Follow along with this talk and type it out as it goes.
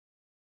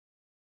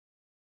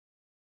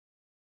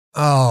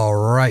All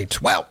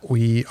right. Well,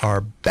 we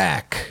are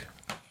back.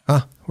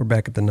 We're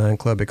back at the 9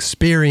 Club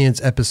Experience,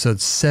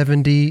 episode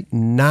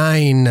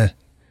 79.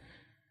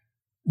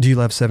 Do you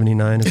love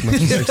 79 as much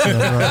as 69,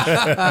 Raj?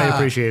 I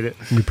appreciate it.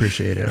 We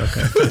appreciate it.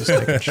 Okay. Just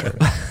making sure.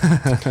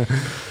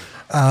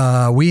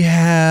 We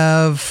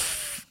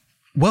have...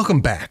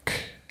 Welcome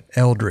back.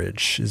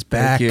 Eldridge is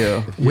back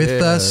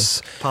with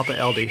us. Papa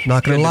Eldy.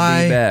 Not going to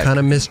lie, kind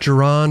of missed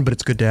Jerron, but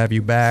it's good to have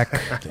you back.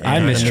 I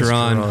miss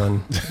Jerron.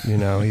 You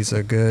know, he's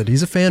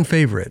a fan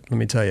favorite, let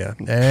me tell you.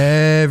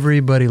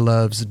 Everybody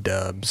loves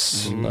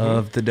Dubs.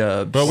 Love the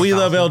Dubs. But we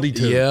love LD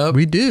too. Yep.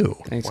 We do.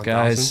 Thanks,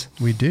 guys.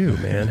 We do,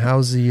 man.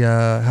 How's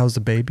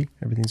the baby?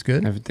 Everything's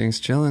good?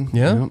 Everything's chilling.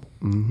 Yeah? Yep.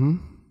 Mm-hmm.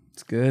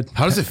 It's good.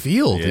 How does it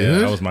feel, Yeah,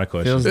 dude? that was my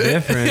question. Feels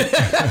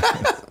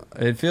different.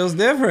 It feels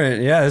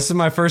different. Yeah, this is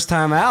my first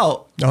time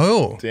out.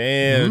 Oh.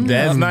 Damn,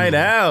 Dad's night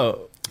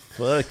out.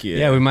 Fuck yeah.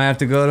 Yeah, we might have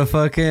to go to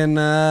fucking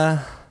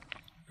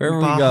wherever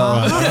we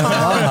go.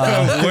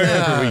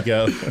 Wherever we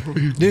go.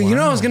 Dude, you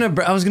know I was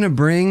gonna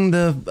bring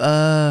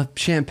the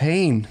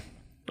champagne.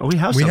 Oh, we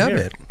have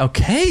it.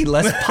 Okay,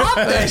 let's pop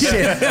that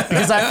shit.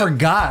 Because I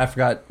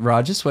forgot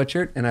Raj's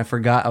sweatshirt, and I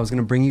forgot I was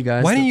gonna bring you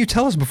guys. Why didn't you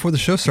tell us before the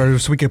show started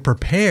so we could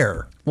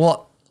prepare?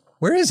 Well,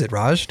 where is it,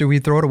 Raj? Did we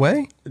throw it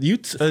away?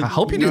 I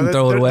hope you didn't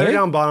throw it away. They're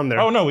down bottom there.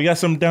 Oh no, we got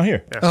some down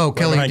here. Yeah. Oh,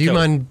 Kelly, do you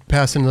mind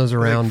passing those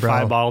around, bro?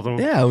 5 bottles of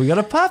them. Yeah, we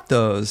gotta pop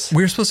those.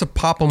 We were supposed to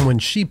pop them when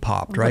she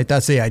popped, right?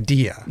 That's the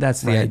idea. That's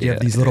the You idea.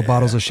 have these little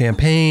bottles of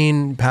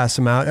champagne, pass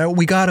them out.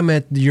 We got them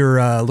at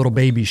your little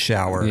baby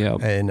shower,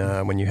 Yep.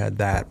 and when you had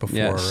that before.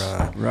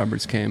 Yes,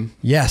 Roberts came.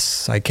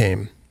 Yes, I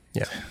came.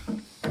 Yeah,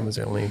 I was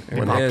the only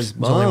one. it is.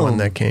 Was the only one Boom.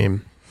 that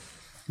came.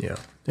 Yeah,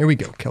 there we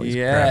go. Kelly's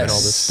grabbing all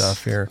this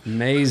stuff here.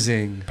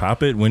 Amazing.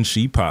 Pop it when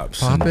she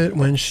pops. Pop it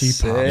when she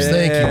pops.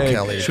 Thank you,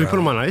 Kelly. Should we put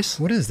them on ice?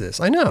 What is this?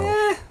 I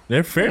know.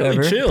 They're fairly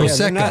Whatever. chill. Yeah,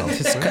 they're not-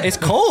 it's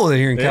cold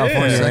here in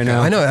California right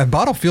now. I know. A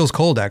bottle feels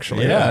cold,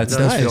 actually. Yeah, it it's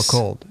does feel nice.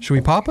 cold. Should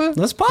we pop it?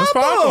 Let's pop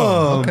them.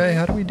 Okay,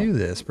 how do we do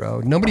this,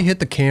 bro? Nobody hit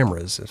the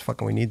cameras. It's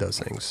fucking, we need those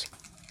things.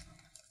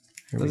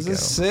 Here This we go.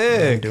 is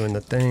sick. I'm doing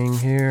the thing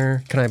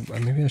here. Can I?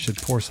 Maybe I should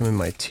pour some in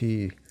my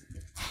tea.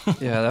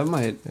 Yeah, that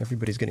might.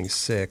 Everybody's getting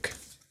sick.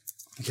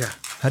 Yeah.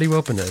 How do you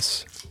open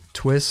this?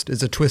 Twist?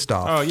 Is it twist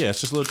off? Oh yeah, it's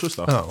just a little twist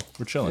off. Oh.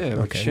 We're chilling. Yeah,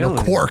 we're okay. chilling.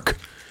 No cork.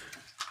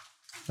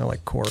 I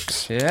like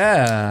corks.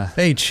 Yeah.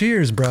 Hey,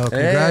 cheers, bro.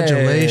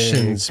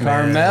 Congratulations, Hey,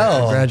 man.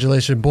 Carmel.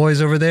 Congratulations,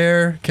 boys over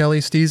there. Kelly,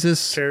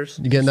 Steezus. Cheers.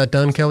 You getting that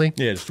done, Kelly?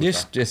 Yeah, just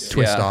twist off. Just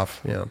Twist yeah.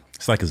 off. Yeah.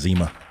 It's like a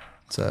Zima.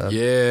 It's a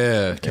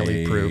Yeah.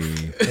 Kelly Hey. proof.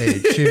 Hey,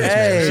 cheers,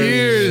 man.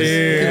 Cheers.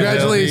 Cheers,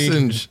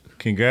 Congratulations.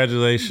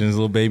 Congratulations,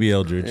 little baby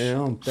Eldridge.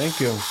 Yeah, thank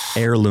you.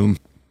 Heirloom.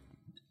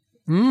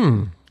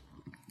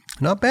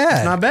 Not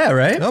bad. Not bad,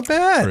 right? Not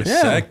bad.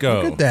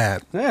 Prosecco. Look at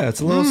that. Yeah,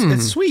 it's a little.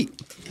 It's sweet.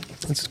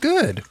 That's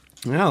good.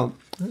 Yeah,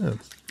 I'm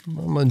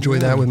gonna enjoy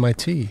that with my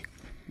tea.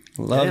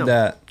 love Damn.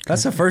 that.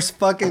 That's the first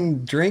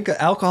fucking drink of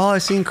alcohol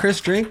I've seen Chris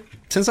drink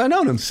since I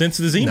known him. Since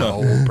the Zima.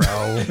 No,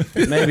 bro.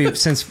 Maybe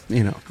since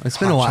it's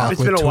been a while.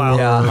 It's been a while.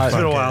 Yeah, It's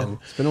been a while.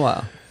 It's been a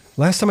while.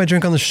 Last time I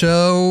drank on the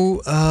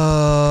show,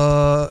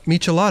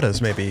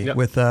 micheladas maybe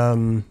with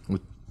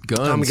With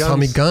guns.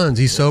 Tommy Guns.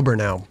 He's sober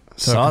now.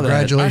 So Saw that.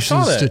 congratulations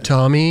I saw that. to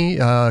Tommy.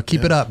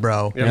 Keep it up,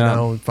 bro. You Yeah.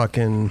 know,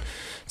 fucking,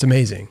 it's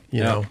amazing.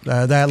 You Yeah.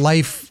 know, that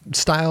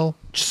lifestyle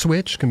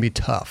switch can be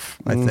tough.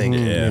 I think,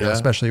 you know, Yeah.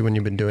 especially when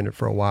you've been doing it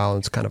for a while.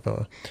 It's kind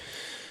of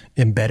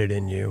embedded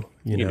in you.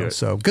 You know,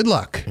 so good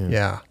luck.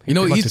 Yeah. You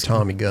know, good luck he's to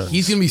Tommy Guns.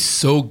 He's gonna be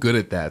so good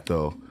at that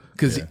though,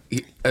 because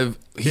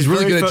he's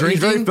really very good at drinking. He's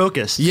very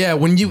focused. Yeah,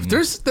 when you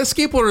there's that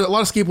skateboarder, a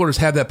lot of skateboarders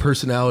have that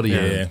personality.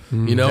 Yeah.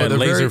 You know, That they're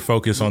laser very,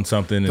 focus on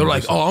something. They're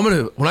like,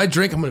 oh, when I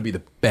drink, I'm gonna be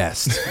the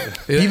best.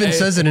 He even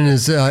says it in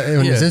his his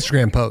Yeah.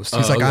 Instagram post.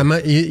 He's like, I'm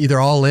either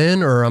all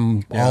in or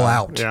I'm all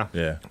out. Yeah.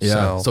 yeah. Yeah.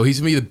 So- So he's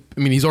gonna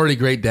be he's already a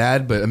great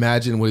dad, but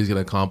imagine what he's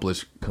gonna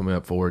accomplish coming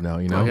up forward now.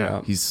 You know,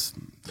 Yeah. he's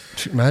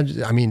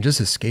Imagine, I mean, just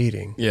his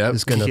skating Yep.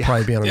 is going to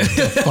probably be on a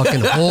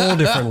fucking whole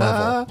different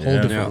level.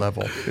 Different Yeah.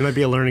 level. It might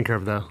be a learning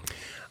curve, though.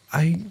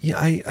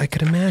 I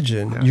could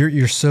imagine.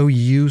 You're so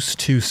used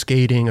to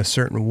skating a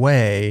certain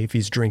way. If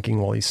he's drinking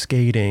while he's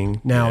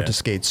skating, now Yeah. to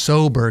skate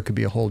sober it could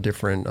be a whole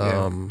different.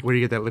 Where do you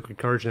get that liquid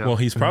courage now? Well,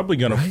 he's probably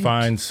going to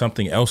find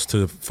something else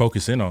to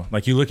focus in on.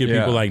 Like you look at Yeah.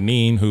 people like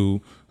Neen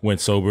who went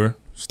sober,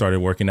 started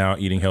working out,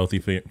 eating healthy,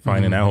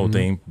 finding that whole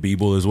thing.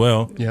 Beeble as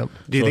well. Yep.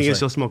 do you so think you it's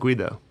still smoke weed,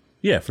 though?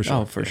 Yeah, for sure.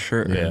 Oh, for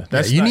sure. Yeah,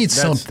 You need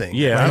something.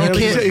 Yeah, Right? I You don't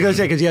can't- think- You gotta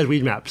say because he has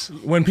weed maps.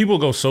 when people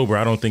go sober,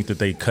 I don't think that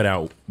they cut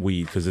out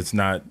weed because it's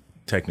not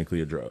technically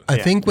a drug. I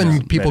think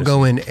when people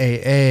go in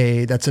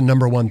AA, that's the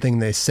number one thing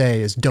they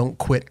say is don't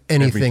quit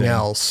anything Everything.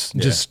 else.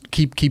 Yeah. Just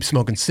keep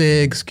smoking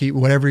cigs, keep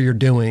whatever you're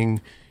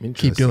doing,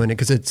 keep doing it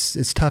because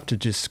it's tough to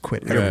just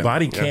quit. Your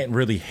body can't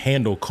really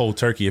handle cold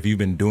turkey if you've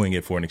been doing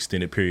it for an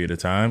extended period of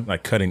time,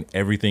 like cutting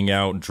everything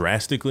out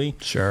drastically.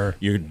 Sure.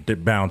 You're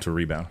bound to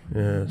rebound.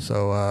 Yeah.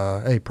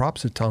 So, hey,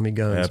 props to Tommy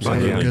Guns. Man.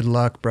 Absolutely. Good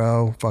luck,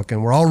 bro.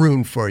 Fucking, we're all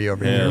rooting for you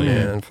over here, Hell yeah.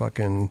 man.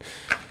 Fucking,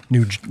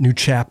 new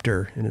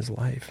chapter in his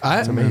life.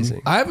 It's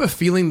amazing. I have a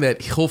feeling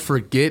that he'll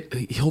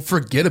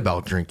forget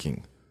about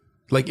drinking.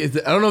 Like, I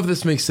don't know if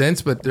this makes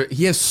sense, but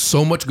he has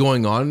so much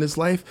going on in his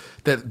life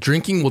that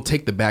drinking will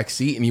take the back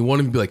seat, and you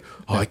want him to be like,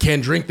 "Oh, I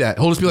can't drink that."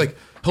 He'll just be like,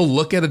 he'll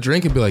look at a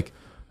drink and be like,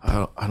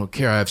 I don't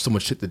care. I have so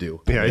much shit to do.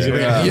 Yeah,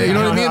 you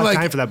know what I mean? Like,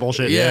 time for that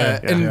bullshit. Yeah,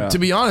 and to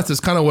be honest, it's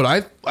kind of what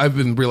I've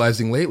been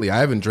realizing lately. I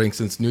haven't drank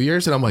since New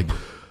Year's, and I'm like,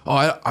 oh,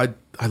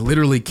 I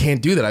literally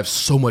can't do that. I have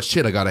so much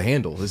shit I got to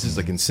handle. This is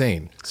like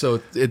insane. So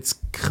it's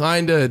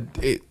kind of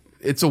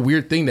it's a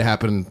weird thing to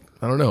happen.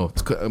 I don't know.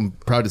 I'm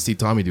proud to see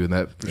Tommy doing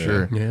that for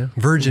sure. Yeah,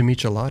 virgin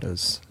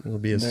micheladas will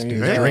be his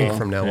drink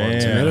from now on.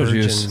 Tomato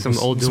juice. Some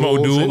old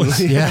duels.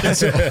 Yeah,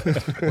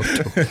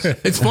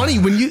 It's funny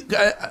when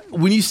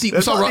you see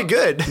That's probably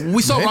good.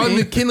 We saw Ron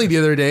McKinley the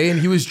other day, and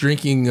he was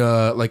drinking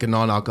like a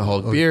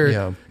non-alcoholic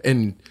beer,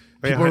 and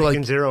people were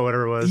like, Zero,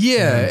 whatever it was.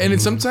 yeah, and then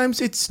sometimes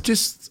it's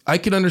just I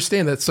can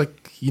understand that's like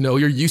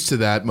you're used to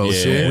that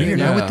motion. Yeah. weird.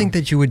 Yeah. I would think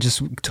that you would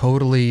just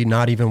totally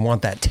not even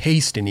want that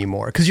taste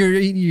anymore because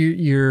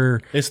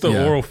you're. It's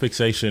the oral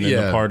fixation and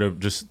the part of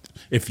just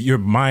if your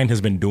mind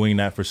has been doing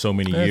that for so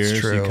many years,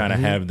 true. you kind of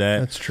have that.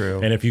 That's true.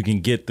 And if you can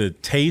get the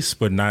taste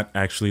but not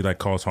actually like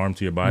cause harm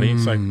to your body,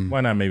 it's like why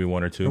not maybe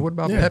one or two? What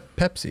about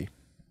Pepsi?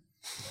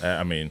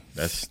 I mean,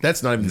 that's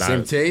That's not even the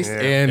same taste,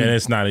 and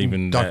it's not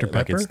even Dr. that,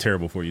 like Pepper? it's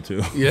terrible for you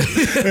too. yeah.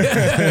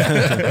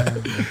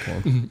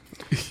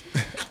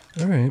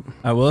 All right.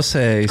 I will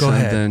say Go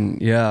ahead.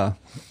 something. Yeah.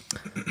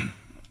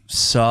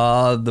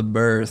 Saw the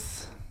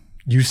birth.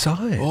 You saw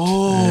it.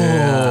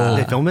 Oh,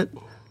 They film it?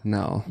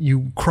 No,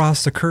 You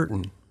crossed the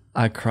curtain.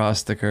 I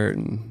crossed the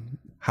curtain.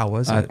 How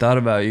was it? I thought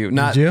about you.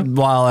 Not you?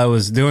 while I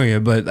was doing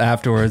it, but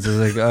afterwards I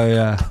was like, oh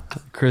yeah,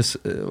 Chris.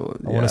 I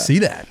want to see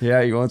that.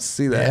 Yeah, you want to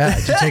see that? Yeah.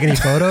 Did you take any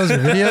photos or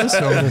videos?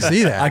 I want to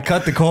see that. I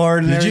cut the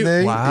cord and Did you?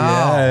 everything.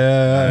 Wow.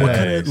 Yeah. What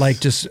kind of like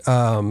just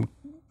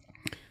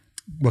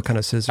what kind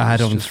of scissors? I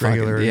don't just fucking,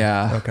 regular.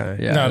 Yeah. Okay.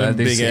 Yeah. Not a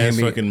they big ass saved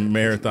me. fucking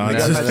marathon.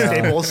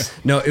 Staples.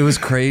 No, it was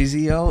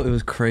crazy, yo. It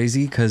was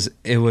crazy because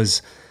it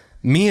was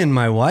me and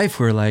my wife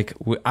were like,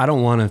 I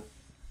don't want to.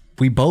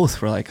 We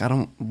both were like,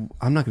 I'm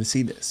not going to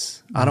see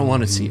this. I don't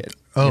want to see it.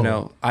 Oh. You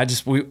know, I'm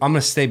going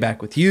to stay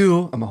back with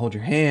you. I'm going to hold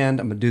your hand.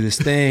 I'm going to do this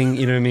thing.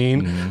 You know what I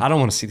mean? I don't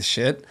want to see the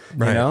shit,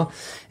 Right. you know?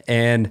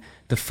 And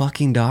the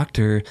fucking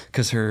doctor,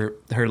 because her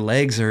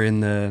legs are in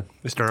the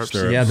Stirrups.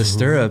 yeah, the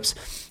stirrups.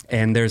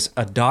 And there's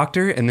a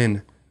doctor and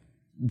then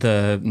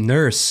the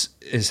nurse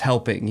is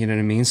helping, you know what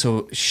I mean?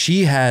 So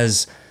she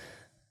has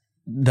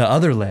the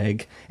other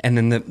leg and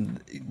then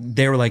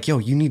they were like, yo,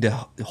 you need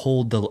to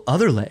hold the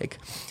other leg.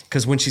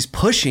 Because when she's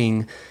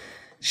pushing,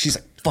 she's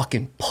like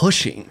fucking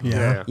pushing.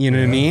 Yeah. You know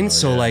what I mean?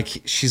 So like,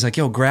 she's like,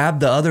 yo, grab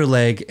the other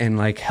leg and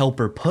like help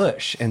her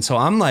push. And so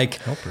I'm like,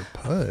 Help her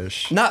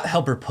push. not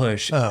help her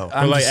push. Oh.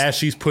 I'm But like just- as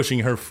she's pushing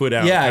her foot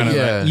out, yeah, kinda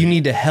yeah. like- you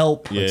need to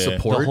help Yeah.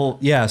 Support? the whole,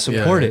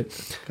 support it.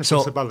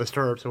 So So about the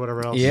stirrups or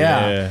whatever else.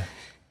 yeah.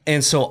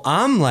 And so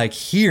I'm like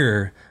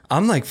here,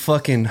 I'm like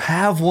fucking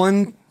have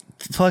one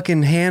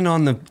fucking hand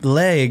on the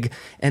leg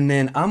and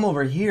then I'm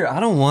over here.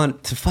 I don't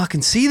want to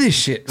fucking see this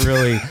shit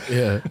really.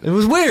 Yeah. It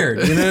was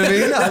weird. You know what I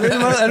mean? I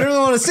didn't really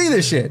want to see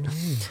this shit.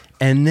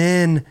 And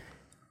then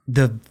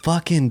the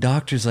fucking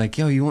doctor's like,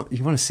 yo, you want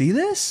to see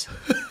this?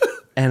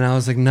 And I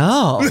was like,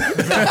 no.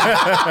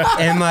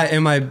 and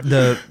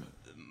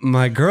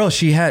my girl,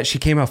 she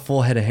came out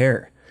full head of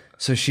hair.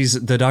 So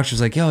the doctor's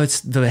like, yo,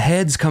 the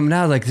head's coming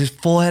out, like this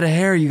full head of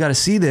hair. You got to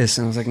see this.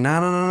 And I was like,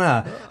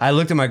 no. I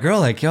looked at my girl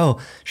like, yo,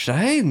 should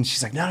I? And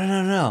she's like,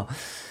 no.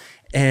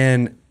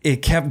 And it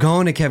kept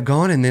going.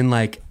 And then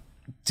like,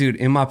 dude,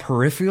 in my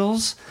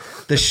peripherals,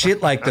 the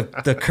shit, like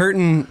the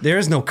curtain, there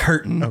is no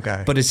curtain.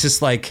 Okay. But it's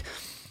just like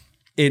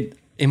in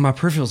my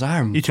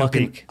peripherals, You took a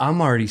peek.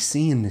 I'm already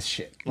seeing this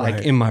shit like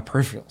Right. in my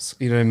peripherals.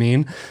 You know what I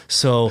mean?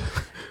 So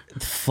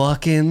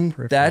fucking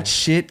that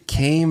shit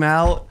came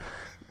out.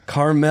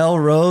 Carmel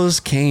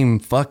Rose came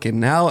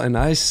fucking out and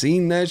I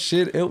seen that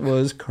shit. It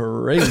was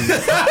crazy.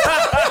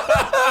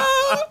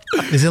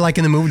 Is it like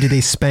in the movie? Did they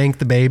spank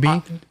the baby?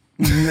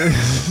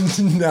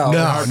 No.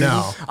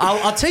 No.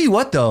 I'll tell you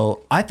what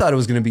though. I thought it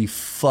was going to be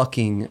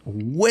fucking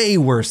way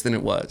worse than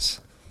it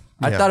was.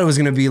 I Yeah. thought it was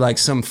going to be like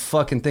some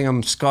fucking thing.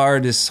 I'm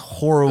scarred. This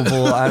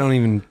horrible. I don't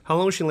even. How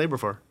long was she in labor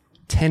for?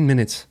 10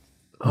 minutes.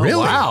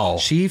 Really? Wow.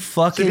 She So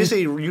fucking. did you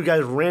say you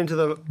guys ran to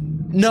the...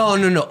 No.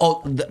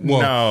 Oh,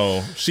 well,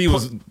 No, she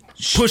was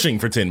pushing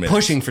for 10 minutes.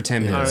 pushing for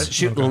 10 minutes. Alright.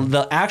 She,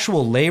 The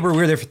actual labor, we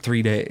were there for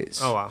 3 days.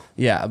 Oh, wow.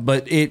 Yeah,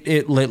 but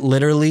it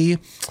literally,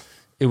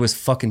 it was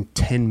fucking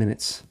 10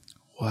 minutes.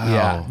 Wow.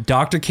 Yeah.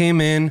 Doctor came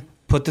in,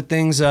 put the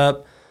things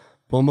up,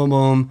 boom, boom,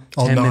 boom.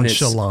 All 10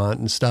 minutes. nonchalant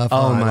and stuff.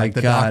 Oh my like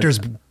the God. doctors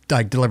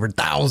like delivered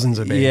thousands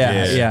of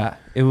babies. Yeah.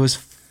 It was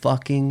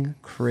fucking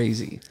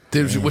crazy.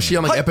 Was she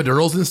on like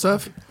epidurals and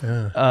stuff?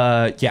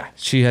 Yeah.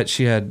 She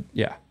had.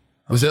 Yeah.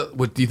 Was it?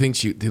 What do you think?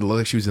 Did it look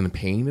like she was in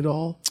pain at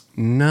all?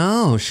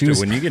 No, she Dude, was.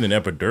 when you get an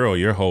epidural,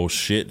 your whole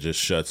shit just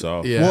shuts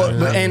off. Yeah.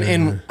 Well,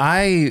 and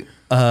I,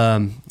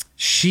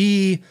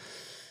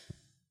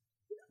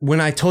 when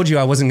I told you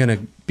I wasn't gonna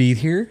be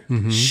here,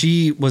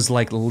 she was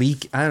like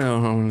leak. I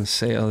don't want to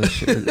say all this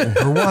shit.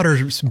 Her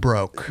water's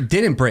broke.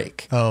 Didn't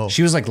break. Oh.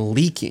 She was like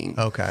leaking.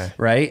 Okay.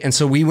 Right. And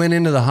so we went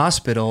into the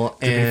hospital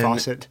and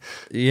faucet.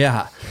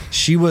 yeah,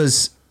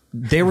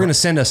 they were going to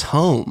send us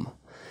home.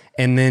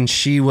 And then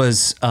she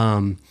was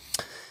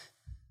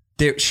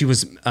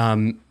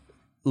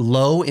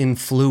low in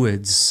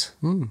fluids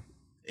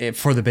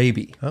for the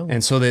baby. Oh.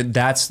 And so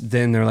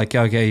then they're like,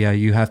 okay, yeah,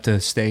 you have to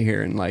stay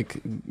here and like,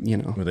 you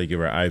know. Where they give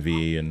her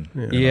IV and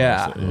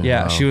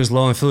Yeah. She was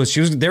low in fluids.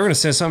 They were going to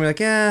say something like,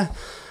 yeah.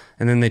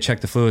 And then they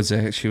checked the fluids.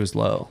 She was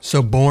low.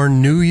 So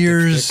born New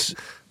Year's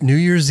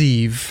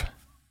Eve.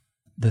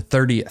 The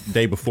 30th.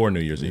 day before New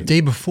Year's Eve. Day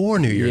before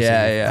New Year's Eve.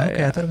 Yeah.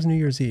 Okay, I thought it was New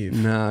Year's Eve.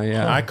 No,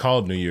 yeah. I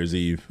called New Year's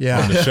Eve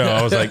Yeah. on the show.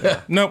 I was like,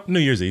 nope, New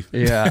Year's Eve.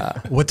 Yeah.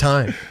 What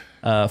time?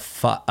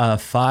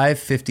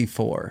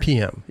 5:54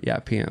 PM. Yeah,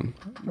 PM.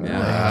 Yeah.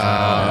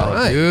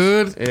 Wow,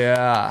 dude.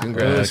 Yeah.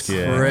 Congrats. It was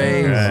Yeah,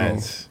 crazy.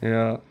 congrats.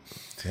 Yeah.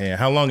 Damn,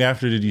 how long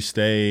after did you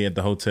stay at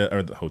the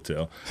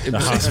hospital?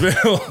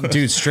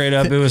 Dude, straight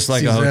up, it was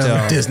like a She's around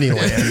hotel.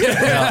 Disneyland.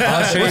 Yeah,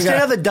 I'll show you What's the name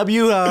guys- of the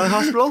W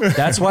hospital?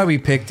 That's why we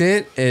picked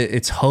it.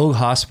 It's Hoag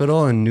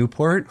Hospital in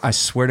Newport. I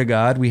swear to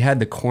God, we had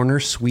the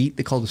corner suite.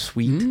 They called it a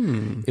suite.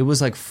 It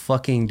was like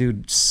fucking,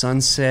 dude,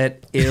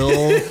 sunset,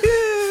 ill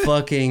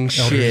fucking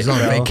shit. He's on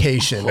bro.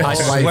 vacation. I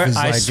His wife swear, is,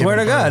 I like, swear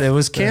to giving God, birth. it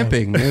was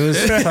camping. It was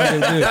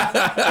fucking, dude,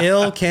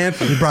 ill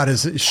camping. He brought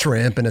his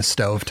shrimp and a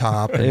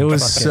stovetop. And It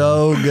was fucking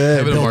so good.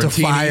 Having built a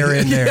martini. fire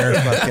in there.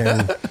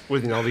 Fucking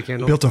With an LV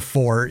candle. built a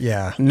fort.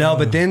 Yeah. No,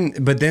 but then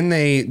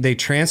they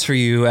transfer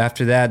you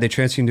after that. They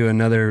transfer you into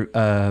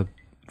another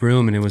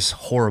room, and it was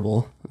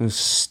horrible. It was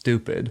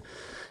stupid.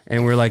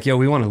 And we're like, yo,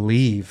 we want to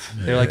leave.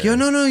 They're like, yo,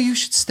 no, you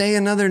should stay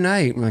another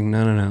night. I'm like,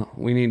 no,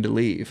 we need to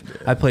leave.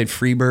 I played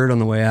Freebird on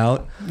the way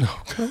out.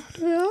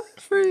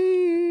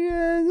 Free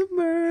as a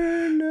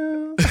bird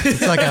now.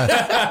 It's like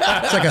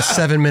a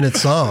 7-minute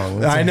song.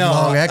 It's I a know.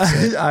 long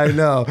exit. I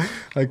know.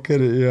 I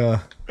couldn't. Yeah.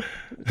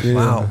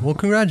 Wow. Well,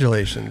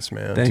 congratulations,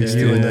 man. Thank to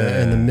you. you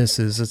and the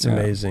missus. It's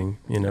amazing.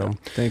 You know.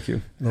 Thank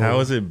you. How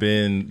has it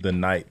been the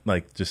night,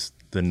 like just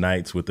the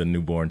nights with the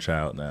newborn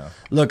child now?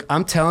 Look,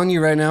 I'm telling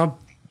you right now,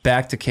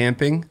 back to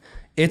camping.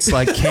 It's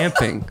like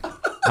camping.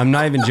 I'm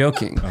not even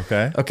joking.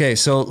 Okay. Okay,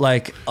 so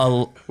like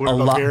a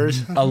about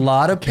bears?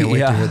 lot of Can't people. wait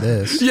to hear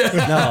this.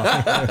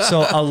 No.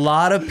 So a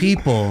lot of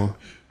people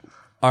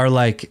are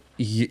like,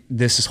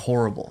 this is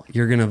horrible.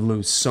 You're gonna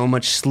lose so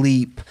much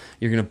sleep.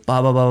 You're gonna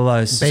blah blah blah blah.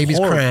 This is Baby's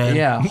horrible. crying.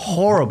 Yeah,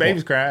 horrible.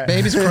 Baby's crying.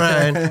 Baby's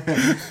crying.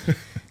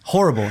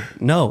 Horrible.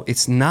 No,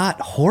 it's not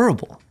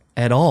horrible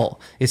at all.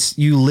 It's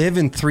you live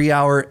in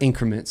 3-hour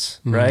increments,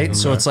 right?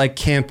 So it's like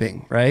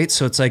camping, right?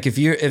 So it's like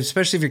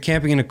especially if you're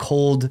camping in a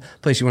cold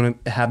place, you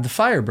want to have the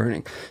fire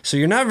burning. So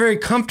you're not very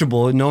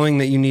comfortable knowing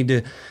that you need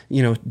to,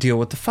 deal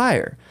with the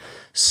fire.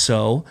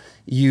 So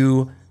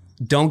you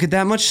don't get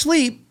that much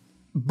sleep,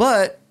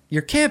 but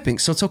you're camping,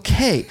 so it's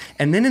okay.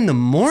 And then in the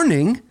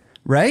morning,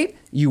 right?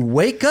 You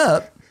wake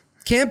up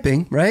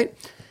camping, right?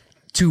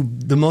 To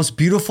the most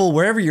beautiful,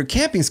 wherever you're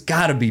camping's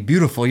got to be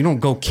beautiful. You don't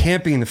go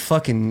camping in the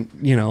fucking,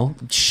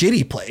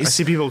 shitty place. I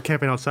see people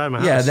camping outside my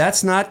house. Yeah,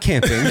 that's not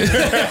camping.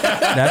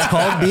 That's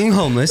called being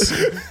homeless.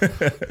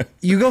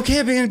 You go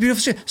camping in a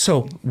beautiful shit.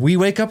 So we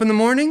wake up in the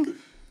morning,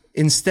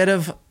 instead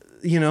of,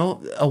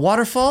 a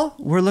waterfall,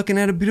 we're looking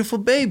at a beautiful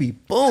baby.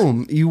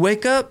 Boom. You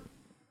wake up,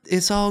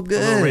 it's all A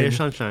little good. ray of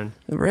sunshine.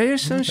 A ray of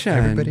sunshine.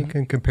 Everybody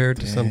can compare it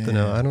to something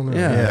else. I don't know.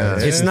 Yeah.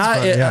 It's not,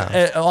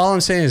 fun. all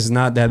I'm saying is it's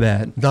not that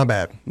bad. Not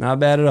bad. Not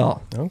bad at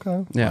all.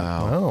 Okay. Yeah.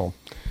 Wow.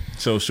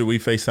 So should we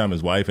FaceTime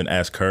his wife and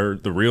ask her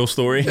the real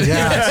story?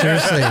 Yeah,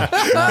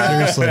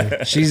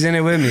 seriously. She's in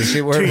it with me.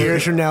 2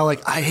 years from now,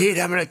 like, I hate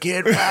having a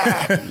kid.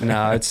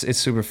 No, it's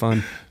super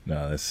fun.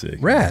 No, that's sick.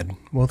 Rad.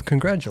 Well,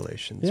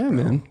 congratulations. Yeah, bro.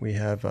 man. We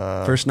have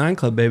First 9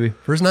 Club, baby.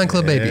 first 9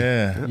 Club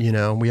Yeah. baby.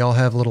 We all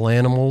have little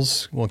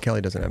animals. Well, Kelly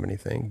doesn't have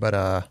anything,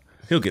 but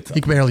He'll get some.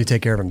 he can barely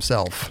take care of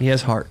himself. He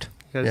has heart.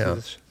 Yeah.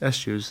 S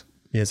shoes.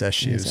 He has S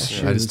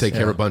shoes. I just take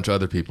care of a bunch of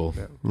other people.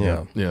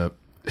 Yeah. Yeah.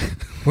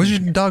 What's your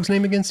dog's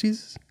name again,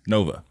 Caesar?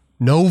 Nova.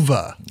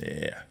 Nova.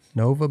 Yeah.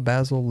 Nova,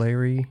 Basil,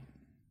 Larry,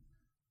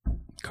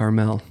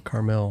 Carmel.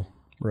 Carmel,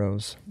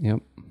 Rose. Yep.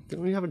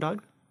 Don't we have a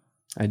dog?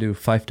 I do.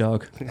 Fife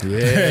dog.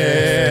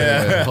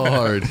 Yeah.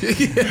 Hard.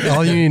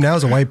 All you need now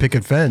is a white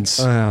picket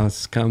fence. Oh,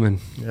 it's coming.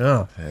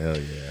 Yeah. Hell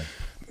yeah.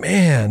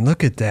 Man,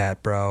 look at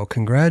that, bro.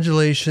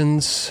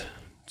 Congratulations.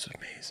 It's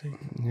amazing.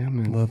 Yeah,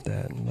 man. Love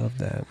that. Love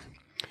that.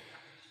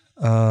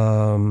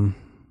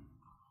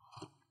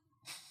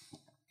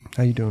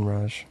 How you doing,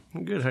 Raj?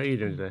 I'm good. How are you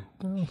doing today?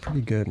 Oh,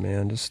 pretty good,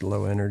 man. Just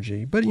low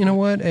energy. But you know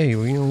what? Hey,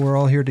 we're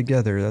all here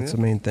together. That's the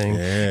main thing.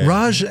 Yeah.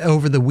 Raj,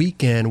 over the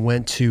weekend,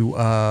 went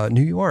to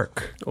New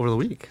York. Over the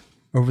week.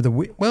 Over the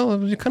week. Well, it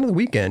was kind of the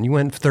weekend. You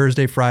went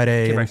Thursday,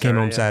 Friday, Came and back came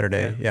home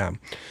Saturday, Saturday. Yeah.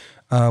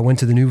 Went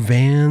to the new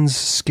Vans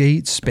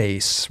Skate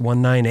Space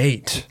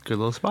 198. Good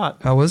little spot.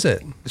 How was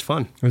it? It's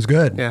fun. It was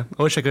good. Yeah.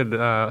 I wish I could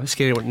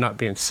skate it with not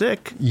being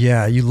sick.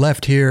 Yeah, you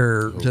left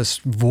here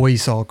just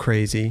voice all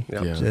crazy.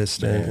 Yep. Yeah.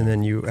 Just and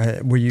then you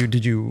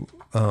did you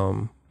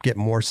get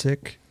more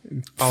sick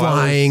Oh,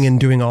 flying and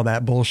doing all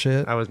that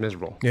bullshit? I was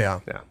miserable.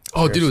 Yeah. Yeah.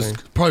 Oh, dude, it was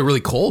probably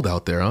really cold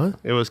out there, huh?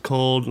 It was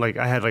cold. Like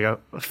I had like a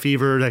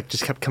fever that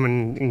just kept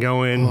coming and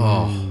going.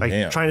 Like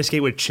damn. trying to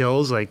skate with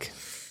chills, like,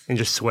 and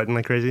just sweating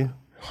like crazy.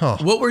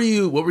 What were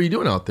you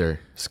doing out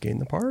there? Skate in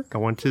the park? I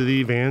went to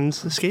the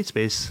Vans skate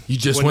space. You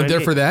just went there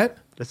for 198.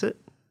 that? That's it.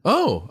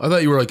 Oh, I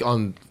thought you were like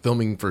on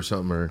filming for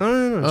something or.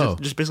 No. Oh,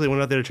 Just basically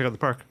went out there to check out the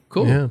park.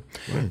 cool. Yeah.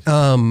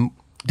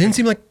 Didn't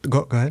seem like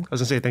go ahead. I was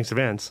gonna say thanks to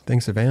Vans.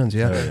 Thanks to Vans,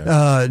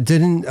 yeah.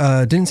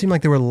 Didn't seem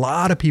like there were a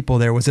lot of people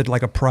there. Was it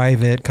like a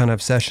private kind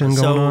of session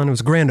going on? It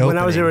was a grand opening.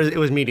 When I was there, it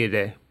was media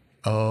day.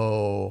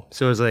 Oh.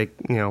 So it was like,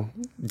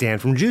 Dan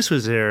from Juice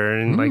was there,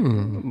 and like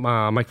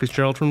Mike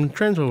Fitzgerald from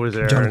Transworld was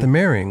there. Jonathan and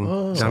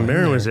Maring. John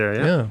Marin was there,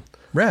 Yeah.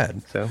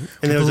 Rad. So,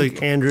 and there was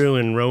like Andrew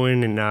and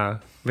Rowan and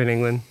Van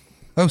England.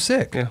 Oh,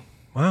 sick. Yeah.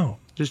 Wow.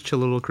 Just chill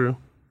little crew.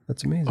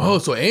 That's amazing. Oh,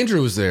 so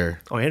Andrew was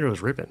there. Oh, Andrew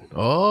was ripping.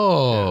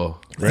 Oh.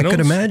 I could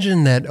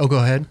imagine that. Oh, go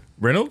ahead.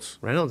 Reynolds?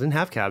 Reynolds didn't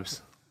have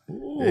cabs.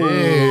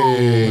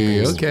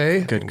 Hey,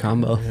 okay. Good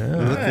combo.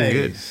 Looking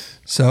good.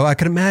 So I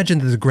could imagine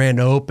that the grand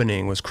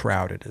opening was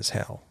crowded as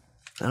hell.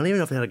 I don't even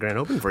know if they had a grand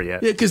open for it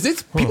yet. Yeah, because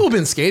people have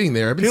been skating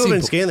there. People have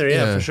been skating there,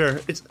 yeah, for sure.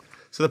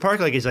 So the park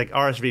like is like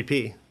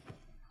RSVP.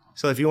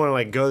 So if you want to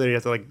like go there, you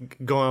have to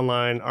like go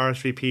online,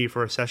 RSVP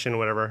for a session or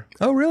whatever.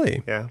 Oh,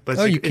 really? Yeah, but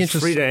Oh, it's, you like, can't it's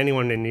just- free to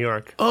anyone in New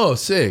York. Oh,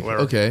 sick.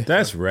 Whatever. Okay.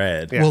 That's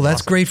rad. Yeah. Well,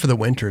 that's awesome. great for the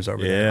winters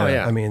over there. Yeah. Oh,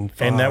 yeah. I mean,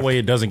 And that fuck. way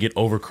it doesn't get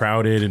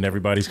overcrowded and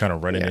everybody's kind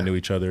of running Yeah. into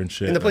each other and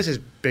shit. And the place is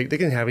big. They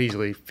can have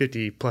easily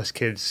 50 plus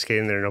kids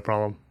skating there, no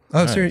problem.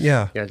 Oh, serious?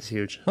 Yeah. Yeah, it's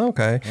huge.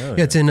 Okay. Yeah,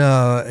 it's in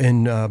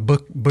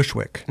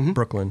Bushwick,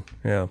 Brooklyn.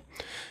 Yeah.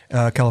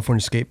 California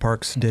Skate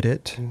Parks did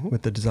it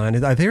with the design.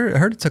 I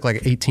heard it took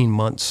like 18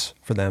 months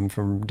for them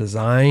from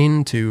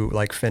design to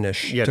like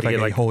finish. Yeah, It took to like get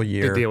a like whole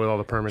year. to deal with all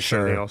the permits and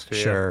everything else too.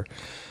 yeah. Sure.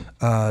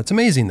 It's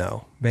amazing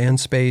though. Van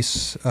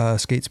Space,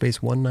 Skate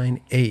Space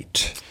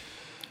 198.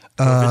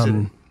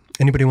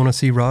 Anybody want to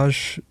see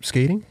Raj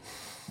skating?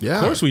 Yeah.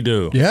 Of course we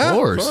do. Yeah? Of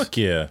course. Fuck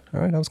yeah.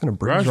 All right, I was gonna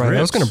Raj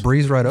rips.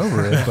 breeze right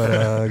over it, but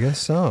I guess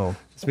so.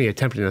 It's me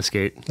attempting to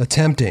skate.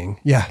 Attempting,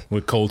 yeah.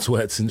 With cold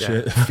sweats and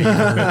shit.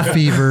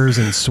 Fevers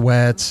and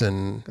sweats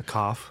and A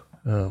cough.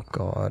 oh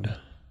god,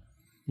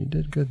 you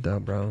did good though,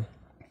 bro.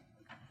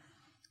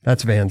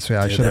 That's Vans.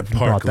 Yeah, I should have that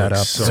park brought that up.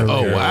 looks so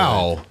Oh, good.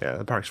 wow. Yeah,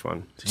 the park's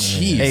fun.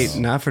 Jeez. Hey,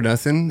 not for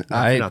nothing.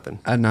 nothing.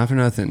 Not for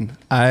nothing.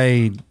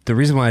 The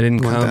reason why I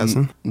didn't come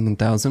 1,000.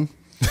 1,000.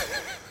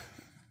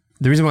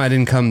 The reason why I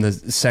didn't come the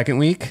second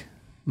week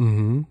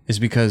is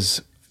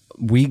because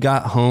we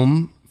got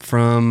home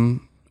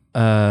from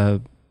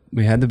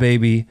we had the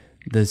baby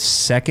the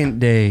second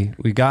day.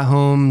 We got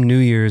home New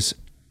Year's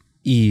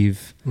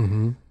Eve.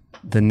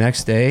 The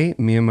next day,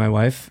 me and my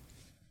wife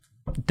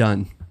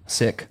done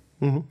sick.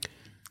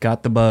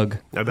 Got the bug.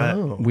 I bet.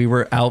 We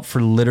were out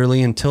for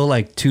literally until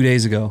like 2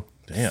 days ago.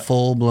 Damn.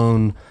 Full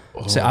blown.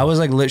 So I was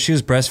like, she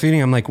was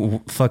breastfeeding. I'm like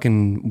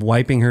fucking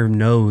wiping her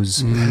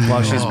nose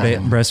while she's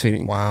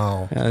breastfeeding.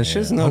 Wow. Yeah, this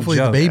shit's no Hopefully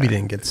joke. the baby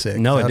didn't get sick.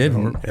 No, it That'd-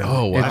 didn't. yeah.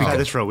 Oh, wow. I've had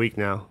this for a week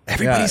now.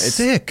 Everybody's it's-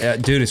 sick. yeah,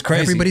 dude, it's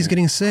crazy. Everybody's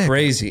getting sick.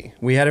 Crazy.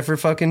 We had it for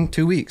fucking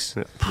 2 weeks.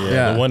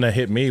 Yeah. The one that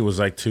hit me was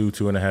like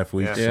 2.5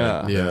 weeks.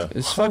 Yeah. Yeah.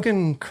 It's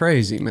fucking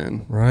crazy,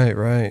 man.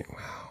 Right.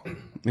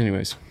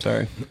 Anyways,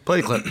 sorry. Play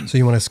the clip. So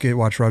you want to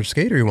watch Roger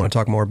skate, or you want to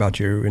talk more about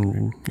you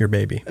and your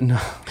baby? No.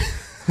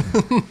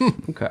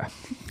 Okay.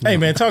 Hey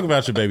man, talk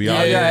about your baby.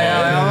 all year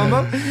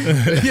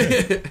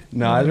long.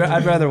 No,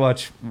 I'd rather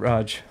watch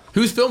Raj.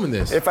 Who's filming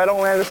this? If I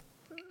don't land this,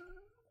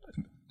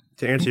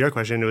 to answer your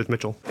question, it was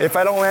Mitchell. If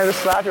I don't land this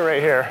slacker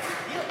right here,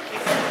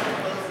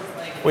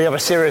 we have a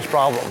serious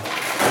problem.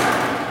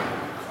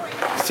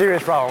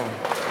 Serious problem.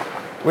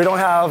 We don't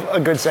have a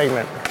good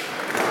segment.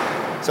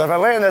 So if I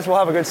land this, we'll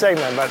have a good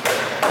segment, but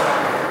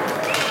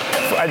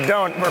if I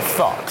don't, we're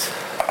fucked.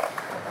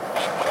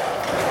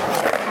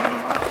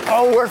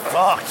 Oh, we're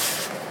fucked.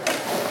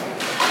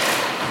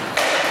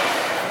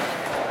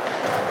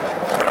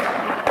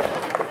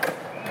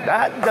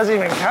 That doesn't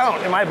even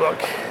count in my book.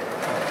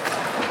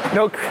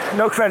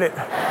 No credit.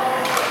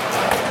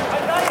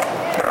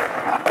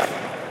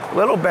 A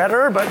little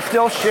better, but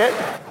still shit.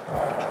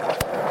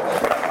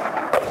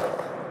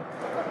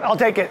 I'll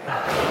take it.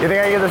 You think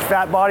I can get this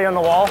fat body on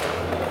the wall?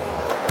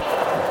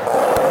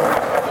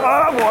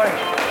 Oh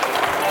boy.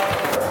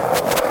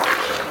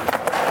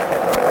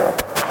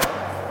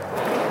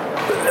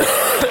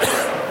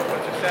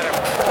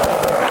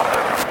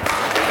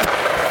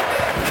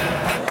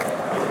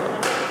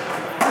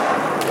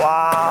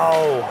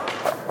 Wow.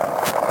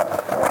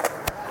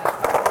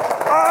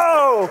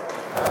 Oh!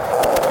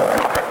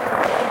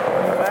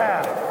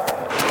 Man.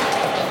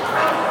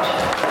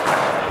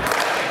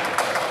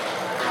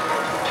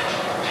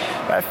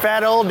 That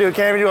fat old dude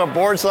can't even do a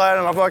board slide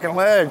on my fucking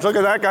legs. Look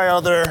at that guy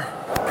out there.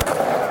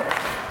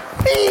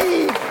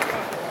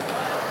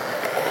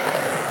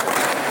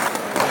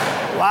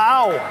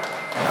 Wow.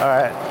 All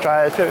right,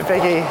 try a pivot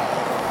fakie.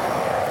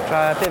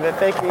 Try a pivot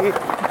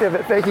fakie.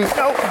 Pivot fakie.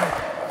 No.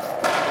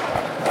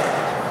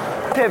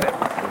 Pivot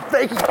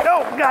fakie.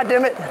 No. God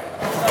damn it.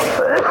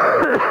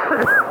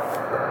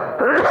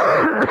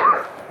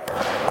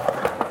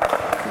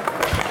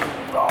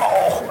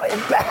 Oh, my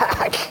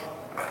back.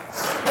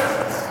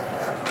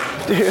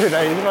 Dude,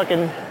 I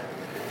fucking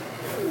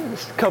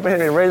Copa hit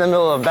me right in the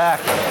middle of the back.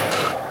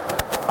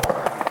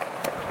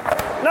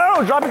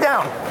 No, drop it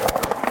down.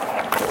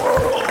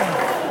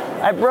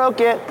 I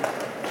broke it.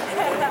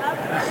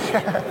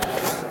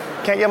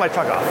 Can't get my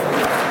truck off.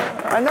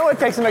 I know it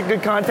takes to make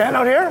good content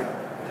out here.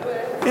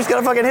 You just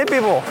gotta fucking hit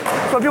people.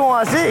 That's what people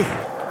want to see.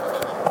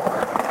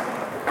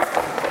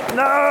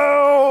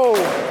 No!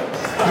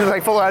 Just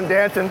like full on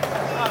dancing.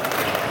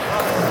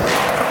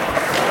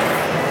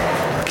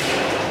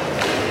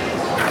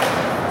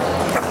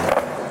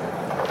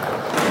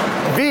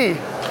 V.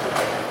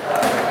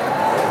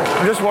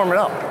 I'm just warming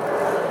up.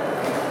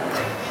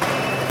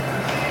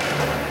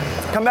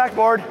 Come back,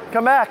 board.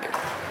 Come back.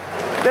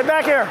 Get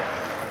back here.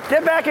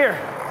 Get back here.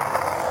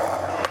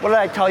 What did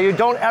I tell you?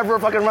 Don't ever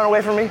fucking run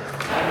away from me.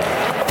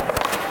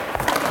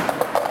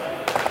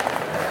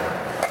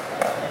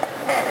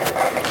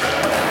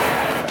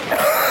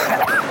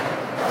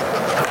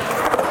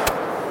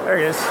 There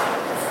he is.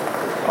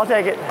 I'll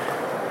take it.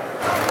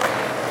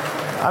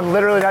 I'm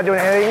literally not doing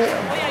anything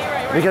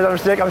because I'm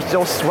sick. I'm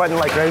still sweating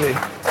like crazy.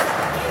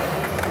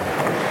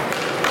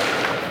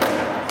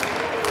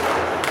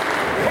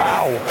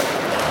 Wow.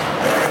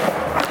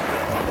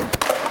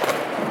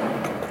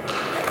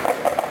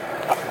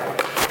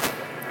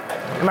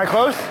 Am I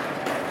close?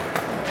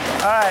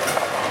 All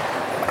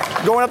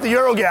right. Going up the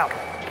Euro gap.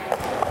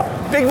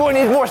 Big boy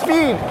needs more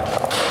speed.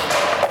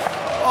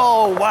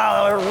 Oh,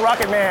 wow, that was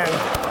Rocket Man.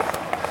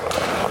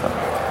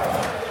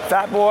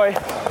 Fat boy,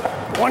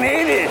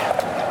 180.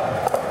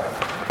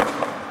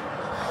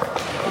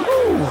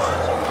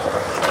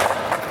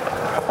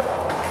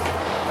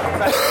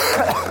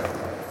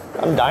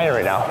 I'm dying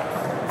right now.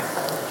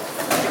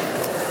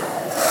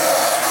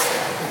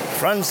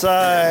 Front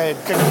side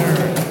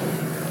kicker.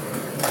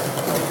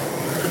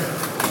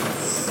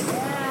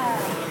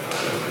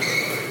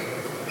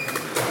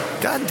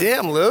 God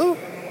damn, Lou.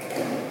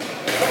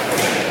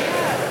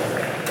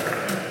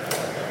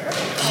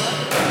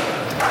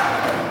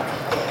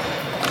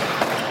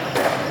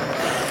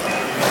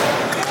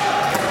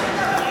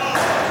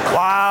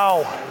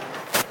 Wow.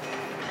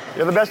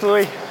 You're the best,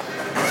 Louie.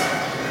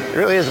 It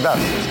really is the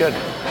best. It's good.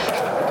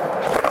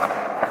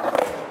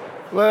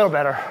 A little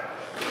better.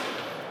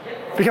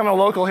 Becoming a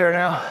local here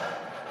now.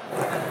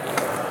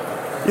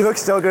 You look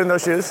still good in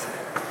those shoes.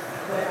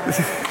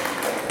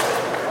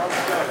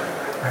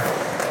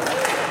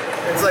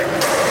 It's like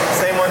the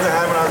same ones I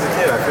had when I was a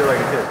kid. I feel like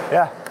a kid.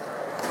 Yeah.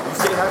 You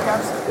skate high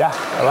caps? Yeah,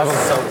 I love them.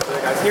 So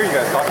sick. I hear you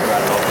guys talking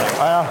about it all the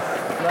time. I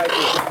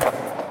know.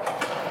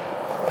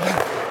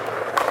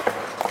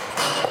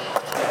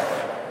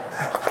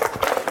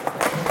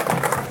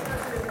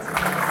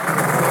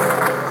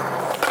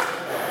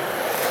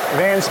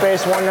 Van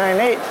Space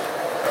 198.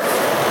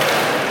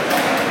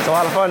 It's a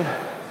lot of fun.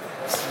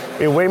 It'd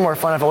be way more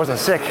fun if I wasn't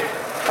sick.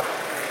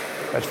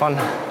 That's fun.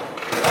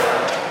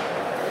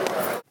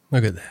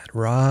 Look at that.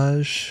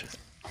 Raj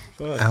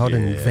out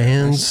in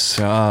Vans.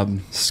 Job.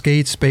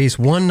 Skate Space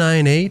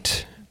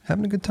 198.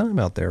 Having a good time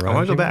out there, Raj.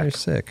 wanna go You're back. very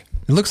sick.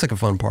 It looks like a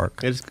fun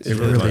park. It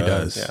really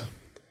does. Yeah.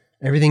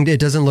 Everything, it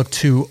doesn't look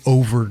too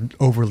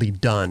overly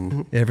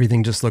done.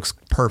 Everything just looks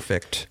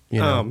perfect.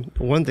 You know?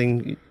 One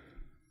thing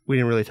we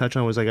didn't really touch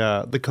on was like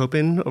the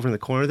Copen over in the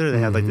corner there. They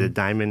had like the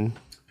diamond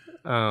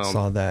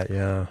Saw that,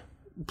 yeah.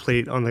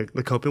 plate on the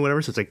Copen,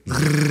 whatever. So it's like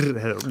they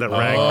had that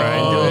rag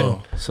grind to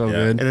it. So Yeah.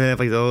 good. And then they have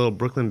like the little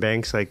Brooklyn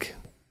Banks like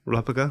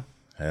replica.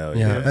 Hell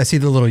Yeah, yeah. I see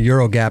the little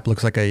Euro gap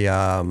looks like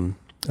a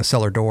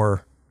cellar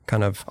door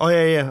kind of. Oh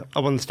yeah,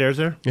 up on the stairs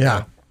there.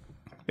 Yeah.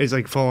 It's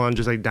like full on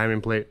just like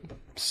diamond plate.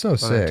 So it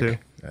sick. too.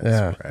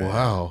 Yeah.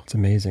 Wow. It's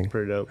amazing.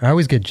 Pretty dope. I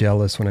always get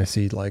jealous when I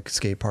see like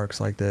skate parks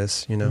like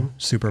this, you know,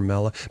 super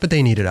mellow. But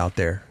they need it out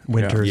there.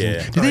 Winters.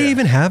 Yeah. And, do they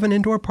even have an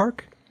indoor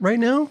park right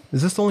now?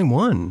 Is this the only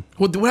one?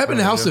 What happened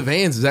to House of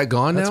Vans? Is that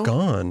gone That's now?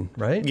 gone,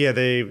 right? Yeah,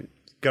 they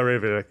got rid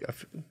of it like a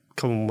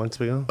couple months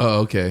ago. Oh,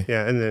 okay.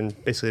 Yeah, and then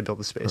basically built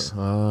the space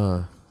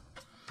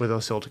where they'll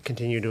still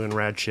continue doing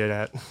rad shit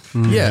at.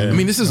 Yeah, I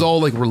mean, this is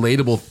all like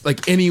relatable.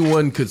 Like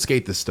anyone could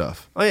skate this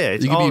stuff. Oh yeah,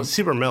 it's You could all be-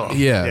 super mellow.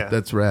 Yeah,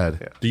 that's rad.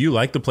 Yeah. Do you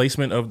like the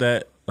placement of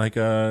that like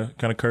kind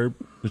of curb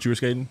that you were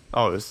skating?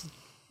 Oh, it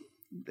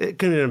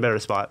couldn't have been a better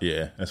spot.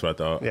 Yeah, that's what I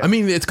thought. Yeah. I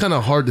mean, it's kind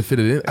of hard to fit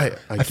it in.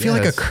 I feel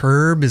like a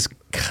curb is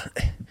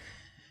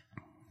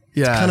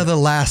yeah, kind of the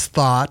last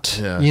thought,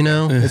 Yeah. you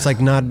know? It's like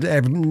not,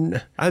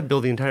 I'd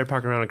build the entire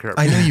park around a curb.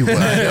 I know you would.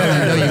 I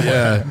know you would.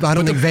 Yeah. But I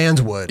don't think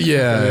Vans would.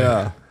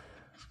 yeah.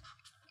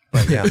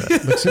 But Yeah.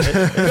 Looks fun,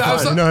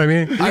 you know what I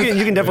mean?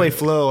 You can definitely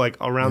flow like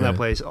around that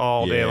place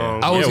all day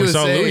long. I was we gonna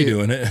saw say- Louis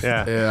doing it.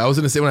 Yeah, I was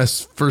gonna say when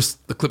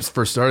the clips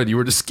first started, you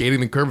were just skating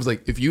the curve. I was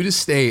like, if you just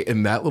stay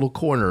in that little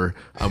corner,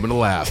 I'm gonna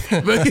laugh.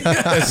 But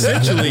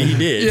Essentially, he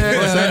did.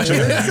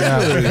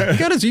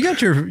 You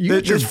got your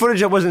There's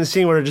footage I wasn't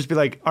seeing where it'd just be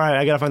like, all right,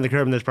 I gotta find the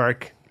curb in this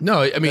park.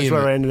 no, I mean, That's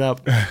where I ended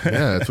up. yeah,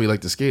 that's what you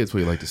like to skate. That's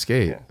what you like to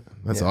skate.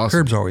 That's awesome.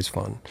 Curb's always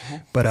fun,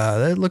 but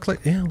that looks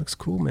like it looks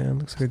cool, man.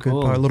 Looks like a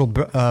good part. Little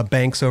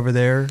banks over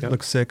there.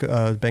 Looks sick.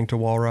 Bank to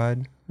wall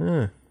ride.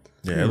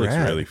 Yeah, it looks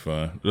rad. really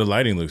fun. The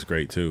lighting looks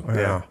great too.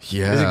 Yeah.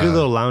 Yeah. There's a good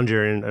little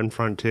lounger in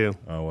front too.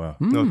 Oh wow.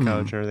 No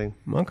couch or anything.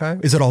 Okay.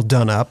 Is it all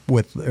done up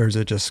with, or is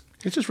it just?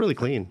 It's just really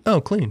clean. Oh,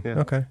 clean.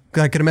 Okay.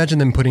 I could imagine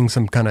them putting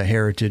some kind of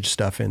heritage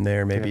stuff in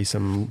there, maybe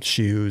some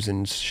shoes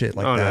and shit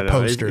like that. No.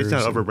 Posters. It's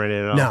not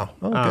overbranded at all. No.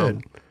 Oh,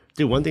 good.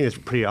 Dude, one thing that's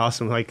pretty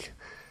awesome, like,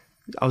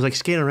 I was like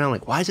skating around,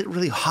 like, why is it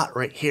really hot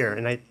right here?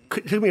 And it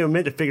took me a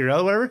minute to figure it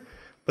out, whatever.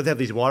 But they have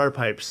these water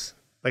pipes,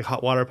 like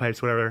hot water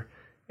pipes, whatever.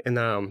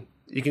 And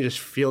you can just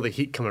feel the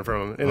heat coming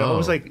from them. And it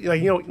was like, you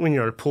know, when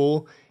you're at a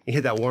pool, you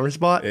hit that warm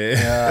spot.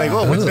 Yeah. Like,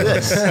 whoa, what's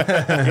this?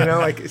 You know,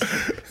 like, it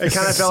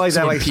kind of felt like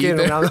that, like skating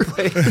around the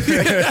place.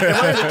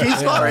 Am I in the pee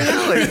spot right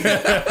now?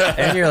 Like,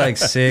 And you're like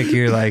sick.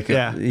 You're like,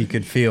 Yeah. you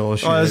could feel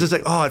shit. oh, I was just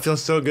like, oh, it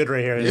feels so good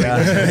right here.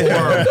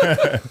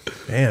 Yeah.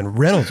 Man,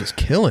 Reynolds is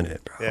killing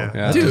it, bro.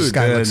 Yeah. Dude, This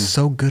guy good. looks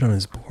so good on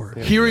his board.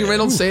 Hearing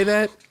Reynolds say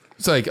that,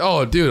 it's like,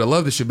 oh, dude, I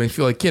love this shit. Makes me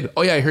feel like a kid.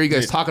 Oh yeah, I hear you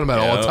guys talking about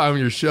it all the time on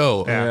your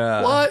show.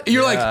 Yeah. What?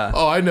 You're like,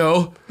 oh, I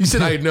know. You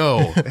said I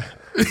know.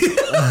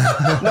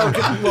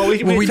 Well,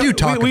 we do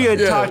talk We about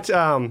had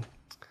talked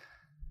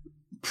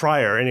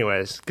prior,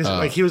 anyways, because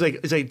like he was like,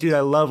 it's like, dude,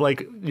 I love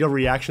like your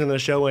reaction on the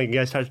show when you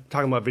guys start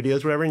talking about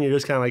videos, or whatever, and you're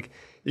just kind of like,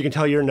 you can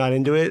tell you're not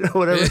into it, or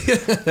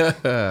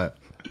whatever.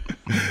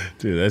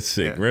 Dude, that's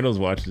sick. Reynolds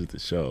watches the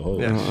show.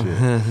 Holy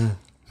shit.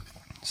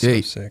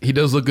 Hey, sick. he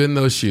does look good in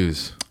those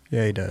shoes.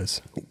 Yeah, he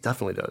does. He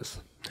definitely does.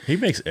 He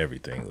makes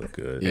everything look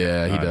good.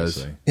 Yeah, he does.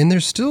 honestly. And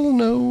there's still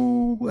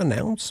no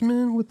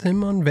announcement with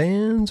him on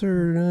Vans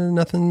or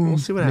nothing. We'll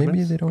see what Maybe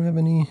happens. they don't have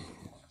any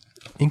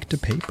ink to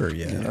paper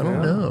yet. I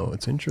don't know.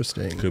 It's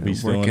interesting. Could be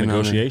still in Working on it.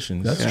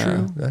 negotiations. That's Yeah.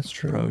 true. That's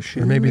true. Bro, Or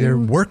shit. maybe they're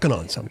working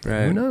on something.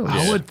 Right. Who knows?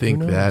 I would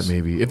think Who that knows?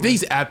 maybe if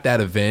he's at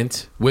that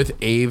event with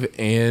Ave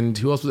and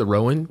who else was it?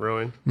 Rowan.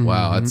 Rowan.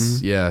 Wow,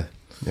 that's yeah.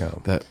 Yeah.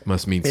 That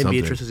must mean And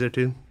something. Beatrice is there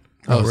too.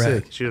 Oh,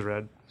 rad. sick. She was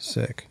red.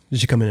 Sick. Did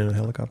she come in a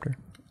helicopter?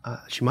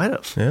 She might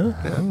have. Yeah.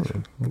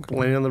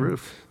 Landing on the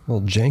roof.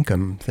 Little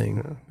Jankum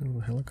thing.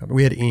 Little helicopter.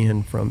 We had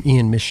Ian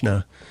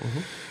Mishna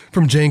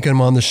from Jankum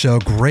on the show.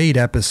 Great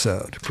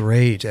episode.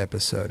 Great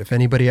episode. If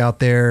anybody out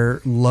there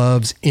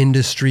loves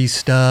industry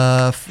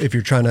stuff, if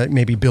you're trying to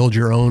maybe build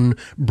your own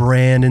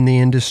brand in the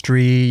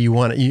industry,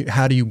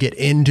 how do you get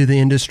into the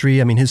industry?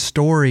 I mean, his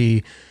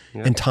story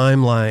and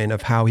timeline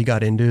of how he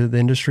got into the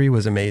industry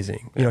was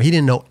amazing. You know, he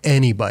didn't know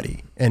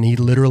anybody, and he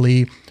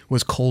literally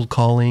was cold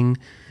calling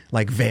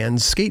like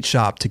Van's skate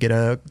shop to get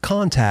a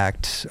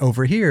contact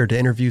over here to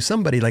interview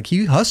somebody. Like,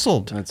 he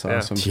hustled. That's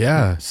awesome.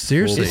 Yeah.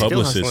 Seriously. Still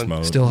Publicist hustling.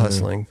 mode. Still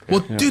hustling.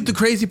 Well, dude, the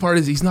crazy part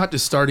is he's not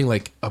just starting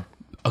like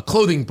a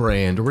clothing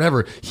brand or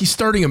whatever. He's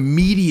starting a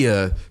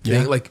media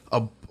thing, like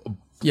a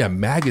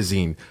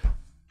magazine.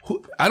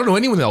 I don't know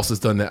anyone else that's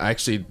done that.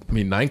 Actually, I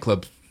mean, Nine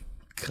Club,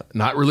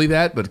 not really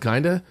that, but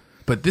kind of.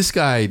 But this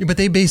guy, But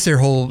they base their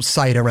whole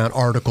site around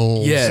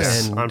articles.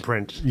 Yes. And On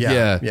print.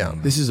 yeah.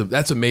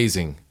 that's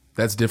amazing.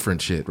 That's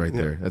different shit right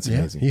there. That's Yeah,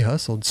 amazing. he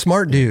hustled.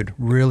 Smart dude,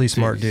 really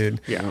smart dude.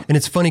 Yeah. And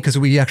it's funny because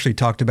we actually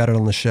talked about it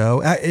on the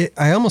show.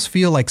 I almost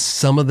feel like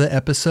some of the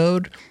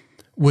episode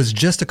was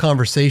just a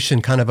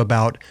conversation kind of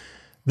about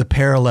the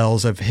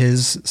parallels of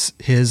his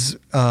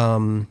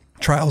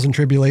trials and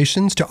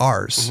tribulations to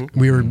ours.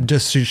 We were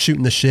just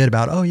shooting the shit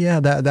about, oh yeah,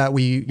 that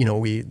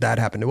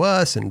happened to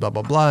us and blah,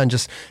 blah, blah, and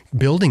just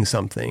building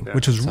something,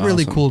 which was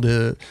really cool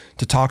to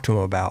talk to him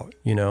about,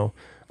 you know?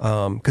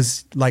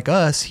 Because like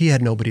us, he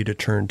had nobody to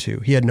turn to.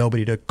 He had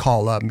nobody to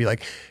call up and be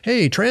like,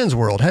 hey, Trans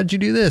World, how'd you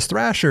do this?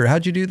 Thrasher,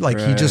 how'd you do? Like,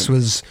 he just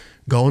was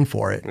going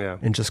for it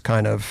and just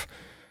kind of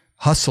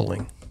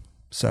hustling.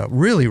 So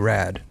really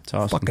rad. It's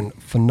awesome. Fucking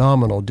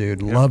phenomenal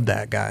dude. Love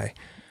that guy.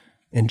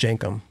 And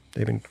Jankum,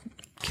 they've been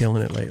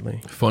killing it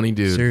lately. Funny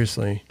dude.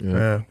 Seriously.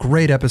 Yeah.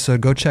 Great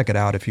episode. Go check it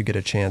out if you get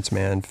a chance,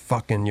 man.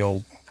 Fucking,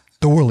 you'll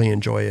thoroughly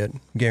enjoy it.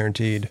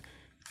 Guaranteed.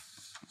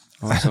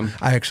 Awesome.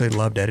 I actually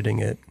loved editing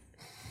it.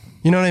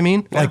 You know what I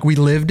mean? Like, we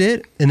lived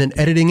it, and then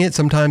editing it,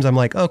 sometimes I'm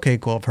like, okay,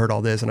 cool, I've heard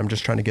all this, and I'm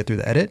just trying to get through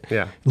the edit.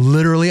 Yeah.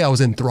 Literally, I was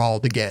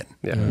enthralled again,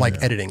 Yeah.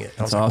 editing it.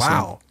 I was That's like, awesome.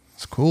 wow,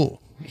 it's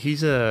cool.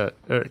 He's a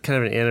kind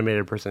of an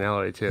animated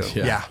personality too.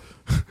 Yeah.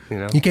 You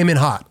know? He came in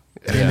hot.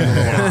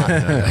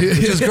 which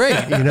is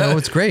great. You know,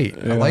 it's great.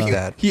 I like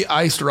that. He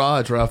iced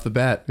Raj right off the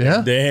bat.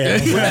 Yeah.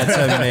 Damn. That's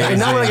amazing. And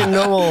not like a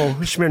normal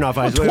Smirnoff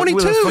Ice. 22.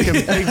 With a fucking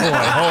big boy.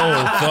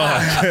 Oh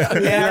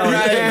fuck. Yeah,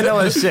 right. And that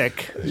was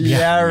sick.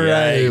 Yeah,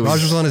 right.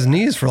 Raj was on his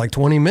knees for like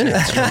 20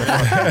 minutes.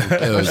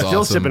 It was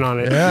Still awesome. sipping on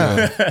it.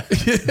 Yeah.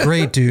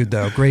 Great dude,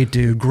 though. Great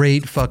dude.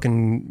 Great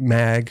fucking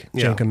mag,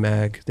 Yeah. Jenka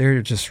mag.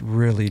 They're just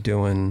really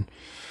doing.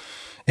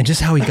 And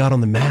just how he got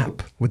on the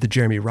map with the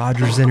Jeremy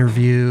Rogers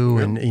interview.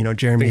 And, you know,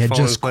 Jeremy Big had fall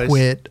in just place.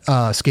 quit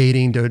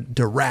skating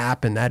to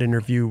rap. And that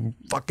interview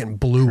fucking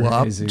blew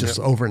Crazy. up just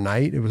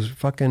overnight. It was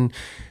fucking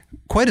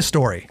quite a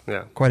story.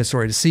 Yeah. Quite a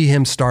story. To see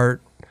him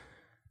start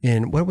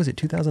in, what was it,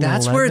 2011?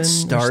 That's where it or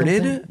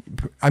started?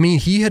 something? I mean,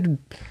 he had,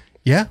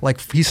 yeah, like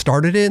he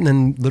started it. And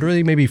then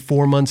literally maybe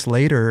 4 months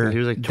later. He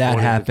was like 20 That at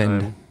the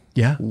happened. time.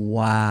 Yeah.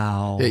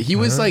 Wow. Yeah, he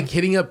was like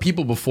hitting up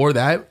people before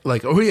that.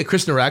 Like, oh yeah,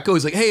 Chris Naracco.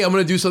 He's like, hey, I'm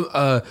going to do some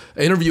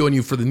interview on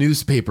you for the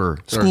newspaper.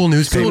 School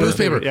newspaper. School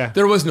newspaper. Yeah.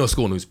 There was no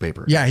school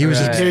newspaper. Yeah, he was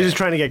He just, was just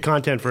trying to get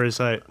content for his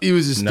site. He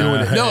was just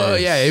doing it. No,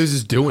 yeah, he was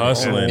just doing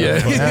Hustling.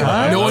 it. Yeah.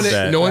 I no love one,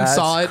 that. no one That's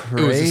saw it.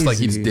 It was just like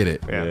he just crazy. did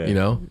it. Yeah. You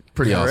know,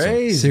 pretty awesome.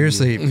 Crazy.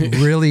 seriously,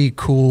 really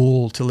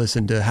cool to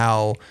listen to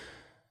how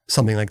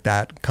something like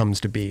that comes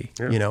to be,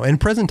 you know, in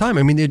present time.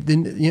 I mean,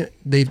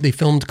 they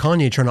filmed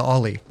Kanye trying to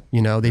ollie,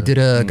 you know, they did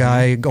a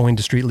guy going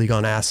to Street League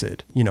on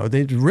acid, you know,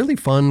 they did really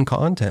fun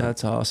content.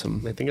 That's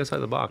awesome. They think outside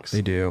the box.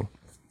 They do.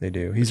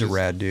 He's a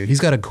rad dude. He's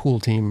got a cool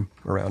team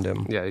around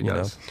him. Yeah, he you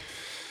does. know.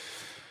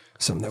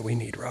 Something that we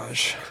need,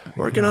 Raj.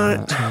 Working on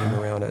it. Team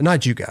around it.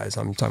 Not you guys.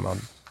 I'm talking about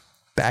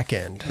back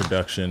end.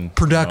 Production.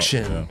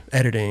 Production, Yeah.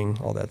 editing,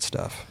 all that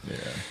stuff.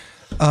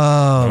 Hey,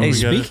 we gotta-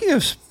 speaking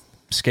of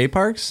skate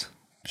parks,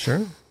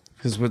 Sure.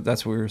 because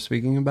that's what we were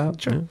speaking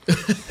about. Sure.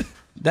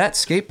 That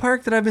skate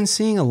park that I've been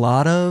seeing a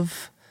lot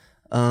of,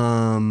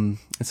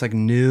 it's like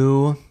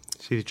new.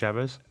 CC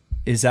Chavez,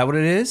 Is that what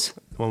it is?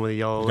 the one with the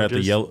yellow Got the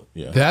ledges. yellow.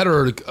 Yeah. That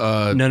or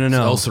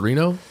No. El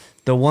Sereno.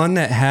 The one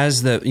that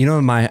has the, you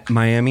know, my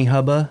Miami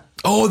hubba.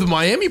 Oh, the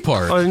Miami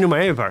part. Oh, the new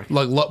Miami Park.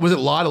 Like, was it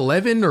Lot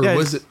 11 or Yeah,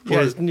 was it? Yeah,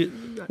 What, it's new,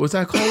 what's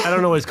that called? I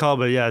don't know what it's called,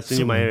 but yeah, it's the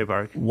new Miami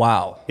Park.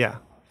 Wow. Yeah.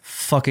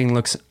 Fucking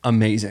looks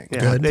amazing.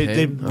 Yeah. Good.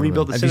 They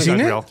rebuilt the Have you synagogue seen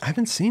it? grill. I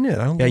haven't seen it.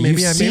 I don't. Yeah,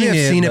 maybe you've I've seen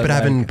it, seen it, but but I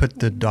haven't like- put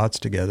the dots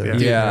together. Yeah.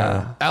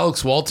 Yeah.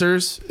 Alex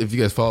Walters. If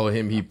you guys follow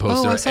him, he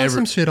posts Oh, I there saw every.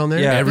 some shit on there.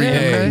 Yeah, Every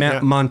day. okay.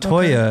 Ma-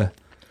 Montoya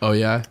Oh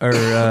yeah. or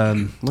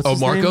what's Oh,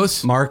 his name?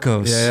 Marcos?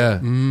 Marcos. Yeah.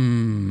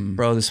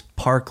 Bro, this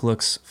park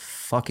looks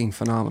fucking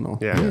phenomenal.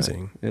 Yeah.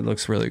 Amazing. It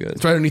looks really good.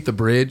 It's right underneath the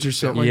bridge or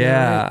something. Yeah.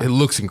 Like that, right? It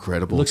looks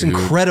incredible. It looks dude.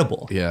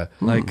 incredible. Yeah.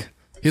 Like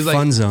He's like,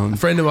 fun zone. A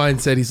friend of mine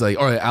said, he's like,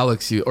 all right,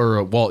 Alex,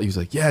 Walt, he was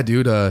like, yeah,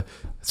 dude,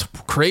 it's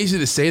crazy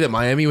to say that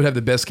Miami would have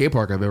the best skate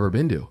park I've ever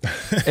been to.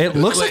 It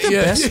looks like the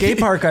Yeah. best skate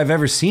park I've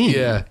ever seen.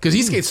 Yeah, because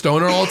he skates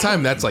stoner all the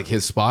time. That's like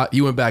his spot.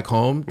 He went back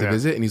home to Yeah.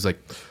 visit, and he's like,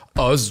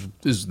 "Oh, this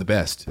is the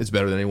best. It's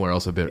better than anywhere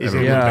else I've ever Is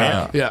been." it?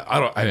 Yeah. Yeah.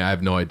 I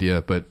have no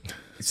idea, but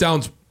it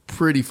sounds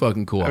pretty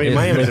fucking cool. I mean, It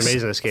Miami's looks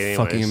amazing at skating.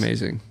 Fucking anyways.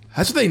 amazing.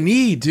 That's what they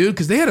need, dude,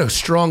 because they had a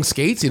strong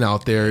skate scene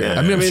out there.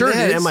 I mean, I'm sure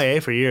they it had is. MIA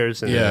for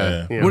years. And,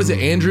 Yeah. you know. What is it,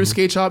 Andrew's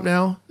Skate Shop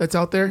now that's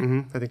out there?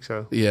 I think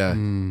so. Yeah.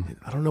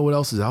 I don't know what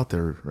else is out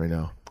there right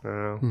now, I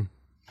don't know.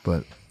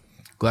 but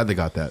glad they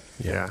got that.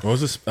 Yeah. What was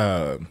this?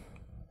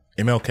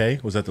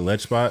 MLK? Was that the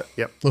ledge spot?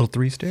 Yep. Little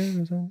 3 stairs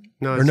or something?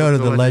 No, Or it's no, the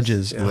the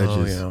ledges. ledges. Oh,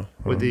 Ledges. yeah.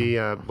 With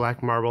the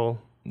black marble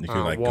You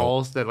could, like, go-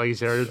 walls that like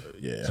Zara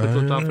Yeah.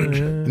 flipped off. And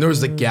And there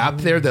was the gap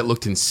there that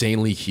looked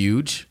insanely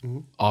huge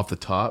off the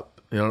top.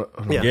 You know, I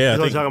don't know. yeah, Yeah, that's I what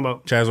I'm think talking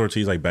about. Chaz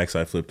Ortiz like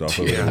backside flipped off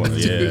of it.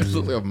 Dude, Yeah. it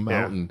looked like a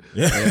mountain.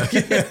 I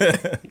think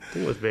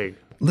it was big.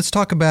 Let's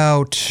talk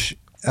about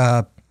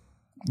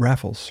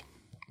raffles.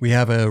 We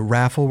have a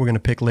raffle we're going to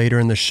pick later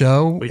in the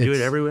show. We do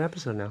it every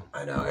episode now.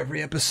 I know.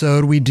 Every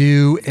episode we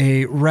do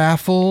a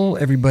raffle.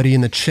 Everybody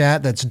in the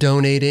chat that's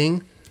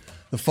donating.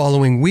 The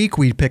following week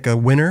we pick a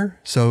winner.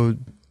 So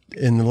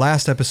in the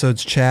last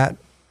episode's chat,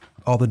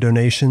 all the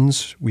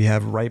donations we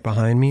have right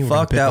behind me. We're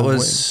gonna Fuck, pick that a was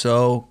win-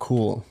 so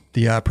cool.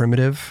 the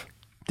primitive.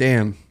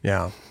 Damn.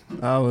 Yeah.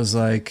 I was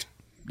like,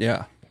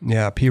 yeah.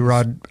 Yeah,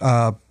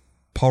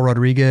 Paul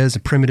Rodriguez, a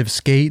Primitive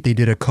Skate. They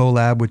did a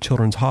collab with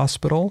Children's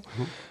Hospital.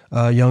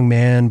 A young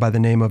man by the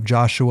name of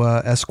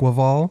Joshua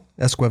Esquivel.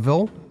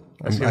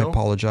 I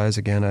apologize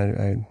again.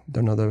 I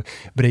don't know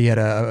but he had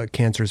a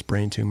cancerous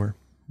brain tumor.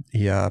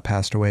 He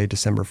passed away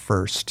December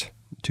 1st,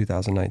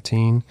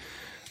 2019.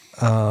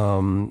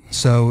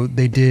 So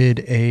they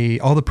did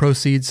all the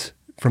proceeds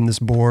from this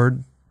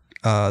board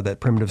that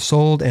Primitive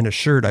sold and a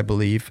shirt, I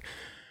believe,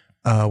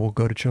 will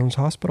go to Children's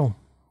Hospital,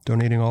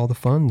 donating all the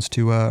funds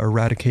to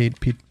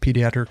eradicate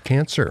pediatric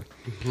cancer.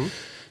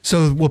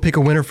 So we'll pick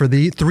a winner for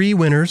the 3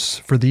 winners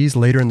for these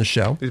later in the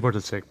show. These boards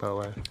are sick, by the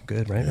way.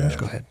 Good, right? Let's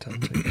go ahead.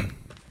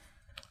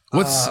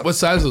 What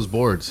size are those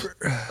boards?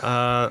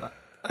 I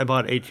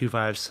bought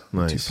 825s.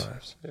 Nice.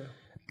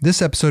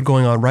 This episode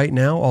going on right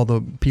now, all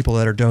the people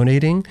that are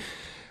donating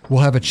will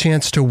have a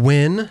chance to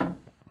win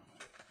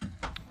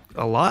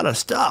A lot of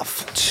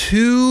stuff.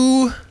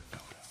 2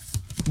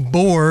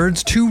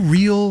 boards, 2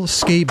 real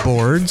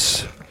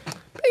skateboards,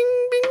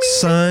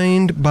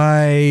 signed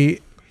by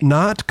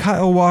not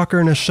Kyle Walker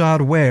and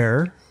Ishod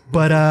Wair,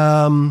 but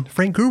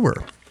Frank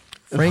Gruber.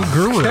 Frank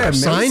Gruber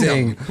signed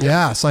them.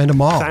 Yeah, signed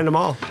them all. Signed them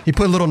all. He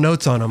put little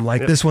notes on them,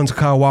 like this one's a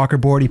Kyle Walker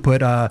board. He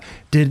put,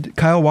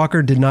 Kyle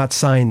Walker did not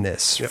sign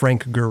this.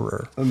 Frank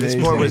Gruber. This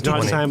board was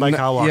not signed by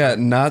Kyle Walker. Yeah,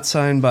 not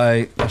signed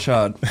by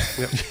Ishod.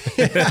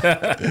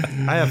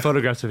 I have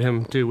photographs of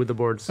him too with the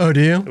boards. Oh, do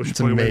you? Which It's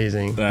point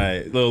amazing.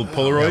 Little Yeah,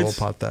 Polaroids. we'll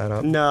pop that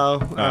up.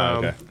 No,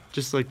 okay.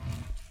 just like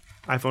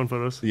iPhone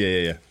photos.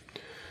 Yeah.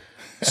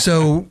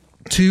 So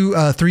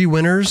 3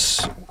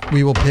 winners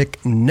we will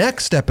pick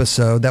next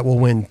episode that will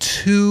win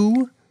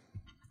 2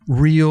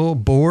 real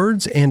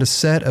boards and a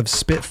set of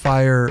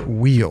Spitfire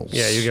wheels.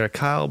 Yeah, you got a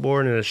Kyle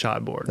board and a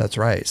shot board. That's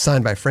right.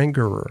 Signed by Frank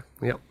Gruber.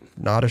 Yep.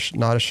 Not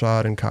a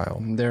shot and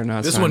Kyle. They're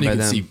not This signed one you by can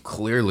them. see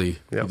clearly.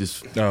 Yep. You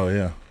just, Oh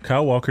yeah.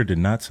 Kyle Walker did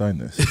not sign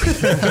this.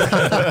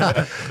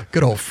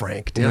 Good old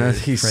Frank, dude. Yeah,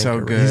 he's Frank so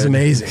Gruber. good. He's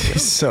amazing.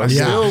 So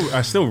Yeah.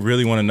 I still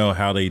really want to know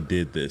how they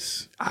did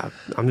this.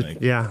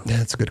 Yeah.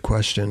 That's a good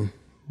question.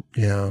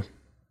 Yeah.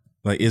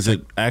 Like, is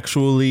it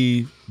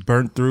actually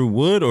burnt through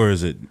wood or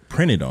is it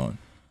printed on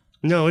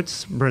No,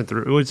 it's burnt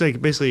through. It's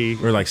like basically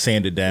or like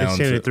sanded down? It's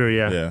sanded through,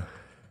 yeah. Yeah.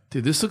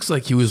 dude, this looks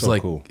like he was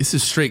like, cool. this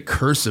is straight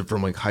cursive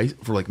from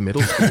like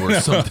middle school or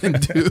something,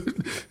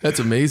 dude. That's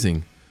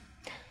amazing.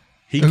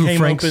 He Who, came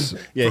Frank's- up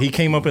in he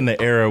came up in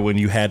the era when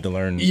you had to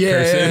learn cursive.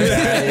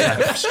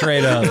 yeah,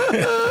 straight up.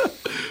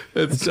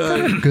 It's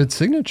Good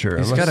signature.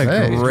 He's I must got a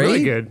say. great.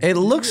 really good. It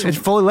looks. It's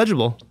fully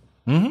legible.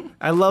 Mm-hmm.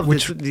 I love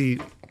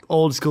the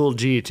old school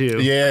G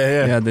too.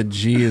 Yeah. Yeah, the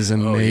G is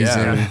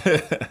amazing.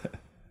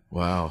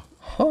 wow.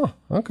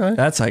 Okay.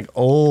 That's like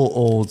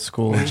old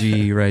school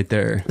G right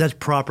there. That's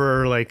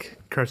proper like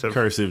cursive.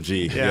 Cursive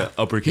G. Yeah. He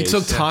Uppercase.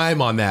 took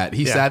time on that.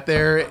 He sat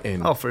there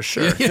and Oh, for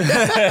sure.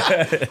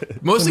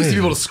 most things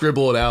people to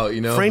scribble it out,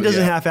 you know. Frank but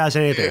doesn't yeah. half-ass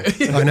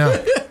anything. I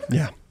know.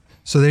 Yeah.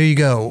 So there you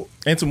go.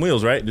 And some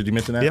wheels, right? Did you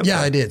mention that? Yep. Yeah,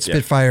 I did.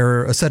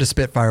 Spitfire, a set of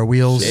Spitfire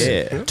wheels,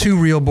 Yeah. 2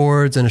 real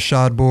boards and a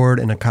shod board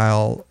and a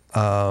Kyle.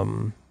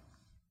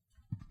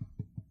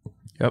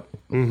 Yep,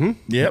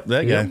 Yep,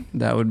 that guy.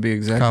 that would be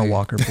exactly. Kyle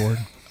Walker board.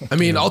 I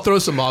mean, I'll throw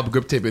some mob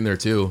grip tape in there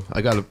too.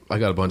 I got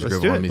a bunch of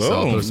grip do on it. me, so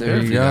I'll throw some There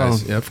grip you for you go.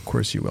 guys. Yep. Of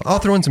course you will. I'll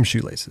throw in some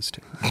shoelaces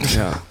too.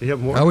 Yeah. You have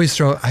more. I always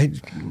throw.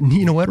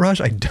 You know what, Raj?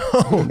 I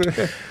don't.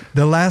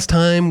 The last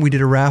time we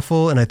did a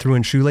raffle and I threw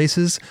in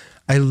shoelaces,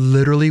 I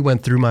literally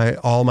went through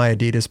all my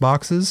Adidas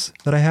boxes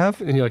that I have.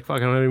 And you're like, fuck, I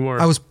don't have any more.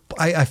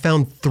 I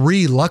found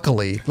 3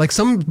 luckily. Like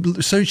some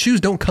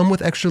shoes don't come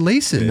with extra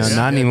laces. No,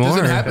 not It anymore.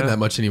 doesn't happen that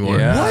much anymore.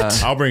 Yeah.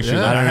 What? I'll bring shoes.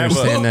 I don't have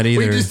understand that We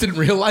either. just didn't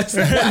realize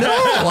that.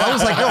 Well, I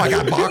was like, no, I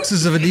got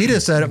boxes of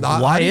Adidas.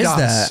 Why is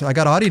that? I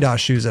got Adidas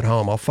shoes at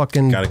home. I'll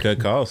fucking. Gotta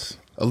cut costs.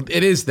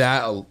 It is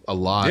that a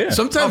lot. Yeah.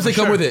 Sometimes they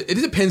come with it.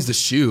 It depends the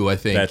shoe, I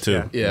think. That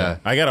too. Yeah.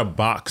 I got a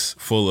box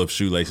full of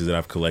shoelaces that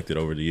I've collected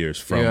over the years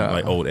from Yeah.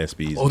 like old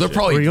SBs. Oh, they're and shit.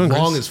 probably you going,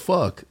 long Chris? as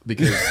fuck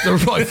because they're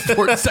probably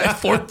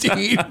size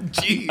 14.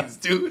 Jeez,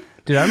 dude.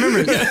 Dude, I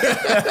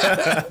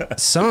remember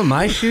some of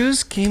my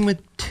shoes came with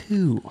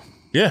 2.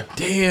 Yeah.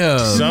 Damn.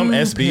 Some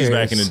SBs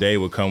back pairs. in the day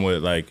would come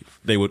with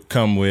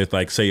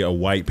say a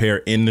white pair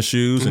in the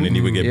shoes, and then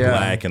you would get Yeah.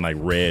 black and like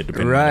red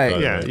depending Right.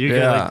 on the color. yeah, you get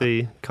Yeah. like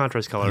the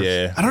contrast colors.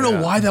 Yeah. I don't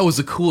know why that was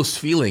the coolest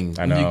feeling.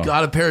 I know. You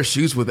got a pair of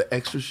shoes with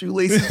extra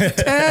shoelaces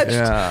attached.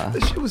 Yeah.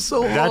 That shit was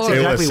so That's hard. was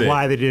exactly sick.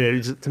 why they did it,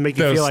 is to make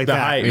you Those- feel like the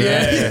that. hype,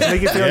 yeah. To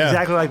make you feel Yeah.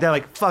 exactly like that.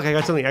 Like, fuck, I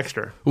got something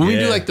extra. When we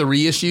do Yeah. like the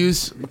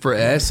reissues for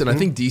S, and I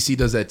think DC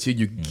does that too,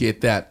 you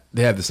get that.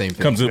 They have the same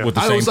thing. Comes with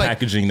the I same was like,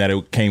 packaging that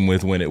it came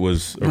with when it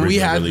was when originally we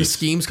had released. the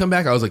schemes come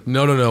back, I was like,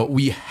 no,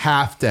 we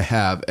have to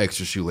have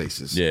extra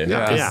shoelaces. Yeah.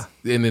 Yeah.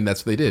 And then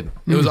that's what they did.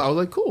 I was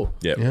like, cool.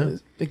 Yeah.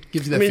 It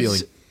gives you that I mean,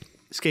 feeling.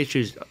 skate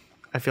shoes,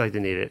 I feel like they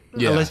need it.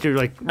 Yeah. Unless you're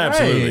like,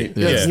 Absolutely. Right.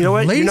 Yeah. you know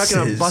what? You're not going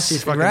to Laces. bust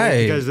these fucking Right.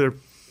 things because they're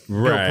built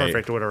Right.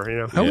 perfect or whatever, you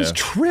know? I was Yeah.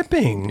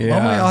 tripping. Yeah.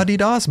 All my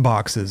Adidas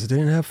boxes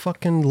didn't have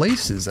fucking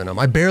laces in them.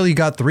 I barely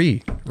got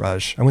 3,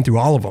 Raj. I went through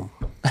all of them.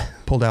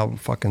 Pulled it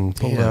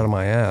out of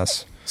my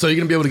ass. So you're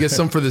gonna be able to get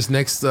some for this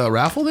next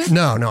raffle then?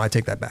 No, I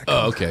take that back.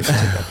 Oh, okay. Take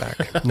that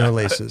back. No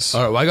laces.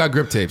 All right. Well, I got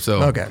grip tape.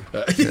 So Okay.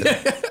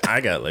 I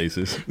got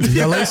laces. You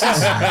got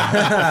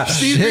laces?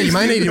 Shit, you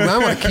might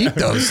want to keep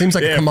those. Seems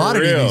like Yeah, a for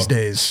commodity real. these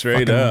days.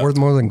 Straight Fucking up. worth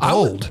more than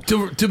gold.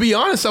 To be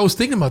honest, I was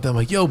thinking about that. I'm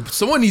like, yo,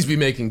 someone needs to be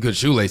making good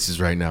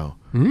shoelaces right now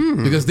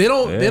because they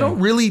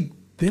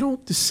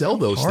don't just sell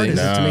those Hard things.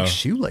 is it to No. make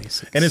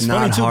shoelaces? And it's Not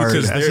funny too hard.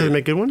 because That's how they're- they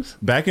make good ones?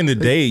 back in the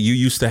day, you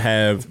used to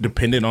have,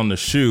 depending on the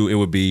shoe, it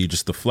would be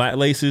just the flat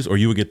laces, or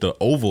you would get the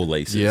oval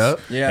laces.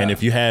 Yep. Yeah. And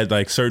if you had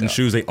like certain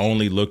shoes, they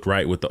only looked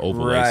right with the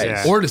oval Right.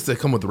 laces. Yeah. Or just they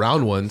come with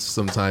round ones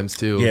sometimes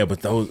too. Yeah,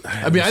 but those.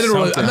 I mean,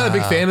 I'm not a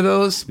big fan of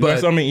those,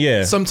 but I mean,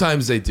 yeah.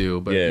 sometimes they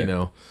do. But Yeah. you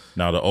know,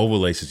 Now the oval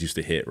laces used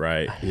to hit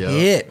right. yeah.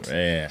 Hit.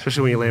 Man,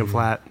 Especially when you lay them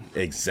flat.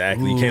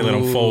 exactly. You can't let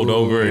them fold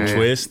over and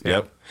twist.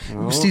 Yep.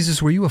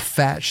 Steezus, were you a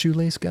fat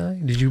shoelace guy?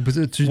 Did you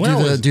do When I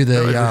was- do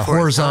the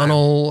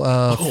horizontal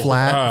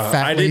flat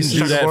fat I didn't laces?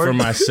 do that for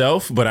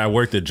myself, but I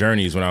worked at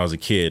Journeys when I was a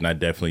kid, and I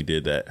definitely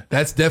did that.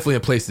 That's definitely a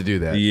place to do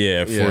that.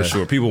 Yeah, for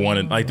sure. People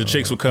wanted, like, the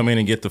chicks would come in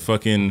and get the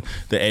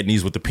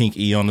Etnies with the pink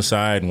E on the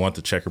side and want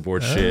the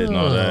checkerboard shit and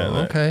all that.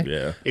 Okay.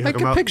 Yeah. You I hook 'em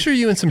could up. picture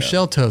you in some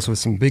shell toes with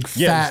some big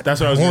fat that's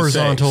what I was gonna say.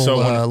 horizontal So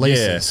when-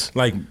 laces. Yeah,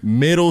 like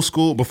middle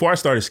school, before I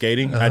started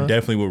skating, I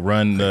definitely would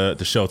run the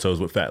shell toes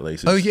with fat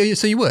laces. Oh yeah,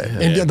 so you would,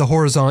 and the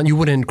horizontal, you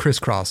wouldn't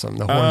crisscross them.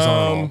 The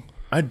horizontal.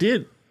 I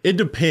did. It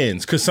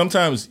depends, because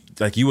sometimes,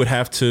 like, you would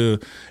have to.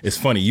 It's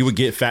funny. You would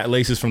get fat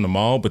laces from the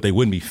mall, but they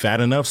wouldn't be fat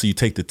enough. So you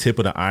take the tip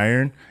of the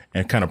iron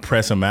and kind of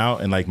press them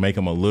out and like make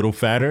them a little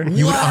fatter.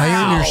 You would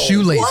iron your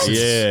shoelaces.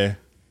 Yeah,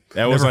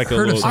 that was like a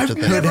heard of little. such a I've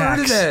thing. never heard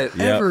of that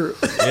Yep. ever.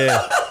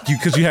 Yeah,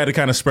 because you had to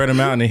kind of spread them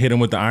out and then hit them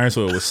with the iron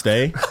so it would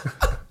stay.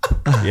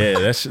 Yeah,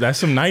 that's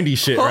some 90s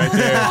shit right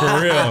there,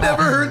 for real.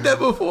 Never heard that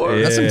before.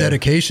 That's some Yeah.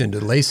 dedication to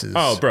laces.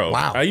 Oh, bro.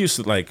 Wow. I used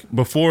to, like,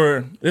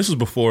 before, this was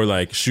before,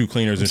 like, shoe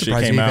cleaners and shit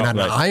Surprised you came even out. had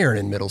an Like, iron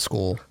in middle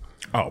school.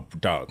 oh,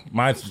 dog.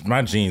 My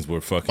jeans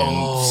were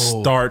fucking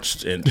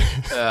starched and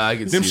I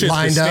can them see shits that.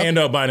 Lined could up. stand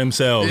up by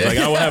themselves. Like,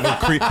 I would have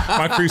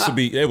my crease would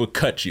be, it would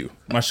cut you.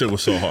 My shit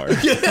was so hard.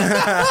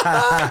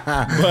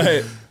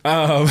 But,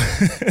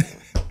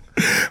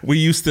 we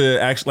used to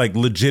actually, like,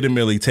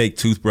 legitimately take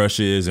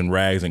toothbrushes and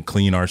rags and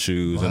clean our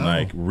shoes and,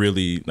 like,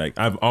 really, like,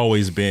 I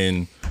always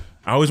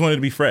wanted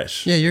to be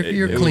fresh. Yeah,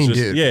 you're a was clean just-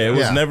 dude. Yeah, it was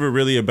Yeah. never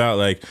really about,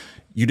 like,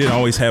 you didn't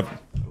always have.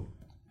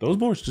 Those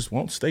boards just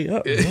won't stay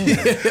up.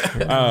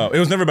 It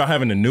was never about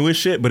having the newest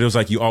shit, but it was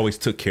like you always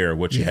took care of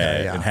what you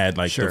had yeah. and had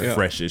like Sure. the Yeah.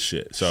 freshest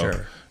shit. So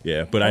Sure.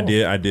 yeah, but I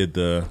did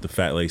the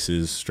fat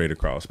laces straight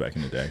across back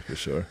in the day for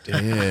sure.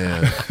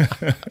 Yeah.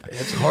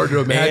 It's hard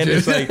to And imagine.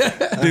 it's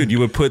like, dude, you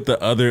would put the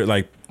other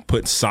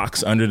put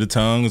socks under the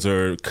tongues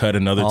or cut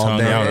another All tongue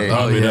out day. and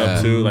pump Oh, it yeah.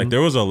 up too. Like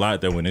there was a lot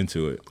that went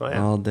into it. Oh,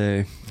 yeah. All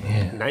day.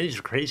 90s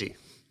are crazy.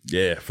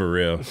 Yeah, for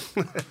real.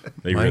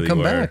 They Might really come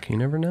were. back. You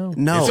never know.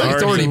 No,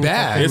 It's already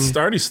bad. It's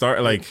already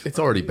like It's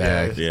already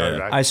bad.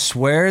 yeah. I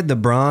swear the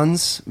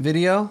bronze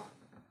video,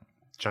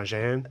 John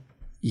Shahan.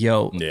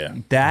 yo, Yeah.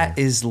 that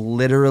is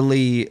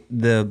literally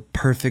the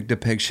perfect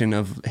depiction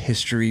of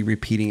history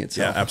repeating Yeah,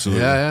 itself.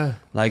 absolutely. Yeah,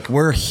 Like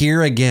we're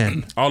here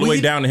again. All the way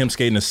down to him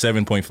skating a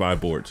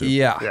 7.5 board too.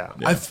 Yeah. Yeah.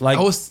 Like-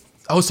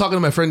 I was talking to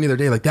my friend the other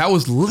day. Like that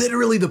was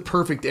literally the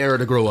perfect era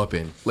to grow up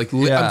in. Like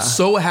Yeah. I'm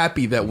so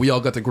happy that we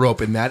all got to grow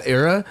up in that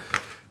era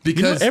You know,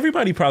 because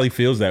everybody probably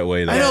feels that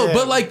way though. I know.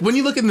 But like when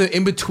you look in the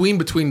in between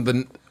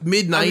the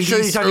mid I'm sure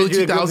you're '90s, talking early to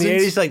the group in the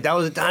 2000s. 80s, like that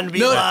was the time to be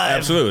No, alive.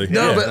 Absolutely.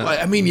 No, yeah. but like,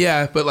 I mean,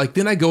 yeah, but like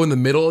then I go in the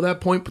middle of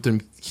that point, but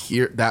then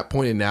here that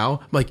point and now,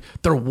 I'm like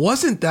there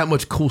wasn't that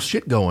much cool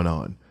shit going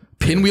on.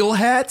 Pinwheel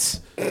hats,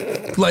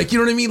 like you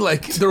know what I mean?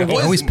 Like there I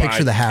was. always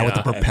picture the hat with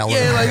the propeller.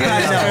 Yeah, like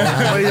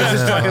What he was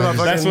just talking about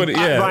That's fucking what-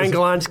 yeah. Ryan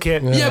Galan's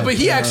kit. yeah, but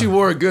he actually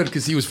wore it good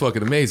because he was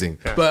fucking amazing.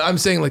 But I'm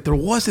saying like there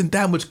wasn't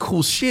that much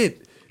cool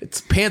shit.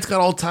 Its pants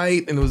got all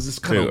tight and it was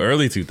just kind Dude, of.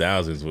 early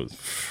 2000s was.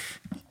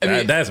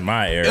 mean- that's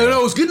my era. No,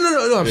 it was good.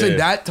 No. I'm saying Yeah.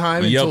 that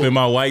time. Me up until- in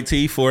my white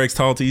tee, 4X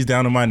tall tees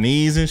down to my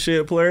knees and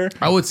shit, player.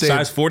 I would say-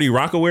 size 40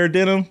 Rockaware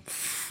denim.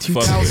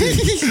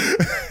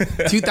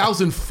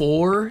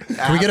 2004.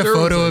 Can we get a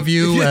photo of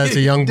you as a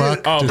young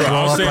buck? Oh, just bro,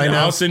 roll up right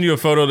now. I'll send you a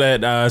photo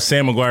that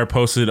Sam McGuire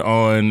posted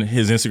on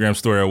his Instagram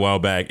story a while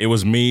back. It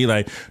was me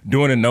like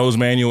doing a nose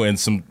manual and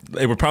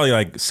they were probably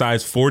like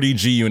size 40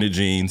 G unit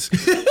jeans,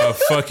 a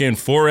fucking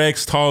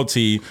 4X tall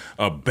tee,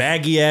 a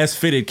baggy ass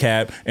fitted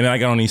cap, and then I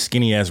got on these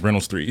skinny ass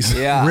Reynolds 3s.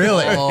 Yeah.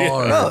 Really?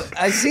 Bro,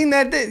 I seen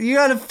that. You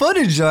got a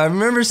footage though. I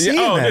remember seeing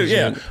that. Dude,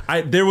 yeah.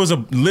 shit. There was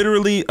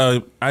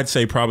I'd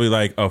say probably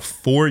like a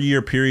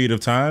 4-year period of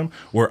time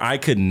where I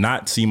could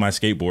not see my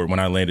skateboard when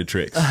I landed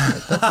tricks.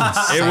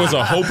 It was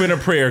a hope and a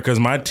prayer because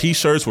my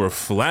t-shirts were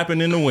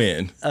flapping in the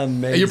wind.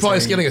 Amazing. You're probably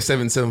skating a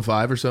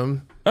 775 or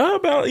something.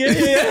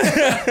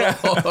 Yeah.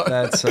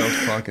 That's so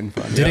fucking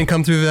funny. Didn't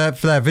come through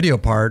for that video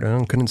part.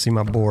 I couldn't see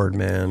my board,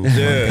 man.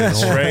 Yeah,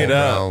 straight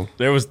Oh,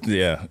 up.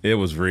 It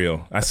was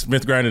real. I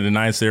Smith grinded a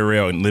 9-stair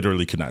rail and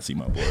literally could not see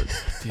my board.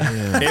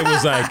 It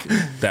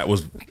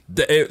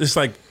was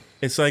like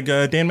it's like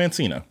Dan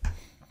Mancino.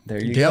 There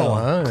you Yeah, go.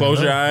 wow.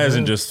 Close your eyes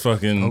and just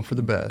fucking Hope for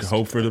the best.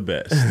 Hope for the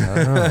best.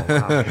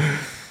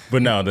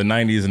 But no, the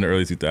 90s and the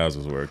early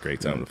 2000s were a great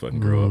time to fucking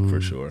grow up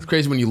for sure. It's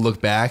crazy when you look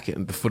back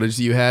at the footage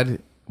that you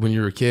had when you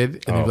were a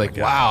kid, and you're my like,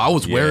 God. "Wow, I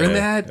was wearing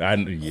Yeah.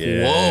 that."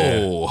 Yeah.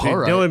 Whoa! Dude, All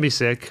right. Dylan would be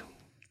sick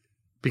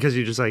because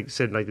you just like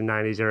said like the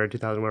 90s era,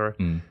 2000 whatever.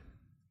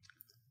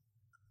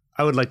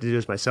 I would like to do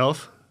this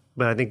myself,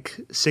 but I think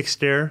Six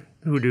Stair,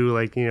 who do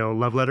like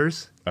love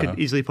letters, could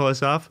easily pull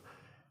this off.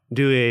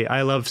 Do a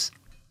I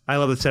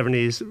love the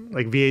 70s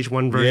like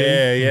VH1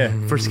 version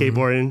Yeah. for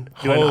skateboarding.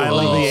 Do an I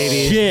Holy love the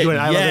 80s. shit, Do an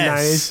I love the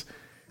yes.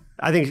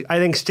 90s. I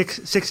think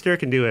Six Stair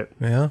can do it.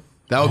 Yeah.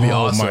 That would be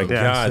Oh awesome. my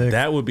God, sick.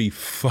 that would be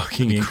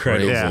fucking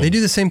incredible. Yeah. They do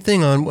the same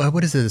thing on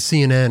what is it,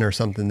 CNN or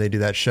something? They do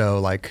that show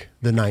like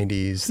the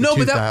 90s. the No,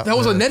 but that 2000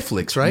 was on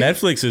Netflix, right?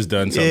 Netflix has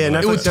done something. Yeah,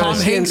 like It was Netflix Tom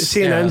done it, Hanks.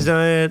 CNN's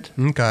done it.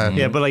 Okay.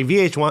 Yeah, but like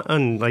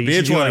VH1, like you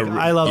should do, VH1, like,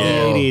 I love the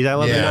 80s, I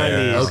love the Yeah,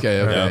 90s.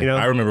 Okay, okay. Yeah, You know?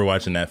 I remember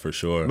watching that for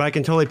sure. But I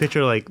can totally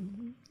picture like,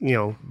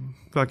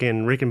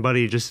 fucking Rick and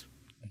Buddy just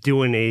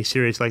doing a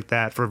series like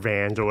that for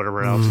Vans or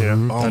whatever else. You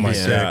know, Oh my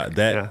sick. God,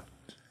 that yeah,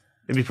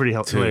 it'd be pretty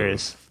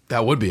hilarious.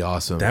 That would be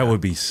awesome. that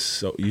would be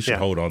so. You should Yeah.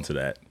 hold on to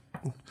that.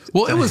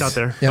 well, it was out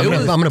there. Yeah, I'm It gonna,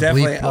 was I'm gonna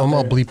definitely bleep. out I'm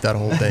gonna there. bleep that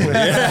whole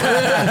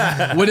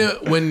thing.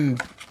 when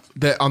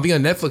I'm thinking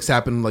on Netflix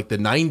happened in like the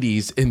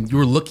 90s, and you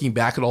were looking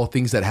back at all the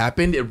things that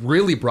happened. It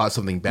really brought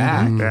something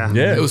back. Yeah.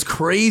 Yeah. It was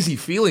crazy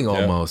feeling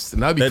almost,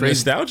 and that'd be That crazy.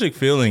 nostalgic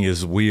feeling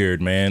is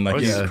weird, man. Like Oh,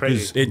 it's it's-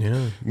 crazy. it,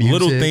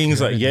 little Music,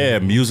 things like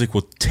everything. music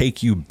will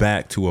take you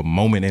back to a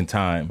moment in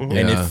time, and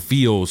it Yeah.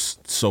 feels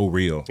so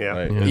real. Yeah.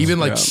 Like, Yeah. Even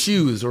like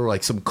shoes or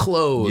like some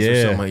clothes or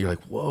Yeah. something. You're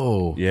like,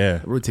 whoa. Yeah.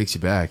 It really takes you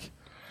back.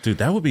 dude,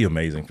 that would be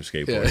amazing for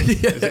skateboarding.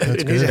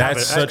 It needs to happen.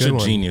 That's such a good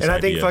one. genius And I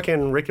idea. think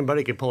fucking Rick and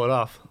Buddy could pull it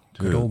off.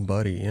 Good old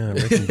buddy, yeah.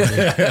 Rick and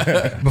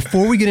Buddy.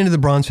 Before we get into the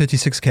bronze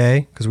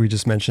 56K, because we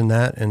just mentioned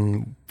that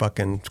and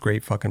fucking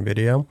great fucking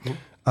video,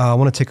 I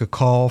want to take a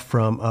call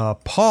from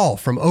Paul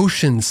from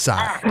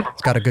Oceanside.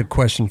 He's got a good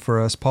question for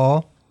us,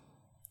 Paul.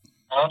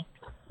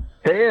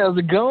 Hey, how's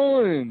it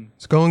going?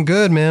 It's going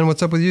good, man.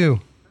 What's up with you?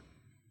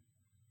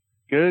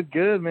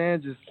 Good,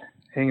 man. Just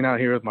hanging out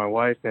here with my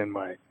wife and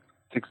my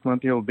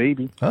 6-month-old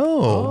baby.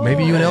 Oh,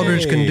 maybe you and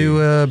Eldridge can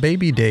do a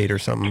baby date or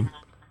something.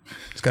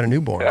 He's got a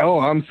newborn. Oh,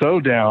 I'm so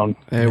down.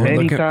 Hey, we're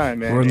Anytime,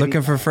 man. We're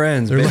looking for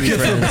friends, baby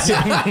friends.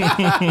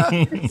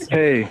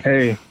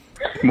 Hey,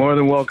 more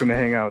than welcome to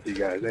hang out with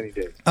you guys any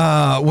day.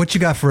 What you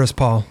got for us,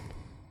 Paul?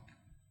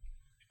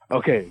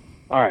 Okay,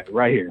 all right,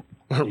 right here.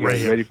 You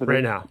guys ready for this?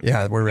 Right now.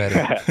 Yeah, we're ready.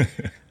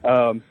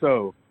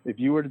 So, if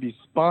you were to be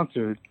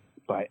sponsored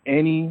by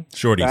any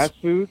Shorties. fast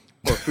food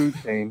or food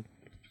chain,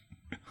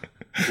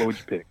 what would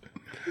you pick?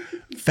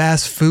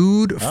 Fast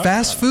food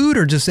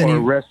or just any? Or a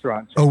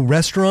restaurant chain? Oh,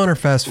 restaurant or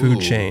fast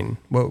food chain?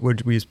 What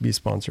would we be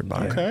sponsored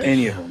by?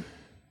 Any of them.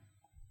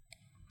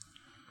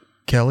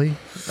 Kelly?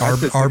 It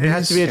Arby's?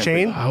 has to be a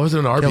chain. I was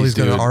an Arby's, Kelly's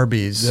dude. going to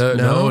Arby's.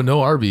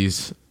 No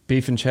Arby's.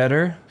 Beef and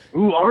cheddar.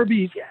 Ooh,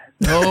 Arby's, yes.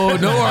 Oh,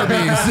 no Arby's.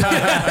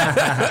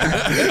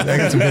 They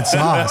got some good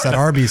sauce. That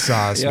Arby's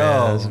sauce,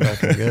 man. That's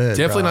fucking good.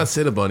 Definitely bro. not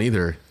Cinnabon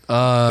either.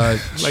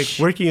 Like,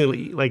 where can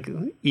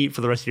you eat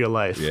for the rest of your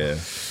life? Yeah.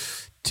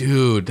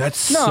 Dude,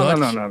 that's No,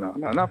 such... no,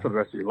 not for the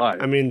rest of your life.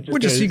 I mean, Well,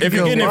 just you If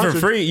you're go getting it for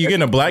sponsored- free, you're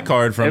getting a black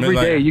card from every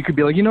it. day Like, you could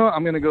be like, you know what,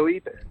 I'm going to go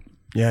eat there.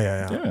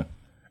 Yeah. yeah.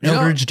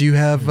 Eldridge, do you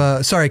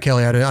have... sorry,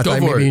 Kelly. I thought for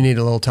maybe it. you need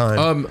a little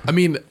time. I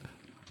mean,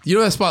 you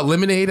know that spot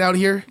Lemonade out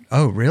here?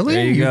 oh, really?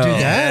 There you go. do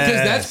that?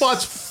 Because that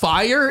spot's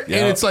fire, and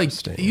it's like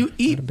you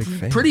eat Not a big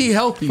fan. pretty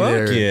healthy Fuck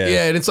there.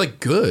 yeah. And it's like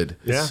good.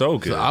 It's so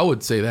good. So I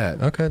would say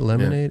that. Okay,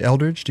 lemonade.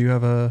 Eldridge, do you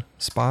have a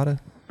spot?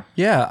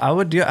 Yeah, I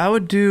would do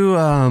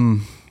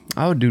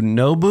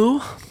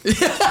Nobu.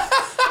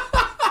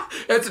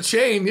 That's a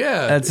chain,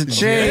 yeah. That's a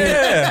chain.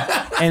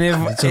 Yeah. And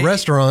if It's a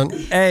restaurant.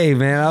 hey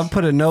man, I'll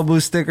put a Nobu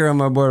sticker on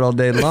my board all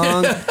day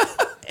long.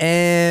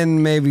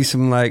 And maybe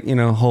some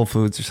Whole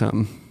Foods or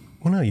something.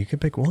 Well, no, you can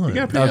pick one.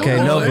 Okay,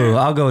 Nobu.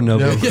 I'll go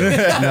Nobu.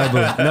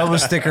 Nobu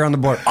sticker on the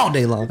board all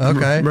day long.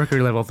 Okay.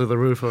 mercury level through the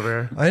roof over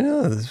there. I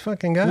know, this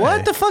fucking guy.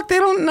 What the fuck? They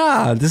don't.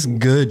 Nah, this is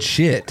good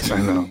shit.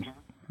 I know.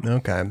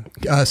 Okay.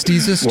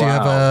 Steezus, do you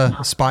have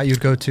a spot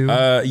you'd go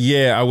to?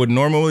 Yeah, I would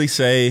normally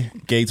say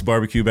Gates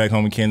Barbecue back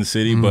home in Kansas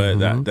City, but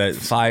that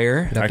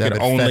Fire. Have I to have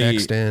could it only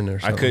FedExed in or I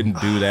something. couldn't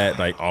do that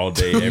like all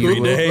day every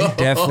day.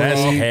 Definitely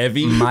That's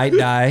heavy might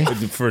die.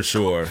 for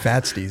sure.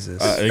 Fat Steezus.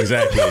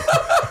 Exactly.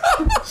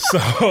 So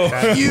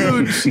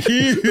huge.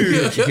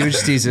 Huge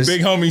Steezus.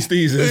 Big homie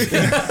Steezus.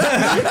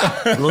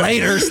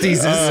 Later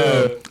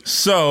Steezus.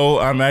 So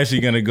I'm actually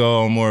gonna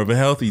go on more of a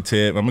healthy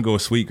tip. I'm gonna go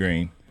with Sweet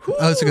Green. Oh,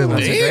 that's a good one.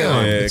 That's a great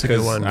one. Yeah, That's a good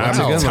 'cause one. I'm That's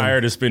a good one.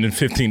 tired of spending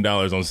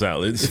 $15 on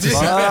salads.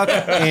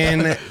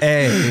 Fucking A.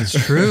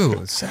 It's true.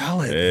 It's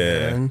salad,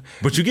 man.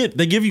 But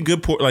they give you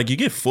good you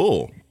get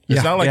full. It's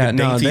Yeah. not like Yeah, a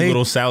no, dainty they-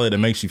 little salad that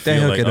makes you they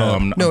feel hook like, it oh,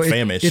 up. I'm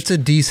famished. It's a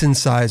decent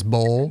sized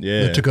bowl.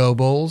 Yeah. The to-go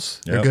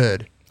bowls, they're Yep.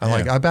 good.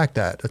 Yeah. I back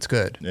that. That's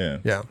good. Yeah.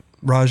 Yeah.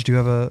 Raj, do you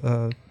have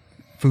a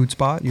food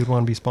spot you'd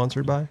want to be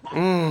sponsored by?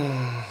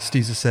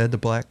 Steezus said the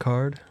black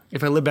card.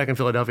 If I lived back in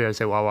Philadelphia, I'd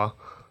say Wawa.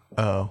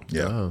 Oh,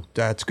 Yeah.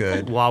 that's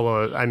good.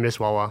 Wawa, I miss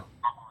Wawa.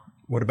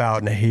 What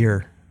about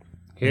Nahir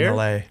Here, in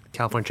LA?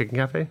 California Chicken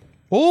Cafe.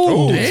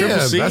 Oh, Damn, Triple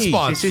C. that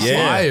spot's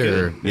Yeah.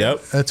 fire.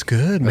 Yep. that's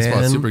good, That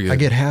spot's man. super good. I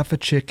get half a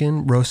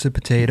chicken, roasted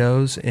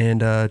potatoes, and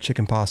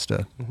chicken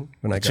pasta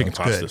when I go. Chicken It's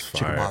good. pasta's fire.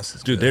 Chicken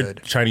pasta's Dude, good. their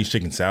Chinese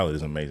chicken salad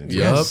is amazing. too.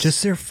 Yup.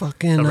 Just their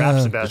fucking The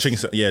wrap's the The best.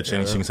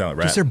 Chinese chicken salad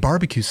wrap. just their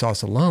barbecue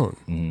sauce alone.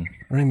 I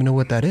don't even know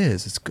what that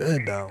is. It's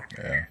good though.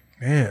 Yeah.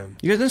 Man,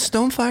 You ever done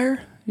Stonefire?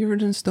 You ever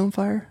done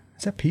Stonefire?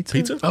 is that pizza?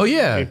 Pizza? Oh,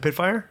 yeah. Hey,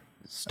 Pitfire?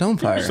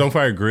 Stonefire.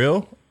 Stonefire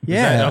Grill?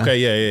 Yeah. Okay,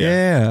 yeah.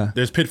 Yeah.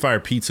 There's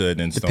Pitfire Pizza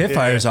and stuff.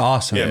 Pitfire is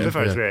awesome. Yeah.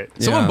 Pitfire's great.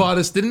 Someone Yeah. bought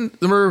us,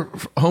 remember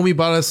homie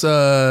bought us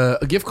a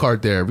gift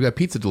card there. We got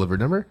pizza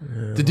delivered, remember?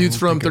 The dude's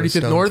from think it was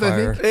 35th North, I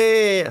think.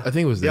 Yeah. I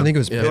think it was them. I think it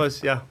was yeah. It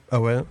was, yeah. Oh,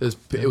 well.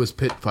 It was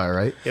Pitfire,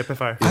 right? Yeah,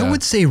 Pitfire. I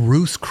would say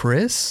Roos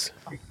Chris,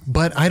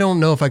 but I don't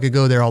know if I could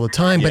go there all the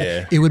time.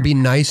 Yeah. But it would be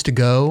nice to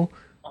go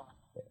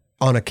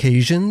on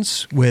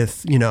occasions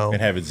with, And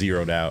have it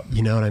zeroed out.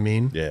 you know what I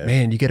mean? Yeah.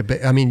 Man, you get a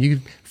bit. I mean,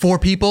 4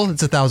 people,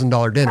 it's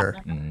 $1,000 dinner.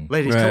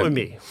 Ladies, Right. come with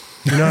me.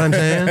 You know what I'm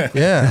saying?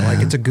 Yeah, like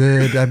it's a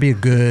good. That'd be a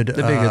good.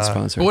 It'd be a good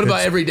sponsor. But what about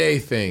everyday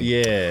thing?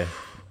 Yeah.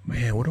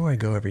 Man, where do I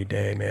go every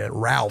day, man?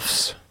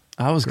 Ralph's.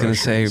 I was gonna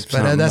say,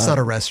 But that's not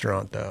a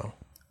restaurant though.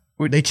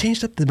 They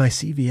changed up my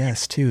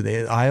CVS too.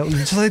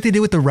 Just like they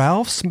did with the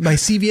Ralph's. My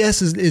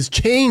CVS is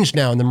changed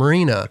now in the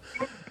marina.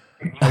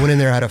 I went in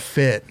there, had a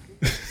fit.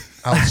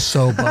 I was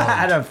so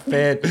bummed. a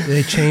fit.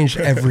 They changed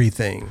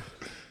everything.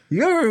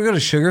 You ever go to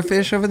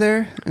Sugarfish over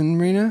there in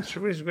Marina?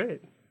 Sugarfish is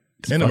great.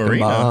 In the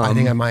marina. I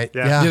think I might.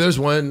 Yeah. Yeah, there's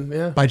one.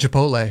 Yeah. By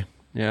Chipotle.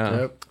 Yeah.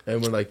 Yep.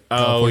 And we're like,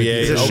 Oh, yeah.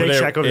 There's a over Shake there,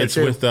 Shack over there, it's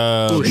too. with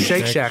Ooh,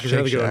 Shake Shack is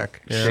another good one.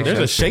 Shack. Yeah. There's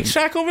a Shake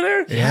Shack over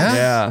there? Yeah.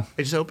 Yeah.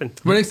 They just opened.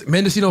 Right next,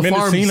 Mendocino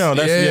Farms. Mendocino,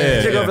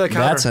 that's- Take yeah. over the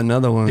counter. That's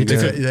another one. They Good.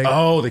 took it- they-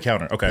 Oh, the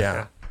counter. Okay.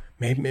 yeah.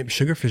 Maybe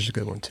Sugarfish is a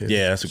good one too.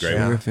 Yeah, that's a great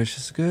one. Sugarfish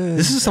is good.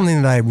 This is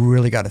something that I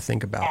really got to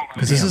think about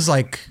because this is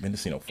like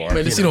Mendocino Farm.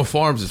 Mendocino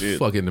Farms is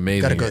fucking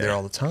amazing. got to go there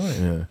all the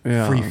time.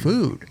 Yeah. Free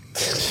food.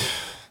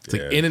 It's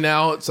like In and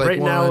Out. It's like Right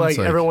now, one, like it's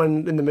like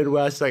everyone in the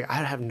Midwest, like I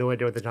have no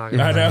idea what they're talking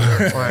I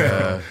about.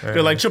 know.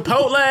 They're like,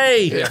 Chipotle.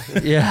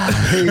 yeah. Yeah.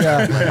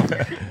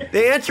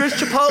 The answer is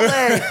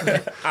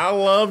Chipotle. I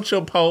love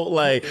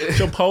Chipotle.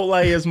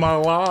 Chipotle is my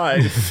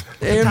life.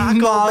 In my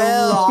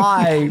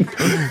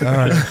life. All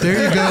right,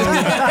 there you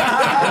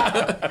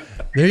go.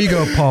 There you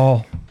go,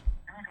 Paul.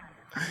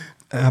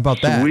 How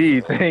about that?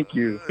 Sweet, thank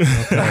you.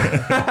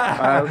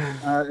 I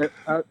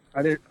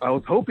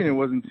was hoping it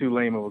wasn't too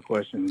lame of a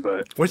question,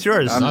 but What's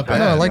yours? I'm Not tired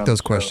bad. I of like it, those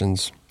so-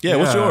 questions. Yeah,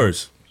 what's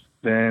yours?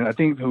 Then I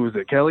think, who was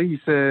it? Kelly? You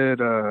said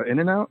In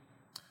and Out?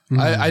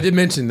 I did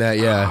mention that,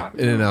 yeah.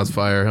 In and Out's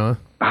fire, huh?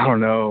 I don't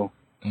know.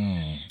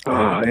 In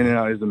and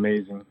Out is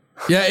amazing.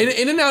 Yeah,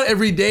 In and Out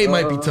every day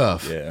might be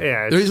tough. Yeah.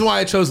 Yeah. The reason why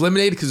I chose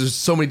lemonade because there's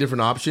so many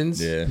different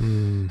options. Yeah.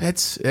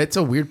 It's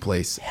a weird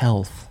place.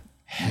 Health.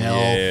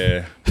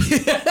 Yeah.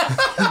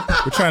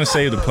 We're trying to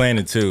save the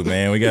planet too,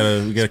 man. We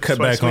gotta cut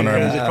back on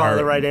Just call it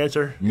the our right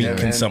answer. meat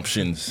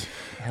consumptions.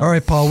 All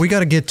right, Paul, we got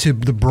to get to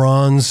the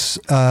bronze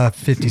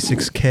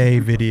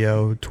 56K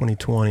video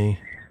 2020.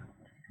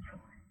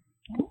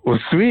 Well,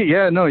 sweet.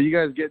 Yeah, no, you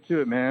guys get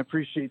to it, man. I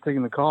appreciate you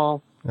taking the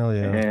call. Hell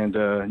yeah.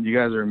 And you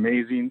guys are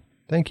amazing.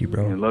 Thank you, I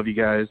bro. love you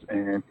guys.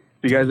 And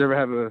if you guys ever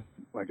have a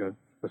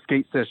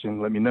skate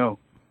session, let me know.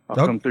 I'll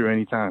Oh. come through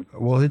anytime.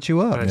 We'll hit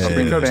you up. All right, man. I'll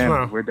bring the Coach family.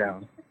 tomorrow. We're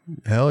down.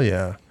 Hell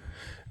yeah.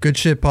 Good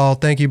shit, Paul.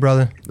 Thank you,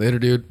 brother. Later,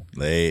 dude.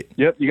 Late.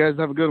 Yep, you guys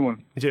have a good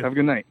one. You too. Have a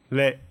good night.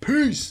 Lit.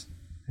 Peace.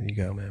 There you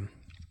go, man.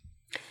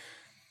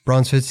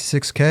 Bronze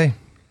 56K.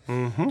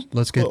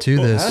 Let's get to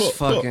this. That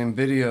fucking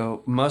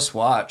video must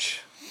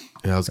watch.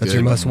 Yeah, that was That's good.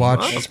 your must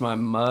watch. That's my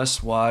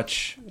must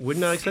watch. Would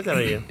not expect that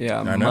of you. Yeah,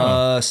 I know.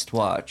 must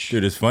watch.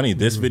 Dude, it's funny.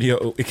 This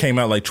video, it came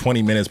out like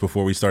 20 minutes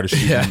before we started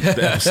shooting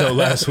the episode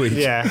last week.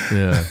 Yeah.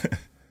 Yeah.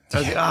 I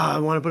was like, I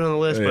want to put it on the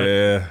list, but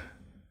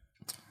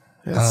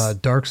Yeah.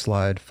 Dark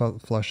Slide,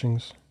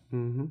 Flushings.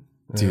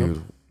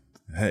 Dude,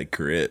 That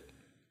grit.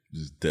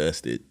 Just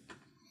dusted.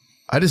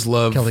 I just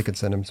love. Kelly could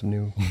send him some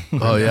new.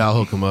 Oh, yeah, I'll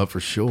hook him up for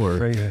sure.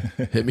 Free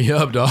Hit me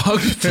up, dog.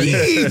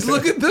 Jeez,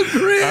 look at the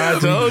grip. I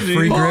told you.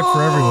 grip for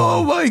Oh,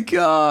 everyone. my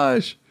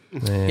gosh.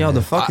 Yo,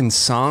 the fucking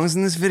songs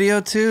in this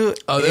video too.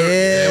 Oh,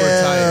 they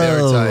were tight.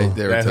 They were tight.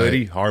 They were That tight.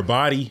 hoodie, hard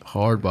body.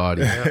 Hard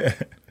body.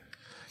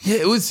 Yeah,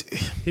 it was.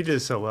 he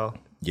did so well.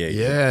 Yeah.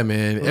 Yeah,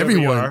 man. Wherever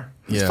Everyone. you are.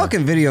 Yeah.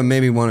 Fucking video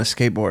made me want to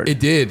skateboard. It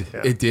did.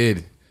 It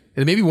did.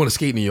 It made me want to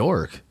skate New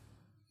York.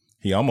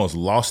 He almost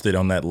lost it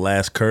on that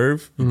last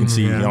curve. You can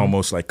see he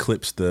almost like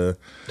clips the.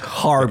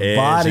 Hard The edge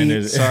body. and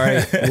it-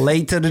 Sorry,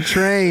 late to the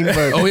train,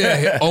 but Oh, yeah.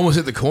 He almost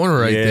hit the corner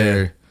right Yeah.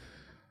 there.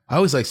 I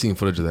always like seeing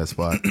footage of that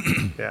spot.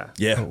 Yeah.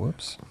 Yeah.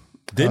 Whoops.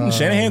 Didn't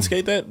Shanahan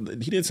skate that?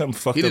 He did something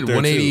fucked He up did there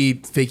 180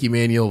 fakie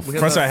manual. too.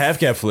 Frontside half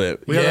cap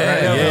flip. We have Yeah,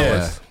 it on the yeah.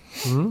 list.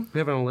 We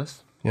have it on the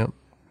list. Yep.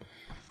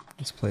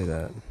 Let's play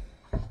that.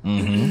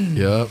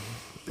 Yep.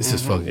 This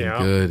is fucking Yeah.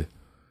 good.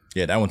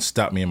 Yeah, that one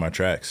stopped me in my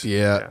tracks.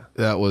 Yeah,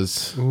 that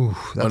was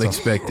That's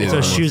unexpected.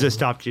 Those shoes that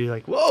stopped you,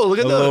 like, whoa, look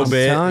at A little those.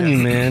 bit. telling you,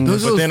 man.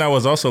 But then I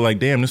was also like,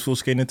 damn, this fool's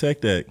skating a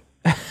tech deck.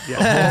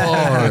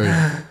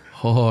 hard.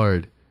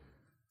 Hard.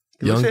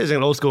 It looks like there's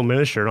an old school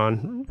mini shirt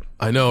on.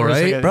 I know, a right?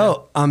 second.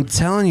 Bro, I'm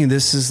telling you,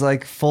 this is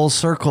like full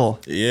circle.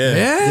 Yeah.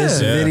 Yeah.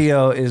 This Yeah.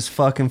 video is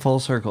fucking full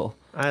circle.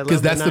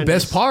 Because that's the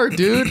best part,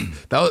 dude.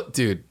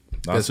 Dude.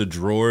 Lots of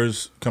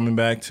drawers coming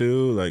back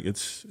too. Like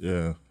it's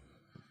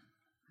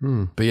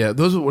But yeah,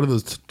 those are one of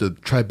those the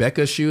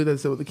Tribeca shoe.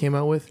 That's what they came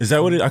out with. Is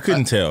that what it? I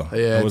couldn't tell. Yeah,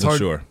 I it's wasn't hard,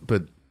 sure.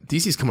 But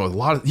DC's come out with a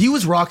lot of. He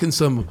was rocking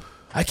some.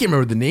 I can't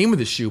remember the name of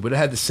the shoe, but it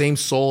had the same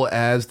sole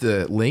as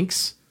the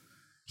Lynx.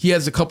 he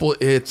has a couple.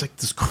 It's like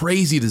this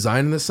crazy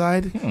design on the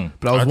side.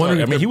 But I was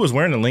wondering. I mean, he was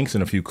wearing the links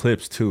in a few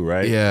clips too,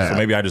 right? Yeah. So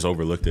maybe I just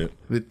overlooked it.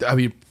 I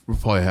mean, we'll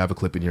probably have a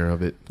clip in here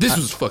of it. This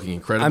was fucking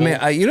incredible.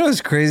 I mean, you know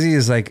what's crazy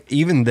is like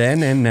even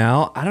then and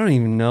now, I don't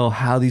even know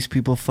how these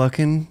people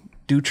fucking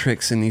do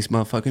tricks in these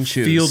motherfucking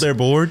shoes. Feel their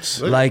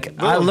boards.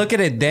 Like I look at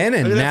it then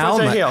and Look at that now, frontside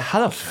I'm like, heel.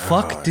 how the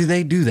fuck do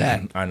they do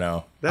that? I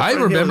know. That I front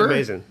heel was remember.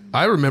 amazing.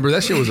 I remember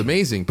that shit was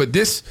amazing. But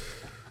this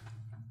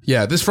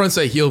front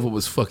side heel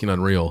was fucking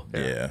unreal.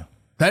 Yeah.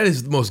 That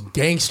is the most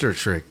gangster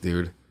trick,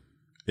 dude.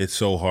 It's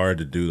so hard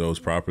to do those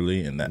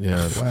properly, and that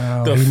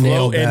Wow, the he flow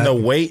nailed and that. the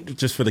weight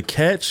just for the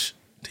catch.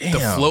 Damn. The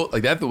float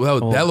like that. That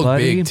looked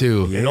buddy. big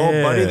too. An old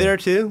buddy there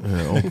too.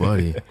 Yeah, old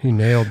buddy. He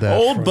nailed that.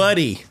 Old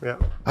buddy. Yeah.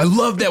 I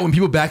love that when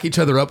people back each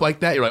other up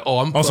like that. You're like, oh,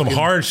 I'm On some fucking-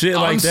 hard shit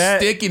like I'm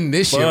that? sticking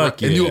this Fuck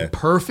shit and do yeah. it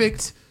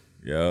perfect.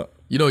 Yeah.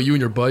 You know, you and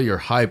your buddy are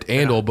hyped,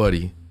 and old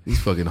buddy. He's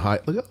fucking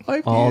hyped. Look how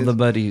hyped All he the is.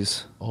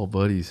 buddies All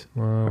buddies.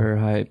 are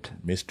hyped.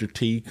 Mr.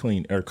 T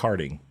clean or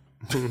karting.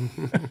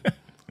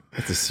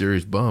 That's a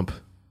serious bump.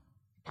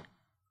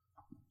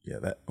 Yeah,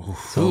 that.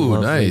 Ooh,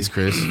 lovely. nice,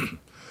 Chris.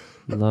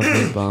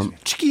 Lovely bump.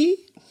 That's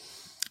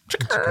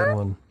a good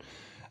one.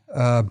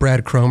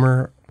 Brad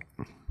Cromer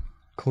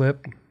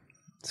clip.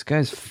 This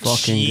guy's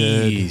fucking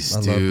Jeez, I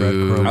love Brad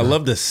dude. Cromer. I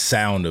love the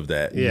sound of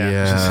that.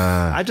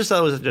 Yeah. I just thought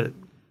it was a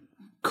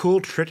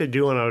cool trick to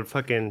do on a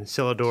fucking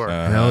Celador.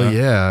 Hell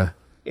yeah.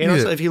 and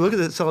also, if you look at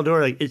the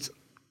Celador, like it's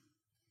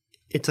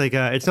like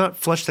it's not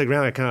flush to the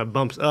ground. It kind of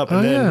bumps up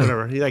and then yeah.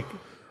 whatever. You like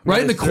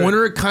Right in the it's through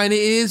corner, it kind of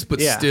is, but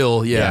Yeah.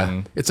 still, yeah.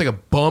 Yeah. It's like a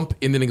bump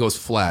and then it goes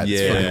flat.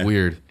 It's Yeah. fucking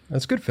weird.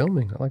 That's good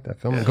filming. I like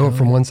that filming. Going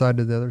from one side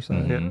to the other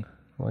side. Yeah.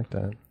 I like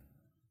that.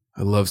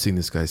 I love seeing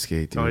this guy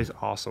skate, Oh, dude. he's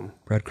awesome.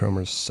 Brad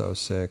Cromer's so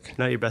sick.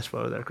 Not your best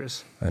photo there,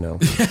 Chris. I know.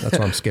 That's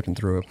why I'm skipping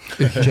through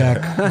it.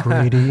 Jack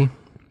Grady.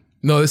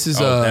 No, this is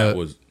that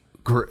was.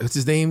 what's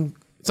his name?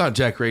 It's not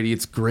Jack Grady.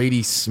 It's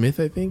Grady Smith,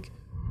 I think.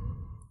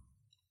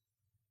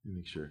 Let me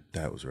make sure.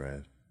 That was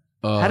rad.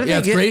 How did Yeah,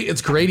 they it's get?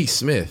 It's Grady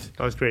Smith.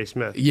 That was Grady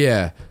Smith.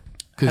 Yeah,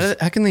 because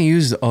How can they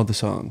use all the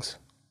songs?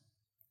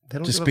 They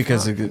don't Just give a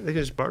because fuck. they they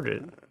can just barge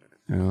it.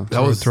 You know? that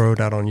was Throw it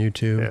out on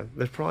YouTube. Yeah,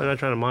 they're probably not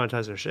trying to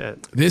monetize their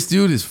shit. this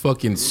dude is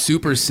fucking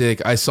super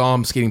sick. I saw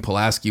him skating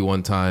Pulaski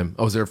one time.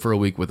 I was there for a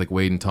week with like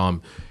Wade and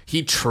Tom.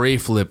 He tray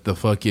flipped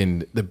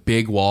the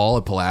big wall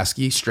at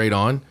Pulaski straight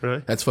on.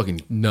 Really? That's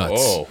fucking nuts.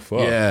 Oh, fuck.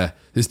 Yeah,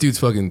 this dude's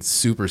fucking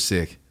super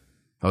sick.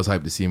 I was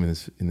hyped to see him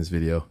in this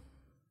video.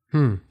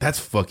 That's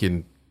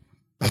fucking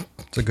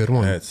It's a good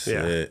one. That's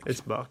Yeah, it.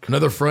 it's buck.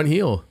 another front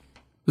heel.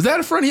 Was that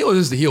a front heel or is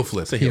this the heel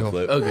flip? It's a heel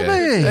flip. Okay.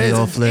 Hey,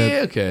 heel flip. Yeah,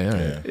 okay. All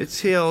right. It's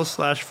heel /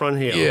 front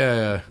heel.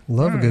 Yeah.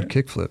 Love a good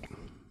kickflip.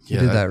 He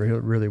Yeah. did that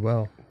really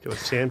well. Do a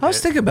sand I was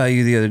pit. thinking about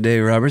you the other day,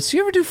 Roberts. Do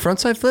you ever do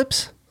frontside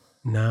flips?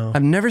 No.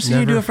 I've never seen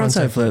you do a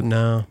frontside flip.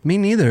 No. Me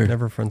neither.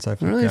 Never frontside I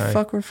flip really guy.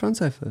 fuck with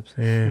frontside flips.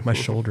 My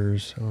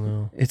shoulders. I don't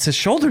know. It's a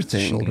shoulder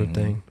thing. Shoulder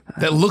thing.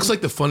 That looks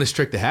like the funnest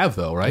trick to have,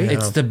 though, right?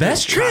 It's the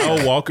best trick.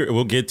 Kyle Walker,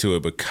 we'll get to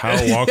it, but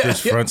Kyle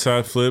Walker's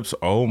frontside flips,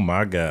 oh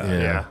my God.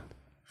 Yeah.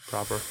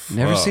 Proper.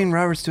 Never seen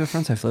Roberts do a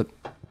frontside flip.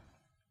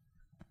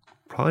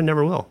 Probably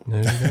never will.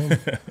 There you go.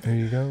 There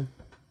you go.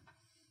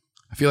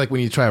 I feel like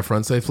when you try a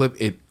frontside flip,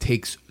 it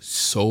takes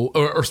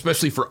or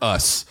especially for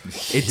us,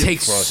 it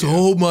takes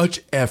so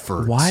much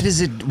effort. Why does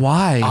it?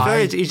 Why? I feel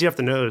like it's easy off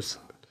the nose.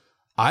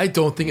 I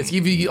don't think it's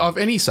easy off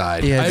any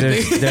side. yeah, I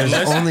there's, think there's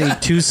only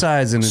two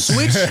sides, and it's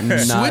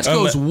switch not.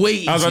 goes way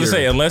easier. I was about to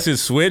say, unless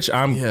it's switch,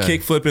 I'm Yeah.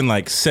 kick flipping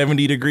like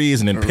 70 degrees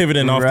and then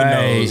pivoting off the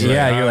Right, nose.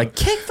 yeah, Like, you're I'm- like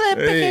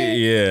kickflip.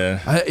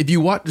 yeah. If you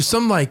watch, there's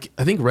some like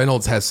I think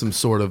Reynolds has some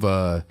sort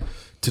of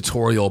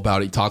tutorial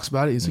about it. He talks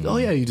about it. He's like, oh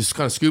yeah, you just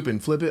kind of scoop it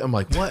and flip it. I'm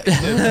like, what?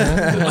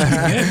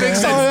 It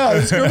makes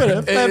sense.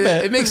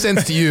 It makes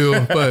sense to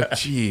you, but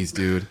jeez,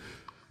 dude.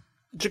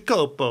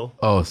 Jacopo.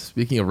 Oh,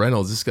 speaking of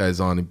Reynolds, this guy's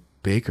on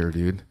Baker,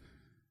 dude.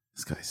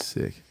 This guy's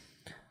sick.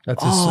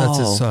 That's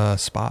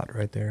his spot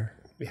right there.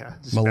 Yeah.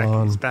 It's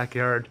Milan. his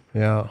backyard.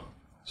 Yeah.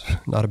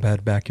 Not a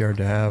bad backyard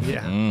to have.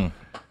 Yeah. Wish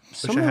I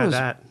Someone had was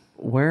that.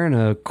 wearing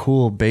a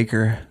cool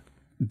Baker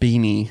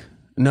beanie.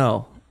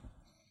 No,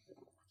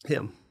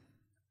 Him.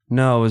 it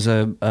was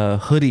a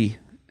hoodie,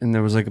 and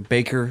there was like a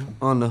Baker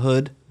on the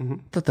hood.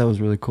 Thought that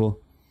was really cool.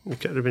 It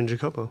could have been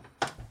Jacopo.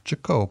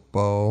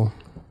 Jacopo.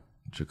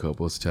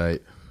 Jacopo's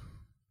tight.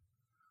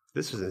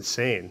 This was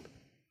insane.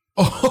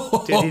 Dude,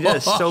 he did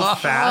it so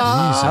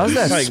fast. How's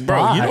that Like,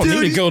 bro, you don't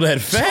need to go that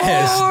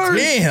fast.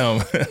 Damn.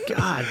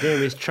 God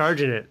damn, he's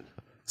charging it.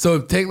 So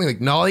technically,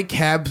 like nollie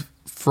cab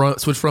front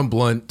switch front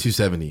blunt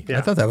 270. Yeah.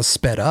 I thought that was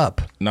sped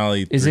up.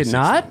 Nollie Is it 360.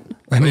 not?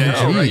 I mean,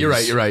 Yeah, geez.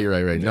 you're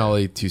right.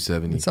 Nollie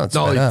 270. It's not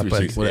Nollie sped up, but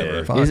 360,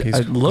 whatever. fuck, Is- he's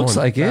it looks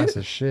going like it. fast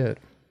as shit.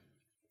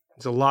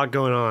 There's a lot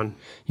going on.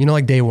 You know,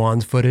 like day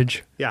one's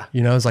footage? Yeah.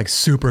 You know, it's like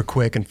super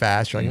quick and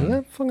fast. You're like, is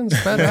that fucking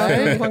sped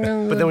up? But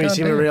then when you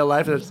see him in real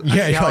life, that's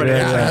Yeah, actually you're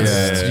how like, it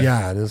is.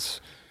 yeah, it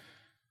is.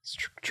 It's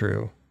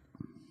true.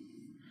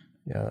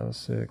 Yeah, that was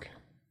sick.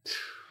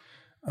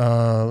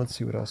 Let's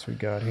see what else we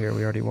got here.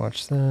 We already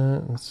watched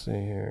that. Let's see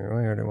here.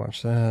 We already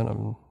watched that.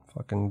 I'm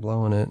Fucking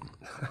blowing it.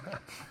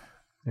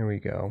 There we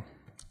go.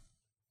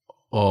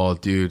 Oh,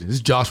 dude, this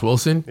is Josh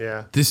Wilson.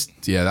 Yeah.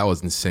 That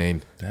was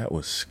insane. That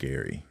was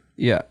scary.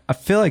 Yeah, I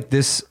feel like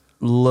this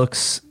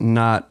looks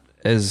not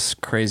as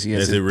crazy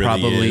as it really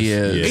probably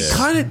is. Yeah. It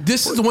kind of.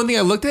 This is the one thing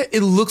I looked at.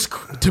 It looks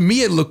to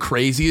me. It looked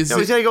crazy. No,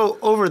 he's got to go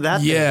over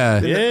that. Yeah.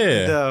 thing.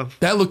 Yeah.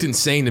 That looked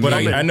insane to But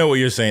me. I know what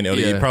you're saying,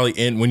 Ellie. Yeah. It probably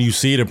when you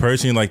see it in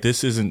person, you're like,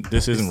 this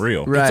isn't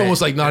real. Right. It's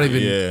almost like not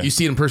even. Yeah. You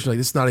see it in person, like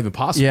this is not even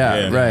possible.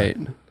 Yeah, Yeah. right.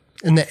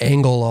 And the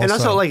angle also. And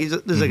also, like,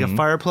 there's like a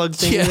fire plug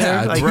thing in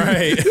there. Like,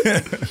 Right.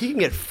 he can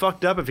get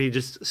fucked up if he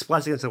just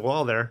splats against the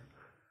wall there.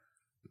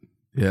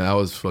 Yeah, that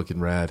was fucking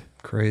rad.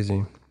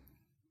 crazy.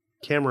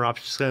 Camera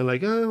ops just kind of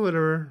like, oh,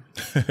 whatever.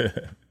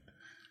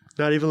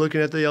 Not even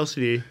looking at the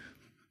LCD.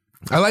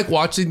 I like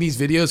watching these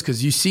videos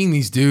because you've seen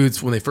these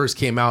dudes when they first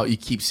came out. You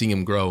keep seeing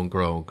them grow and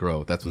grow and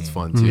grow. That's what's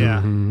fun too.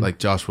 Yeah. Like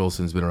Josh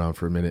Wilson's been around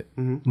for a minute.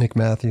 Nick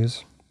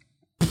Matthews.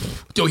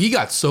 Yo, he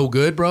got so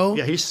good, bro.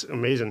 Yeah, he's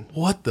amazing.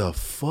 What the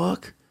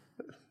fuck?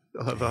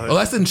 Oh, Oh,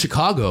 that's in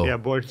Chicago. yeah,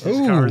 boy, his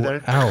car right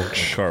there.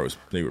 Ouch. Car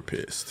they were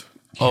pissed.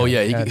 Oh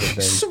yeah, he had to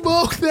be.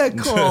 smoked that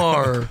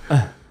car.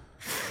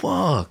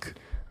 Fuck.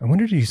 I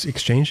wonder, did he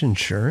exchange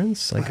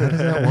insurance? Like, how does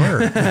that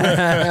work?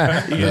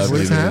 That'd What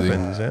be happens?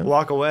 amazing. Yeah?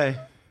 Walk away.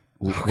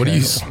 What do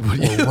you?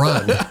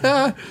 Run.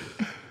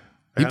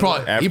 He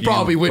After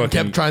probably you went and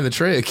fucking kept trying the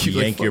trick. He's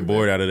like, Yank your "Fuck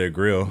board out of their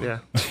grill.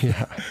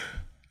 Yeah.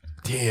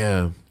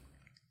 Damn.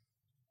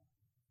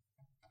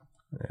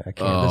 I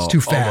can't. It's too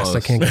fast. almost. I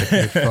can't get a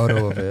clear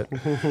photo of it.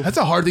 That's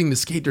a hard thing to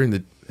skate during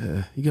the.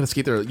 You gotta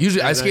skate there.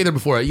 Usually, I skate there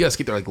before. You gotta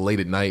skate there like late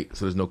at night,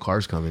 so there's no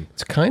cars coming.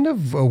 It's kind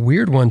of a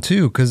weird one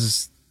too,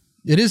 because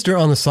it is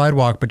on the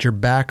sidewalk, but your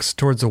back's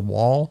towards a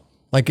wall.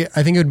 Like,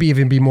 I think it would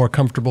even be more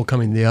comfortable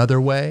coming the other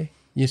way.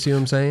 You see what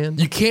I'm saying?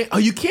 You can't. Oh,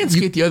 you can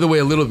skate the other way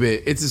a little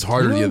bit. It's just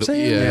harder You know the what I'm other.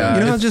 saying? Yeah. You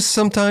know, how just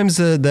sometimes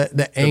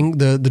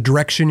the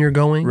direction you're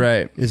going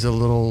Right. is a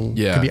little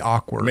Yeah. could be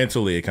awkward.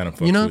 Mentally, it kind of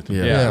fucks You know? with them.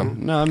 Yeah.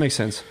 No, that makes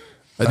sense.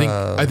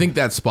 I think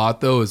that spot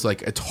though is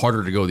like it's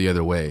harder to go the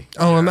other way.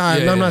 Oh, I'm not.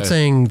 Yeah, I'm not yeah.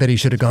 saying that he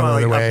should have gone the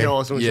Probably other way. uphill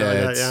or something Yeah, like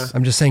that, it's-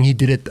 I'm just saying he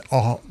did it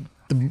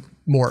the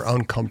more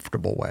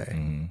uncomfortable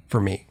way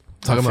for me.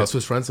 Talking about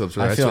Swiss front slopes,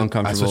 right? I feel I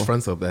uncomfortable. Swiss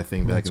front slope that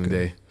thing back in the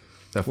day.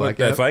 That flat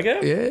That gap? fight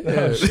gap?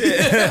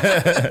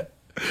 Yeah.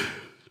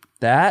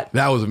 That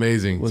That was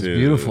amazing. was Dude.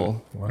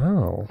 beautiful.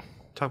 Wow.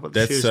 Talk about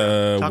the That's, shoes.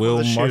 Talk about Will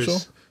the shoes.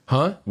 Marshall?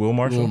 Huh? Will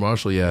Marshall? Will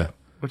Marshall, yeah.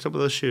 What's up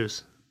with those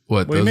shoes?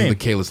 What? do you Those are mean? the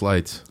Kalis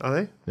lights. Are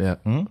they? Yeah.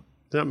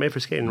 They're not made for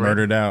skating, right?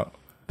 Murdered out.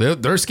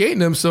 They're skating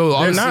them, so They're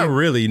obviously. not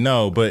really,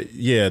 no, but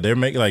yeah, they're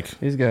making like.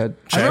 He's good.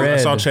 I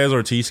saw Chaz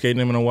Ortiz skating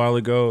them in a while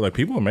ago. Like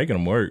people are making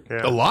them work.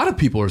 Yeah. A lot of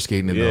people are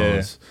skating in Yeah.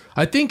 those.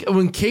 I think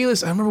when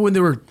Kalis, I remember when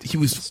he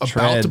was about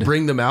tread. to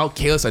bring them out.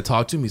 Kalis, I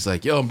talked to him. He's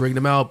like, "Yo, I'm bringing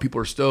them out.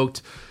 People are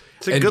stoked."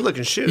 It's a good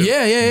looking shoe.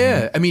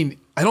 Yeah. I mean,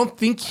 I don't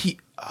think he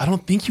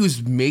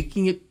was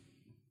making it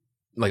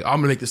like I'm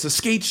gonna make this a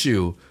skate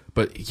shoe,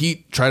 but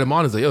he tried them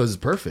on. He's like, "Yo, this is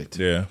perfect."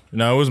 Yeah.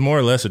 No, it was more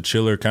or less a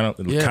chiller, kind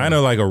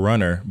of like a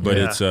runner, but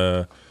Yeah.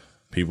 it's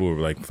people were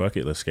like, "Fuck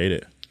it, let's skate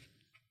it."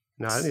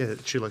 No, I think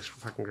that shoe looks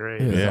fucking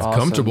great. It's awesome.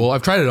 comfortable.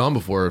 I've tried it on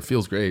before. It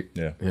feels great.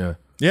 Yeah. Yeah.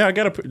 Yeah, I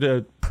got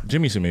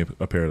Jimmy sent me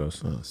a pair of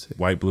those. sick.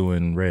 White, blue,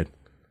 and red.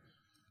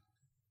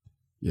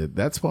 Yeah,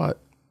 that spot.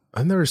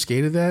 I've never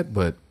skated that,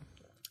 but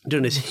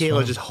Doing his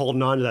heel, just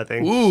holding on to that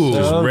thing. ooh,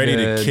 Just So ready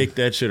good. to kick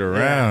that shit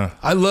around.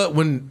 I love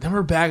when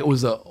remember back it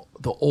was the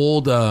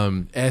old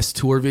S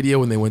tour video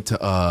when they went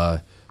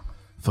to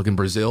fucking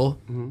Brazil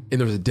and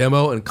there was a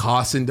demo and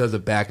Costin does a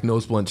back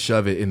nose blunt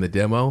shove it in the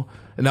demo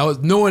and that was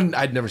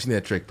I'd never seen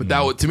that trick but that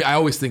was, to me I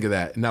always think of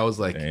that and that was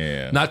like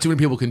Damn. not too many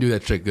people can do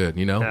that trick good,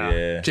 you know.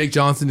 Yeah. Jake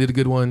Johnson did a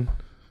good one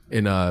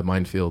in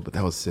Minefield, but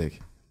that was sick.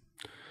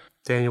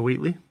 Daniel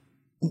Wheatley.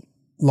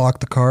 Lock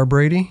the car,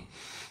 Brady.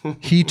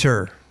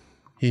 Heater.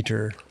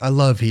 I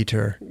love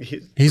Heater.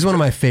 He's one of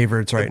my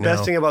favorites right now.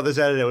 Best thing about this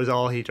edit was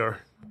all Heater.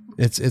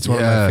 It's one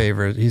of Yeah. my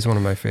favorites. He's one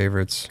of my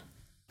favorites.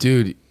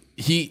 Dude,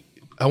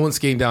 I went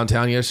skating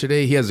downtown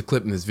yesterday. He has a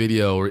clip in this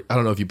video, or I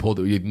don't know if you pulled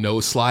it, where he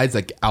nose slides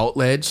like out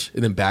ledge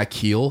and then back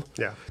heel.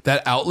 Yeah.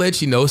 That out ledge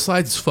he nose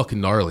slides is fucking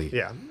gnarly.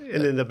 Yeah.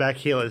 And then the back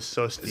heel is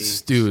so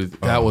steep. Dude,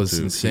 that was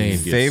dude, insane.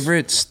 he-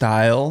 Favorite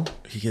style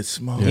He gets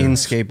smoked. in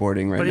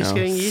skateboarding right But he's now.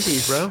 getting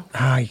Yeezys, bro.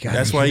 You got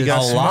That's why he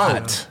got A smoked.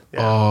 lot.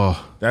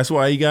 Oh, That's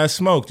why he got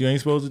smoked. You ain't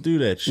supposed to do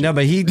that shit. No,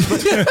 but he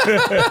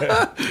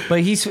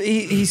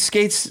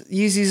skates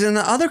Yeezys in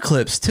the other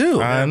clips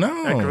too. I At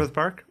know. Growth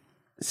Park.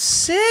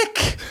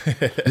 Sick.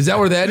 is that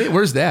where that is?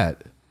 Where's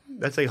that?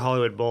 That's like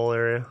Hollywood Bowl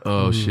area.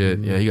 Oh shit!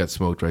 Yeah, he got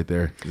smoked right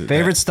there.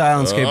 Favorite style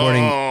in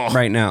skateboarding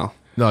right now.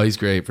 No, he's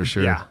great for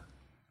sure. Yeah.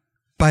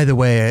 By the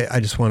way, I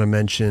just want to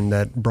mention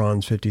that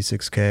bronze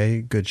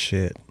 56K. Good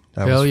shit.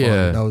 That Hell was fun.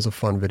 yeah. That was a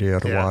fun video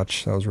to Yeah.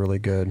 watch. That was really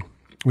good.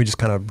 We just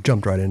kind of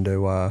jumped right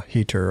into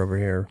Heater over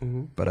here.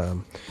 But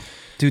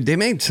Dude, they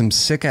made some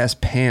sick ass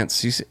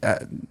pants. You see,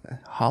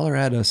 holler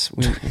at us.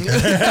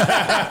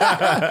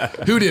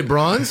 Who did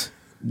bronze?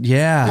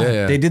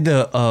 Yeah, they did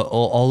the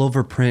all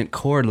over print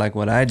cord like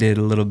what I did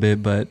a little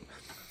bit, but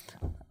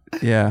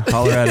Yeah,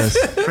 holler at us.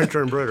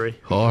 Printer embroidery.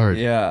 Hard.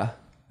 Yeah.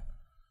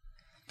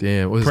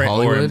 Damn. What is Print or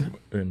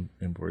Hollywood?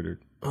 embroidered.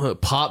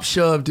 Pop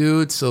shove,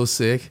 dude. So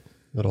sick.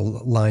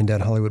 Little line down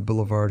Hollywood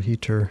Boulevard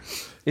heater.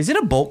 Is it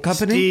a bolt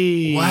company?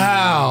 Steve.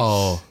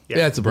 Wow. Yeah.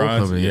 Yeah, it's a bolt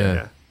Bronze, company. Yeah.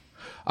 Yeah.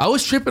 I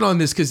was tripping on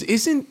this because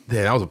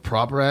that was a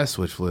proper ass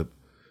switch flip.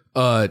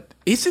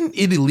 Isn't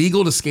it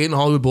illegal to skate on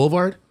Hollywood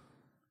Boulevard?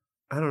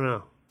 I don't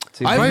know.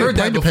 I've heard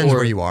that depends before.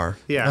 where you are.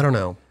 Yeah. I don't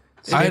know.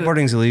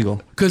 Skateboarding's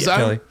illegal. Because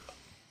Kelly.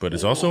 But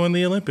it's also in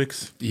the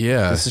Olympics.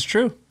 yeah. This is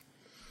true.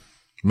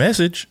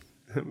 Message.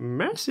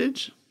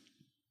 Message.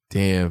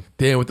 Damn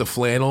with the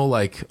flannel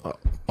like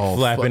all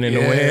Flapping in the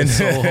wind.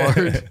 so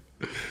hard.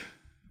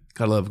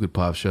 Gotta love a good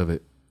pop shove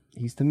it.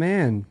 He's the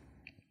man.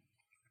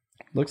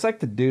 Looks like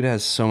the dude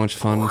has so much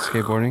fun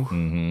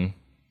skateboarding.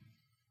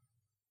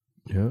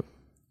 Yep.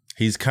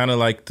 He's kind of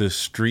like the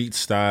street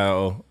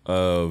style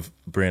of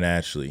Brent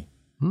Ashley.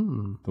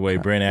 The way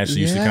Brent Ashley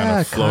used to kind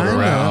Yeah, of float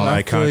kinda. around I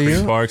like feel concrete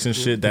you. parks and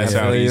shit. That's I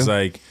how feel he's you.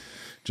 like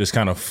just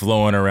kind of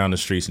flowing around the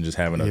streets and just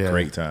having a Yeah.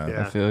 great time.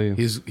 Yeah. I feel you.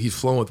 He's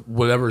flowing with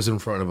whatever's in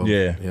front of him.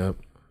 Yeah. Yep.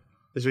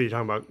 This is what you're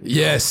talking about.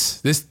 Yes.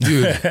 This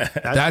dude. That's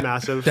that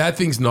massive. That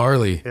thing's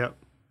gnarly. Yep.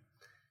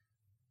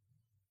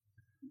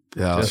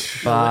 Yeah.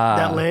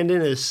 That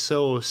landing is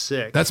so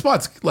sick. That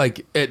spot's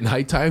like at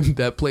nighttime,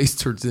 that place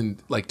turns in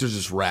like there's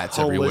just rats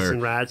Homeless everywhere.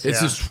 and rats,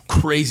 It's yeah. just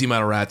crazy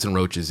amount of rats and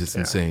roaches. It's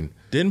insane.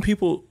 Didn't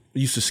people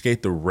used to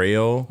skate the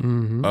rail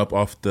up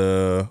off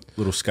the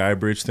little sky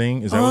bridge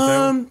thing? Is that what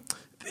that was?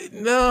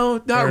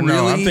 No, not Or really.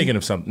 no, I'm thinking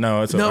of something.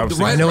 No, it's No, I was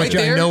right- I thinking- know, right what,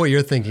 I there? know what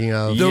you're thinking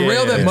of. The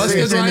rail that It's- Muska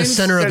It's in the grinds.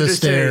 center of the Century City.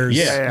 stairs.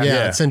 Yeah, yeah.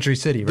 yeah. It's Century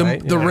City,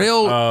 right? The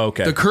rail, Oh,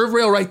 okay. the curved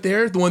rail right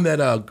there, the one that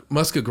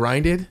Muska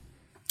grinded.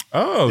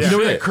 Oh, You know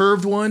shit. that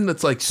curved one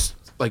that's like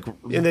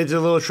And there's a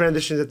little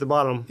transitions at the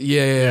bottom.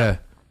 yeah.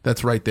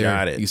 That's right there.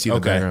 Got it. You see the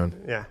Okay. background.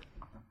 Yeah.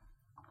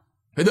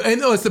 And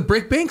no, it's the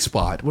brick bank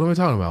spot. What am I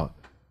talking about?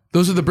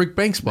 Those are the brick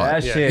bank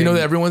spots. That shit. You know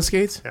that everyone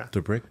skates? Yeah.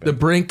 The brick. The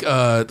brink,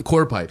 the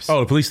quarter pipes. Oh,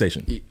 the police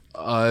station.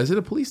 Is it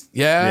a police?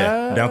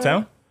 Yeah. Yeah.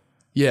 Downtown?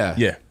 Yeah.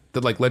 Yeah.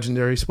 The like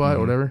legendary spot or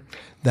whatever.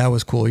 That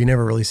was cool. You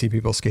never really see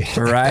people skating.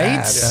 like Right?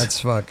 that. That's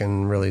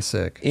fucking really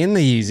sick. In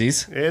the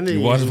Yeezys. And the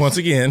Once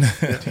again.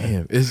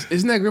 Damn.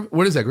 Isn't that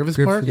what is that, Griffiths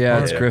Park? Yeah,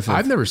 it's Griffith.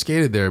 I've never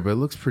skated there, but it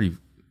looks pretty.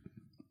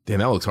 Damn,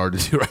 that looks hard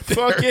to do right there.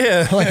 Fuck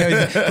yeah. Like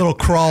a little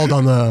crawled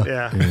on the.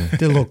 Yeah.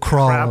 Did a little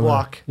crawl. Crab on the-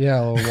 walk. Yeah,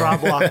 a little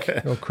Crab walk.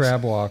 little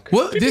crab walk.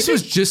 Well, this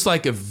was just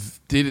like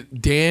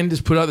did Dan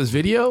just put out this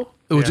video?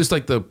 It was Yeah. just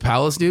like the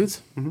Palace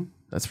dudes. Mm-hmm.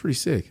 That's pretty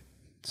sick.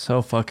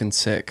 So fucking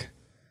sick.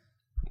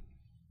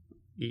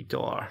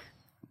 Etor.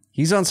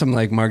 He's on some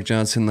like Mark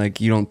Johnson,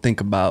 like you don't think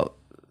about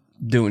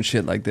doing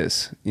shit like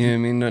this. You know what I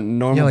mean? A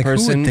normal Yeah, like, who would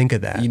person. think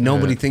of that?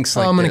 Nobody thinks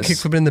like I'm going to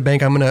this. kickflip it in the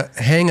bank. I'm going to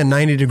hang a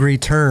 90-degree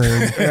turn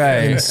Right.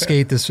 and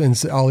skate this and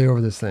ollie over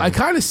this thing. I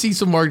kind of see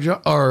some Mark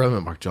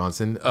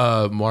Johnson,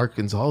 Mark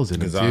Gonzalez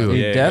in it too.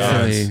 Yeah,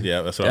 definitely.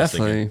 Yeah, that's what I was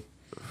thinking. Definitely.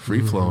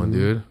 Free flowing,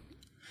 dude.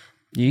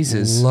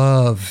 Yeezus.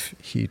 Love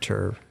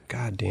heater.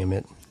 God damn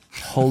it.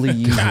 Holy God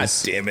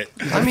Yeezus. damn it.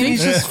 I mean,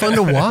 he's just fun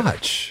to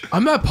watch.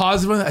 I'm not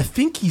positive. I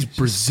think he's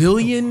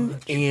Brazilian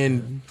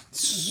and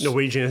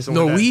Norwegian. Or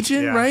something like that.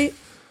 Norwegian, Yeah. right?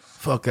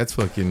 Fuck, that's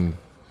fucking.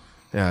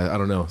 Yeah, I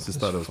don't know. Just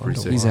thought it was pretty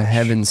sick. He's a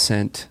heaven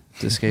sent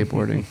to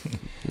skateboarding.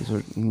 He's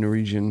a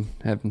Norwegian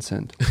heaven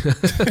sent.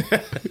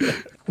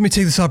 Let me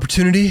take this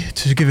opportunity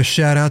to give a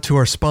shout out to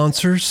our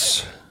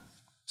sponsors.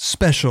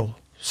 Special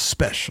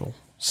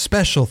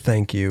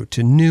thank you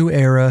to New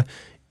Era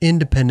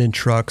Independent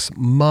Trucks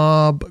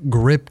Mob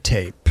Grip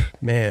Tape.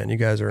 Man, you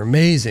guys are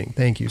amazing.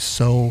 Thank you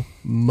so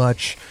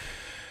much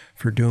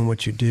for doing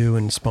what you do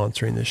and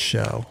sponsoring this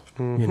show.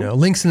 You know,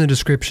 links in the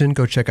description.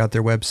 Go check out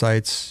their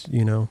websites.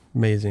 You know,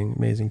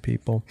 amazing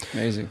people.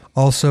 Amazing.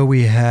 Also,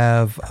 we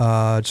have, just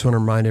want to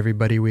remind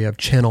everybody, we have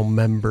channel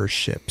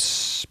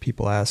memberships.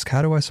 People ask,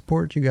 how do I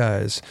support you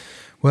guys?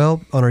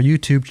 Well, on our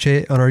YouTube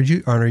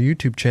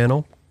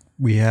channel,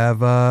 we have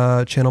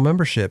channel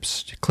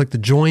memberships. Click the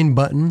join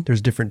button.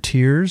 There's different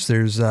tiers.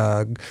 There's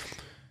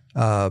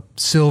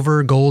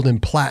silver, gold,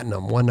 and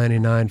platinum.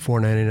 $1.99,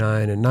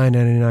 $4.99, and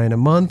 $9.99 a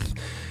month.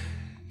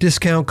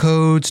 Discount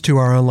codes to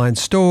our online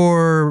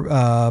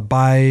store,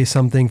 buy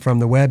something from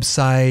the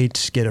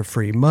website, get a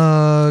free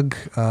mug,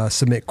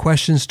 submit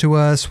questions to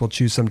us. We'll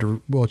choose some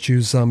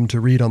to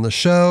read on the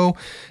show,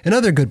 and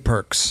other good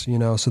perks. You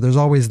know, so there's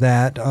always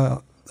that.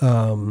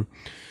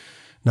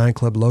 9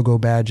 Club logo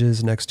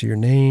badges next to your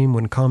name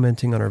when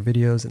commenting on our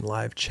videos and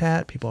live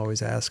chat. People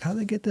always ask how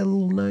they get that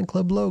little 9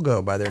 Club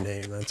logo by their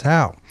name. That's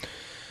how.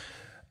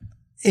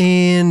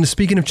 And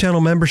speaking of channel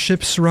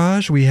memberships,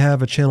 Raj, we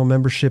have a channel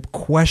membership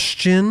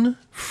question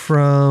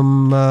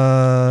from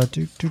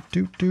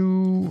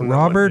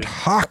Robert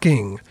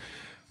Hawking.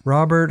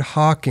 Robert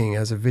Hawking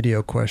has a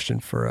video question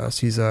for us.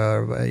 He's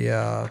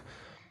a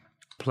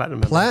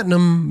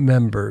platinum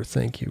member.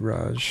 Thank you,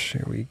 Raj.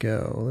 Here we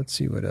go. Let's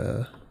see what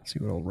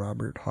old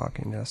Robert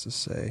Hawking has to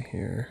say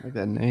here. I like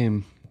that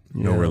name.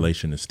 No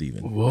relation to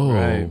Steven. Whoa.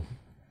 Right.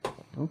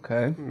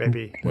 Okay.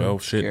 Maybe. Well,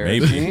 shit, Scary.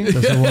 maybe.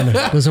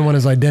 Doesn't want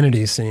his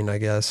identity seen, I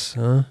guess.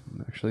 Huh?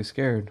 actually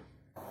scared.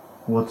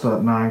 What's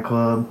up, 9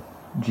 Club?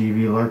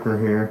 GV Lurker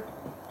here.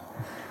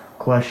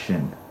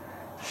 Question.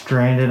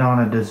 Stranded on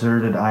a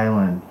deserted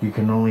island. You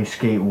can only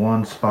skate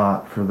one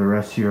spot for the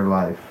rest of your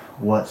life.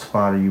 What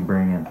spot are you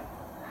bringing?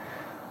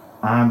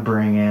 I'm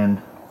bringing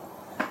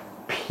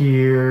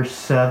Pier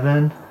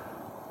 7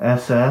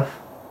 SF.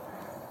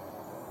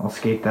 I'll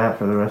skate that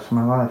for the rest of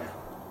my life.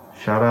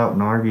 Shout out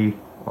Nargi.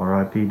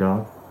 R.I.P.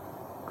 dog.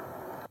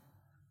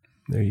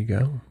 There you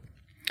go.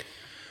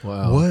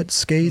 Wow. What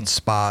skate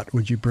spot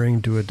would you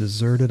bring to a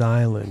deserted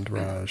island,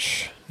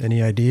 Raj?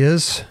 Any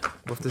ideas?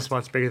 What if this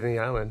spot's bigger than the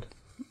island?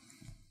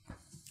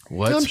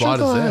 What I'm spot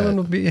sure is the that? island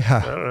would be,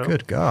 yeah,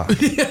 good God.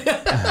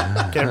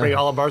 Can I bring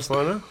all of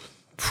Barcelona?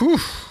 Phew.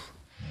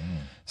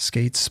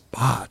 Skate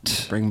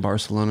spot. Bring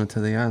Barcelona to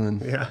the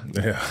island. Yeah.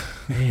 Yeah.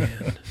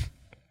 Man.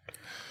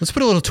 Let's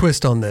put a little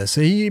twist on this.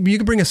 You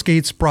can bring a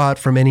skate spot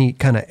from any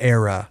kind of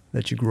era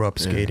that you grew up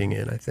skating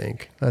in, I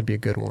think. That'd be a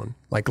good one.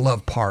 Like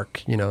Love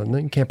Park, you know. And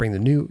then you can't bring the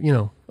new,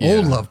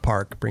 old Love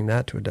Park. Bring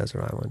that to a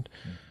desert island.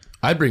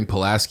 I'd bring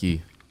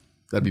Pulaski.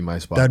 That'd be my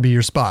spot. That'd be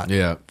your spot.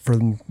 Yeah. For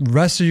the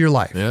rest of your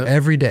life. Yeah.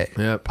 Every day.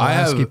 Yeah.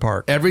 Pulaski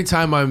Park. Every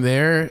time I'm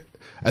there,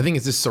 I think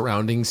it's just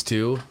surroundings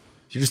too.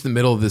 You're just in the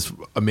middle of this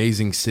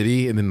amazing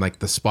city, and then like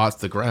the spots,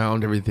 the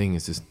ground, everything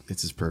is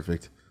just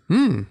perfect.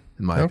 In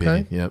my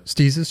opinion. Yep.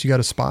 Steezus, you got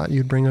a spot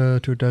you'd bring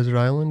to a desert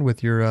island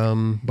with your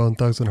Bone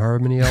Thugs and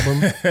Harmony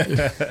album?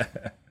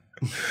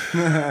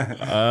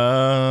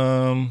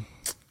 I'm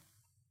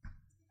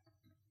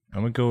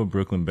gonna go with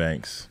Brooklyn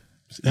Banks.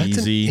 It's That's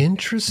easy,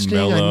 interesting.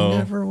 mellow. I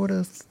never would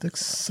have.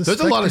 There's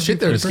a lot of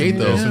shit there to skate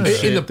though.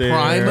 Yeah. In the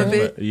prime of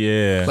it,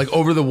 Yeah. like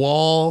over the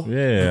wall.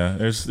 Yeah.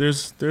 There's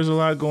a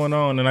lot going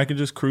on, and I can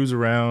just cruise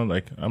around.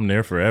 Like I'm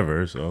there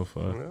forever. So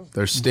fuck.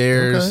 There's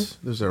stairs. Okay.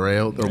 There's a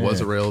rail. There was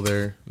a rail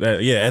there.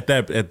 At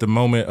the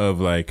moment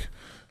of like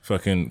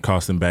fucking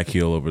costing back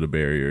heel over the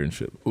barrier and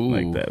shit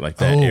like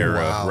that era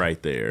wow.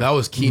 right there. That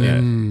was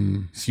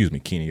Keenan. Excuse me,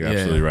 Keenan. You're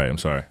absolutely right. I'm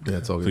sorry. Yeah,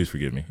 it's all good. Please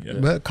forgive me. Yeah.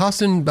 But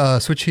Costin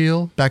switch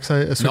heel,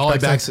 backside, switch Nollie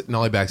backside,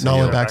 backside.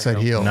 Nollie heel. backside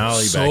heel.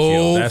 Nollie So back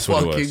heel. That's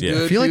what it fucking was. Yeah.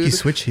 good. I feel like he dude.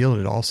 switch heeled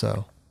it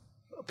also.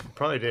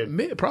 Probably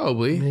did.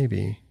 Probably.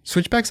 Maybe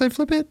switch backside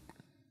flip it.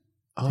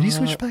 Did he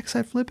switch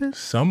backside flip it?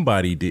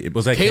 Somebody did.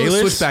 Was that Caleb Kalis?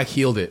 switchback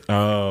healed it.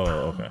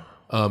 Oh,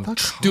 okay.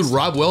 Dude,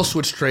 Rob Wells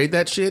switch trade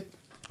that shit.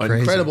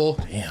 Crazy. Incredible.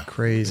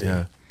 Crazy.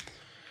 Yeah.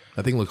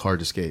 I think it looked hard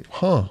to skate.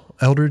 Huh.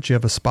 Eldridge, you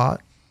have a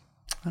spot?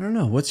 I don't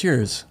know. What's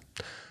yours?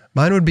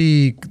 Mine would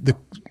be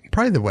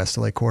probably the West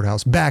LA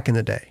courthouse back in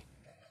the day,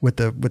 with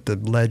the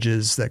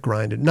ledges that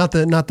grinded. Not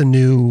the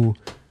new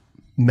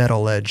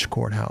metal ledge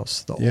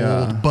courthouse, the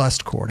old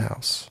bust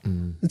courthouse.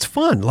 It's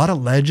fun. A lot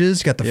of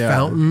ledges. You got the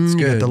fountain. it's You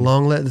got good. the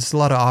long ledge. There's a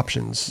lot of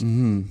options.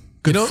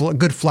 Good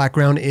good flat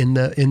ground in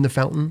the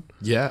fountain.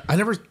 Yeah.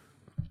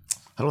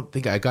 I don't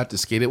think I got to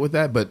skate it with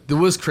that, but it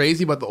was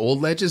crazy about the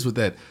old ledges with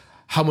that,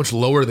 how much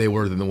lower they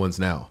were than the ones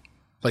now.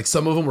 Like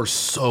some of them were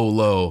so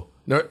low.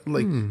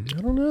 Like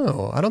I don't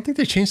know. I don't think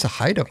they changed the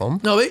height of them.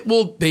 no,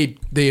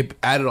 they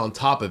added on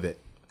top of it.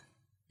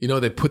 You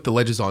know, they put the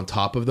ledges on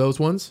top of those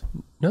ones.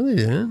 No, they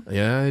didn't.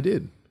 Yeah, I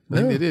did. I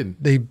think they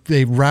did.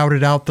 They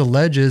routed out the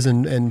ledges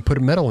and put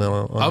a metal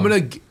on. I'm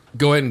gonna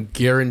go ahead and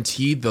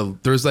guarantee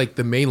there's like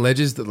the main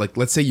ledges that, like,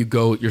 let's say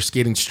you're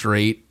skating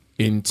straight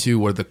into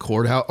where the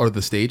courthouse or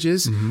the stage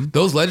is.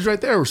 Those ledges right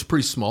there were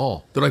pretty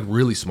small. They're like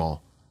really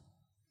small.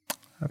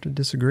 I have to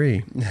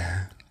disagree.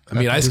 I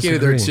mean, I skated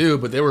there too,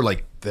 but they were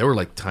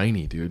like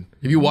tiny, dude.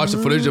 If you watch the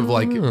footage of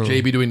like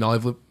JB doing nollie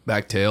flip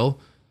back tail,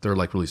 they're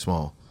like really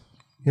small.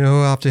 You know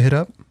who I'll have to hit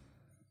up?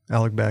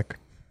 Alec Beck.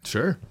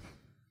 Sure.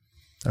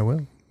 I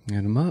will.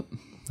 Hit him up.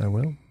 I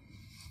will.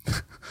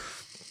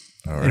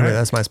 All right. Anyway,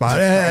 that's my spot.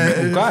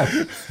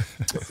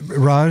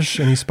 Raj,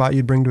 any spot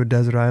you'd bring to a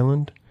desert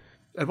island?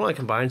 I'd want to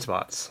combine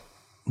spots.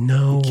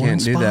 No, one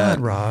can't do spot, that.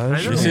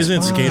 Raj. This One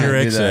isn't spot.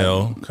 Skater Do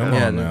that. XL. Come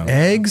on now.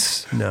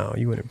 Eggs? No,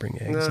 you wouldn't bring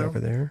eggs No.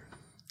 over there.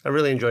 I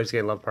really enjoyed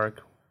skating Love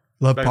Park.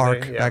 Love Back in Park.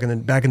 the day, yeah.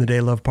 Back in the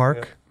day, Love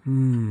Park.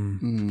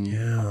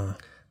 Yeah.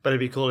 But it'd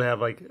be cool to have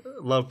like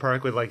Love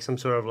Park with like some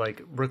sort of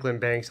like Brooklyn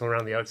Banks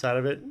around the outside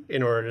of it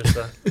in order just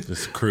to,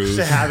 Just cruise.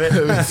 to have it.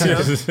 You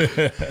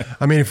know?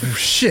 I mean,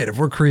 if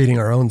we're creating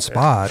our own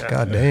spot,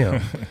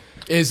 goddamn.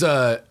 Is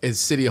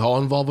City Hall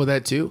involved with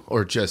that too,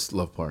 or just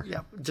Love Park?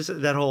 Yeah,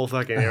 just that whole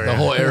fucking area. The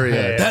whole area.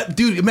 Yeah, yeah. That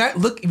dude, Matt,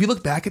 look, if you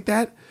look back at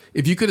that,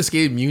 if you could have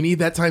skated Muni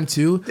that time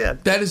too, Yeah.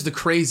 that is the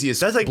craziest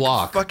That's like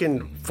block.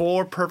 fucking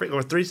 4 perfect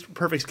or 3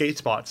 perfect skate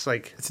spots.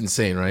 Like It's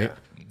insane, right?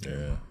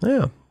 Yeah.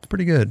 Yeah, it's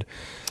pretty good.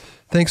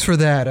 Thanks for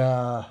that,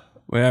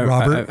 Wait,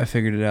 Robert. I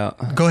figured it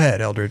out. Go ahead,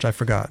 Eldridge. I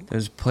forgot.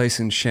 There's a place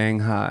in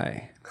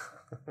Shanghai.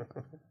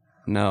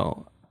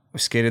 No, we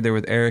skated there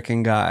with Eric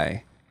and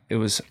Guy. It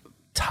was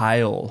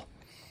tile,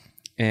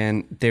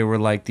 and they were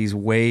like these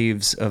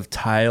waves of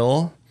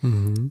tile,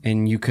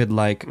 and you could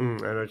like I know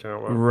what you're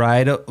talking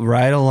about.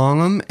 ride along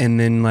them, and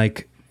then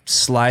like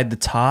slide the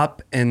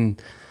top,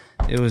 and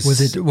it was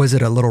Was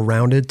it a little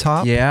rounded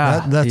top?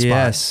 Yeah, That's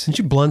yes. Didn't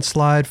you blunt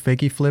slide,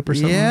 fakey flip or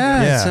something?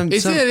 Yeah,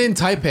 Isn't it in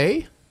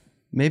Taipei?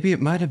 Maybe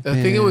it might have been.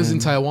 I think it was in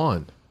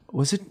Taiwan.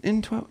 Was it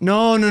in 12?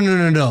 No.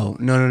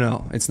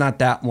 It's not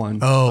that one.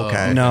 Oh,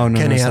 okay. No.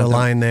 Kenny it's had a not that-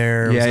 line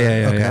there. Yeah,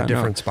 Okay, yeah.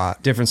 different No.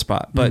 spot. Different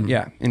spot. But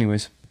yeah,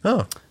 anyways.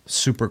 Oh,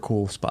 Super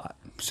cool spot.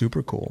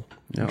 super cool.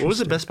 Yeah. What was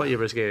the best spot you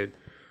ever skated?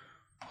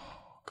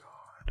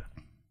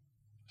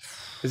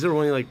 Is there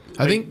only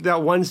I think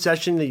that one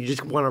session that you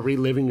just want to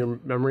relive in your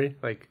memory?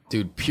 Like,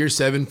 dude, Pier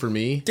 7 for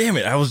me. Damn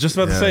it! I was just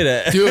about to say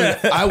that. Dude,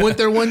 I went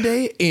there one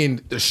day and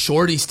the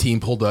Shorties team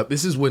pulled up.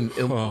 This is when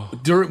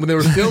when they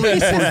were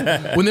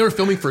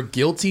filming for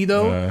Guilty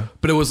though.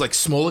 But it was like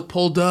Smolik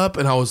pulled up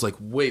and I was like,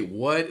 wait,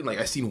 what? And like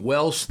I seen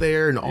Welsh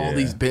there and all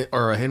these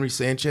Henry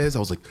Sanchez. I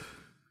was like,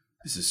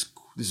 this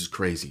is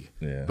crazy.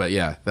 Yeah. But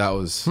yeah, that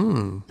was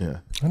yeah.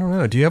 I don't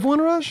know. Do you have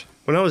one, Raj?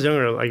 when I was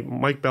younger, like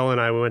Mike Bell and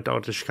I, we went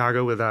out to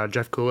Chicago with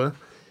Jeff Kula,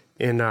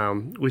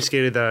 and we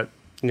skated that,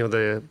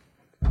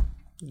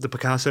 the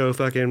Picasso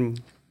fucking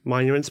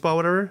monument spot,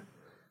 whatever.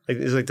 Like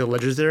it's like the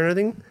ledges there and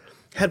everything.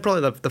 Had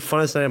probably the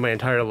funnest night of my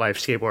entire life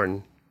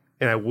skateboarding,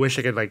 and I wish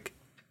I could like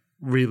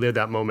relive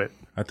that moment.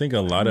 I think a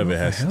lot of it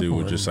has to do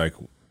with just like,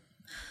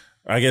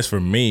 I guess for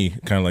me,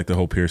 kind of like the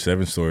whole Pier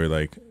 7 story,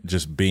 like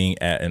just being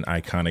at an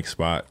iconic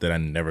spot that I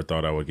never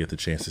thought I would get the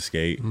chance to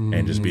skate,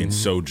 and just being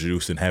so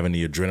juiced and having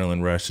the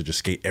adrenaline rush to just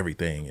skate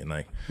everything, and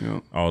like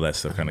all that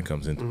stuff kind of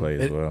comes into play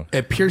as well.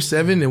 At Pier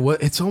 7,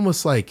 it's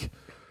almost like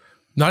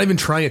not even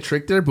trying a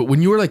trick there, but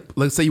when you were like,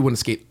 let's say you want to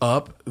skate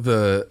up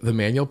the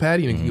manual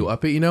pad, you can go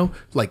up it,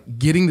 like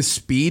getting the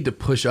speed to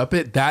push up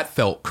it, that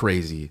felt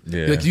crazy.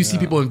 Yeah. Like you see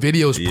people in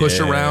videos push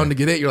around to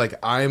get it. You're like,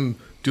 I'm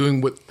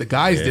doing what the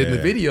guys did in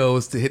the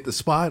videos to hit the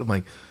spot. I'm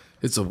like,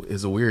 it's a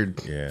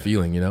weird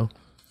feeling,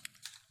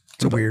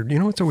 It's a weird,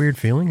 what's a weird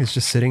feeling? It's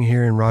just sitting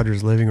here in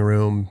Roger's living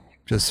room,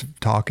 just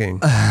talking.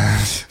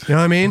 You know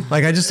what I mean?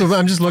 Like I'm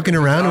just looking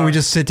around and we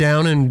just sit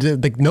down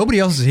and like nobody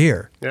else is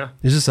here. Yeah.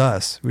 It's just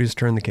us. We just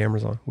turn the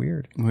cameras on.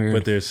 Weird.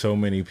 But there's so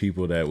many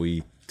people that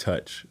we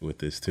touch with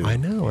this too. I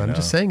know. I'm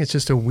just saying it's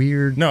just a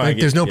weird, No, like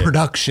there's no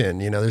production,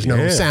 there's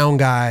no sound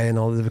guy and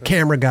all the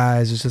camera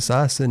guys. It's just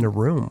us in a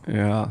room.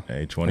 Yeah.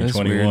 Hey,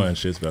 2021,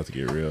 shit's about to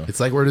get real.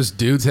 It's like we're just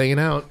dudes hanging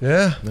out.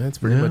 Yeah. That's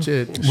pretty much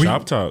it.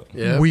 Shop talk.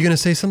 Yeah. Were you going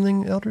to say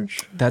something, Eldridge?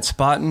 That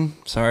spotting,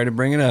 sorry to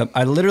bring it up.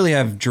 I literally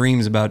have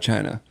dreams about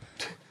China.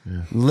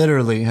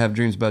 Literally have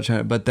dreams about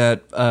China. But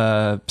that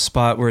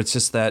spot where it's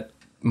just that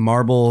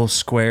marble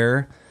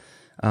square,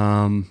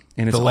 and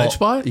it's The ledge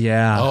spot?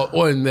 Yeah.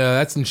 Oh, and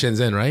that's in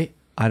Shenzhen, right?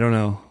 I don't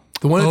know.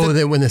 The one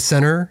When the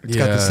center, it's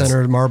got the Yes.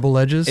 center marble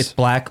ledges. It's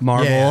black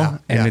marble,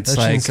 and it's that's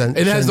like Shenzhen.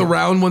 it has the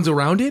round ones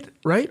around it,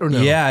 right? Or no?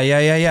 yeah. You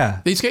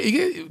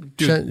get,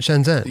 dude,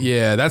 Shenzhen.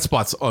 yeah, that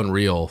spot's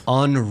unreal.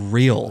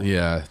 Unreal.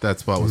 Yeah, that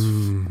spot was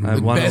I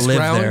want to live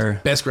ground.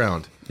 there. Best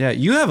ground. Yeah,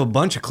 you have a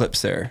bunch of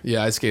clips there.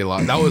 Yeah, I skate a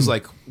lot. That was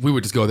like we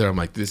would just go there. I'm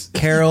like this.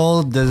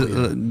 Carol,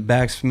 the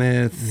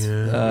backsmith.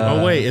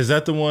 Oh wait, is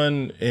that the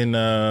one in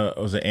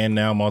was it And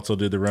Now also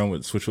did the run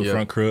with switch with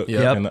front crook?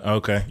 Yep. And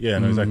okay, yeah, I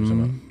know exactly what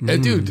you're talking about. Hey,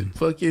 dude,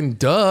 fucking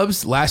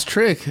Dubs, last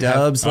trick.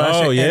 Dubs.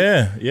 Oh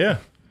yeah.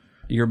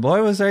 Your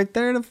boy was right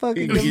there to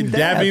fucking You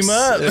dab him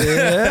up.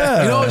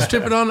 Yeah. You know what I was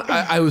tripping on?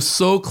 I was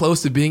so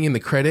close to being in the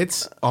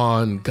credits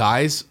on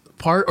Guy's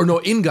part, or no,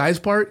 in Guy's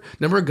part.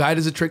 Remember, a guy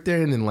does a trick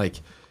there, and then like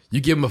you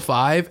give him a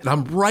 5, and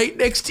I'm right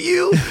next to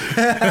you,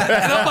 and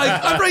I'm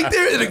like, I'm right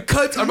there, and it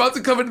cuts. I'm about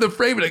to come into the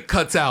frame, and it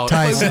cuts out.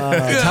 Ty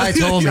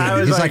told me. I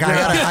was He's like, like,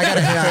 I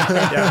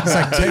gotta. It's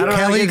like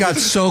Kelly got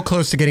so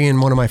close to getting in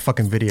one of my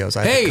fucking videos.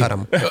 I had Hey, to cut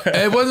him.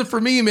 it wasn't for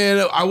me,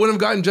 man. I wouldn't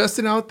have gotten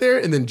Justin out there,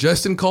 and then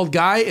Justin called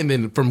Guy, and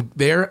then from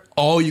there,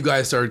 all you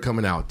guys started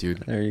coming out,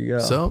 dude. There you go.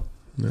 So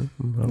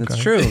It's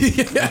true.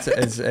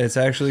 It's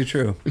actually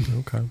true.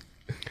 Okay.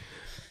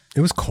 It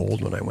was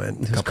cold when I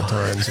went a couple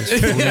times. It was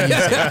freezing.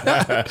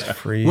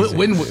 It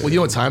was freezing. when you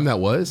know what time that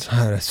was?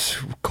 It's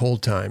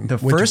cold time. The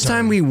first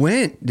time we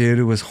went, dude,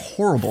 it was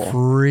horrible.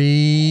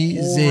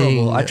 freezing.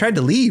 Horrible. I tried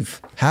to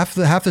leave. Half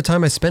the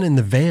time I spent in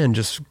the van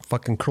just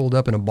fucking curled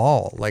up in a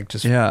ball, like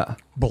just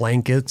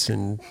blankets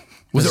and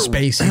Was it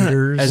space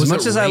heaters. As Was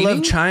much it as I love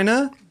raining?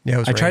 China, Yeah, it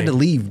was I tried to raining.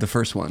 leave the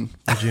first one.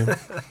 Did you?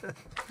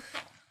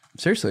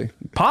 Seriously.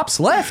 Pops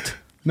left.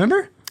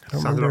 Remember? I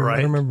don't Sounds remember, about right.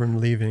 I don't remember him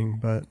leaving,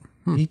 but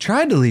He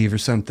tried to leave or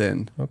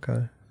something.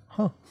 okay.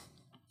 Huh.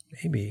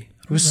 Maybe.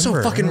 It was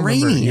so fucking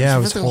rainy. rainy. Yeah,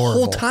 it was the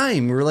horrible. whole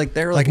time. We were like,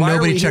 they were Like why are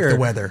nobody we checked here? the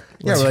weather.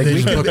 Yeah, Like, we're like, they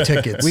we just could, booked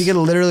tickets. we could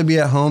literally be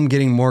at home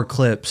getting more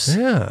clips.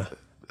 Yeah.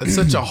 That's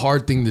such a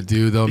hard thing to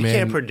do, though, You man.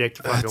 can't predict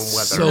fucking weather.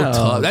 So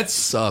tough. That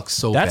sucks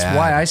so That's bad.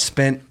 why I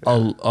spent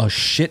a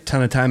shit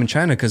ton of time in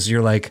China, because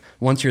you're like,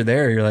 once you're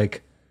there, you're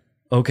like,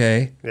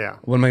 okay, Yeah.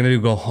 what am I going to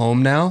do? Go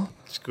home now?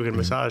 Just go get a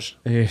massage.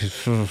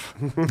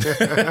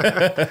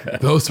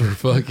 Those were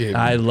fucking.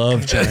 I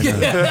love China.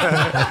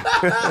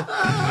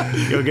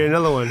 Go get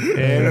another one.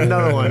 And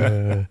another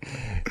one.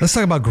 Let's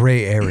talk about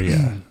gray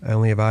area. I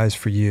only have eyes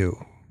for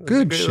you.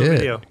 Good great little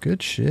video. shit.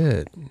 Good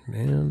shit,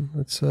 man.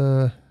 Let's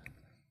Your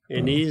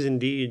knees and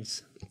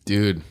deeds.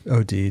 Dude,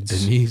 oh deeds.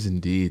 the knees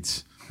and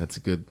deeds. That's a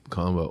good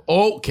combo.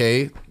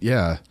 Okay,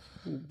 yeah.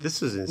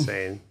 This is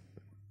insane.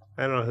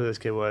 I don't know who this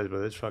kid was, but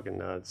it's fucking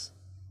nuts.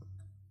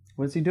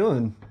 What's he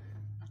doing?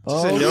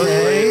 Just a nose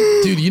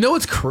ring. Dude, you know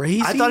what's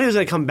crazy? I thought he was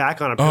gonna come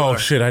back on a pillar. Oh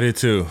shit, I did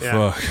too.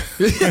 Yeah.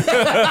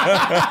 Fuck.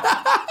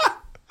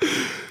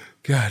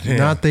 God damn.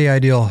 Not the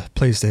ideal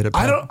place to hit a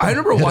I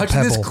remember hit a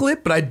watching this pebble.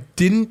 clip, but I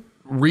didn't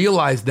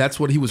realize that's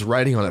what he was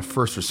riding on at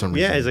first for some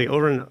reason. Yeah, it's like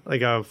over in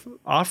like a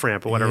off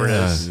ramp or whatever it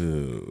is.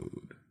 Dude.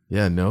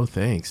 Yeah, no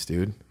thanks,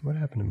 dude. What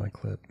happened to my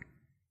clip?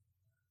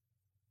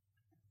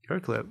 Your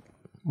clip.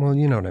 Well,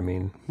 you know what I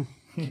mean.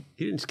 You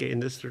didn't skate in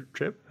this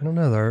trip. I don't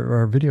know.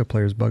 Our video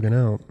player's bugging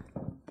out.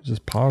 It's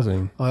just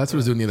pausing. Oh, that's what I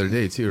was doing the other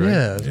day too, right?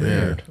 Yeah, it's Yeah,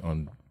 weird.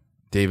 on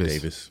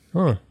Davis.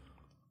 Huh.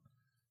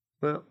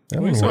 Well,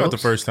 That We one saw it works. the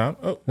first time.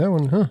 Oh, That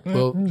one, huh?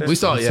 Well, we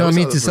saw it. It's Yeah, not we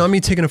me. saw it It's not me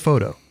taking a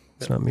photo.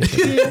 It's not me.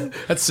 Taking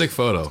That's a sick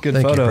photo. Good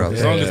Thank you, photo. bro.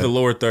 as long as the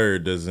lower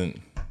third doesn't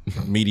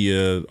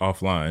media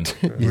offline,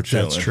 we're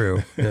chilling. That's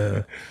true.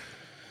 Yeah.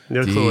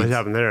 no clue what Deeds.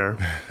 happened there.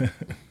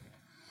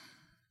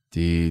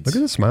 Deeds. Look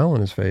at the smile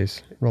on his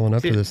face, rolling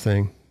up to this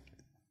thing.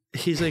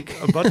 He's like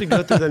about to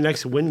go through the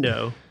next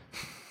window,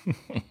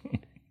 and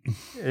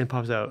it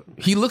pops out.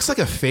 He looks like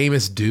a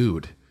famous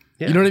dude.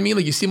 Yeah. You know what I mean?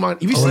 Like you see him on.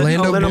 Have you seen?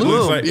 Orlando Orlando Bloom.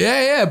 Bloom. Like-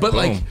 Yeah. But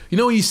like, you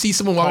know, when you see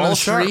someone walking on the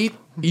Sharp. street,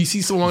 you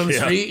see someone walking on the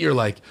Yeah. street, you're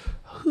like,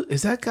 who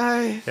is that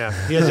guy?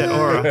 Yeah, he has that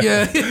aura.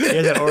 Yeah. He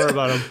has that aura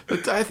about him.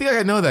 I think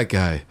I know that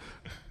guy.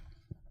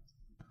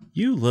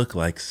 You look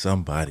like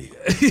somebody.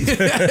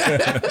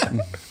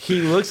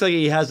 He looks like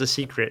he has a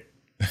secret.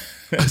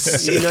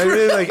 You know what I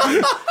mean? Like,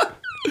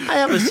 I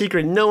have a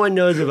secret no one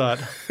knows about.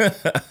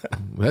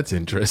 That's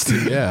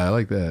interesting. Yeah, I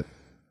like that.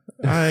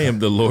 I am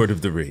the Lord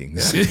of the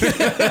Rings.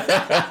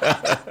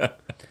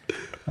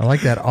 I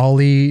like that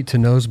ollie to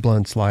nose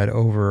blunt slide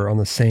over on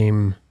the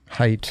same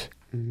height.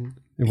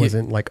 It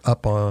wasn't like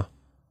up on.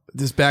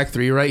 This back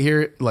three right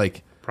here,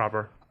 like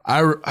Proper.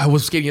 I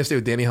was skating yesterday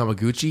with Danny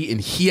Hamaguchi, and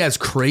he has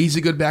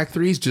crazy good back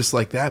threes just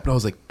like that. But I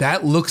was like,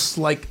 that looks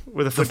like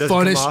Where the the foot doesn't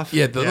come funnest. off?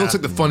 Yeah, that Yeah. looks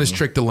like the funnest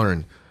trick to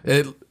learn.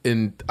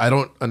 And I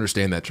don't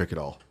understand that trick at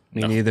all.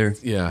 Me neither.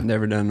 Yeah.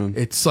 Never done one.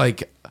 It's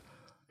like,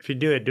 If you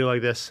do it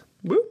like this.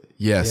 Whoop.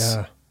 yes.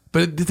 Yeah.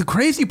 But the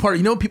crazy part,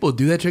 you know, when people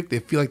do that trick, they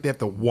feel like they have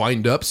to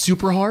wind up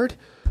super hard.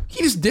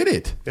 He just did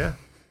it. Yeah.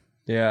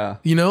 Yeah.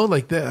 You know,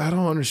 like that. I don't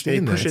And he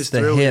understand that. pushes the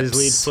through with his hips.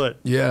 lead foot.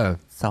 Yeah.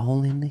 It's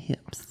all in the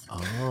hips.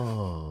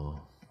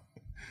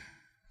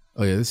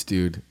 Oh yeah, this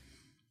dude.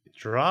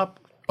 Drop.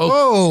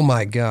 Oh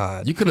my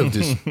God. You could have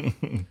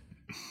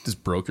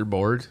just broke your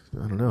board.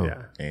 I don't know.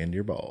 Yeah. And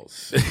your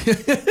balls.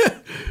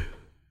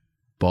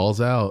 Balls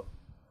out.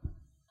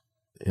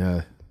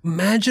 Yeah.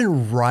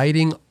 Imagine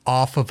riding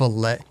off of a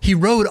ledge. He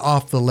rode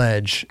off the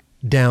ledge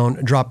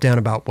dropped down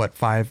about what,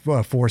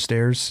 4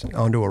 stairs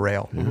onto a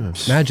rail.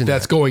 Imagine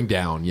That's that. going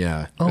down.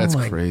 Yeah. Oh That's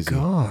my crazy.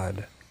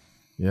 God.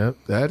 Yep.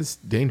 That is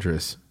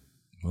dangerous.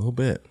 A little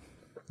bit.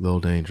 A little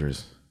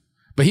dangerous.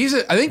 But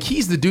I think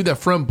he's the dude that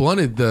front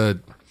blunted the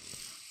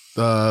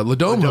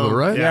Ladome,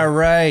 right? Yeah,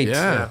 right.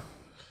 Yeah.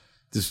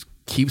 Just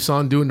keeps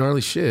on doing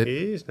gnarly shit.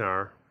 He's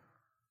gnar.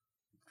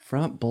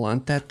 Front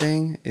blunt that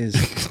thing is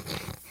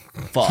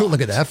fuck.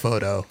 Look at that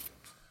photo.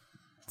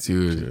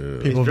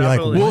 Dude. People will be like,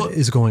 dropping- what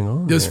is going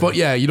on? It was there? fun.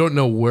 Yeah, you don't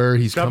know where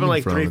he's Dropping coming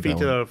like from. 3 with feet that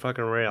to one. the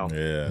fucking rail.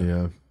 Yeah.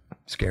 Yeah.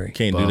 Scary.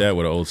 Can't do that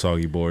with an old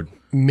soggy board.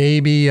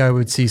 Maybe I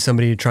would see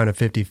somebody trying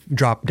to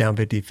drop down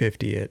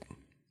 50-50 it.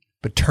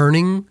 But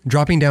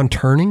dropping down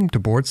to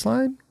board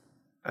slide?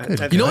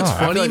 You know what's I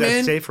feel funny, like that's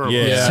man? safer.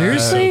 Yeah.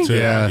 Seriously? So,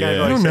 Yeah.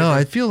 Yeah. I don't know.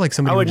 I feel like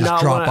somebody I would would just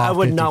not drop want. off. I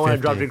would not want to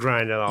 50-50. drop the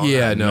grind at all.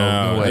 Yeah,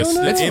 no way. It's I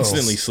don't know.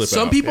 instantly slip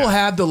Some out. people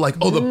have the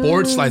the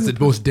board slide's the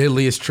most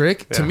deadliest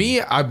trick. To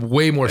me, I'm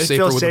way more It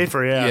safer. feels with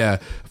safer, yeah. Yeah.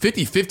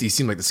 50-50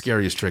 seemed like the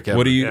scariest trick ever.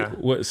 What do you? Yeah.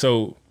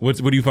 What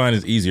do you find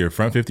is easier,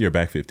 front 50 or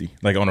back 50?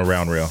 Like on a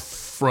round rail?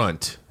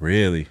 Front.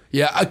 Really?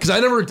 Yeah, because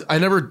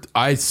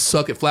I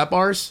suck at flat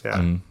bars.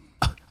 Yeah.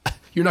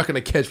 You're not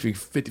going to catch me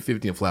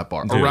 50-50 in flat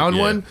bar. Dude, Around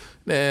yeah. one,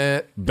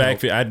 nah.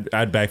 Back,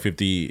 I'd back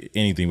 50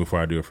 anything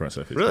before I do a front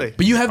side 50. Really?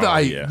 But you have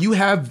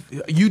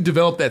yeah. you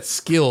develop that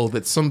skill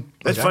that some.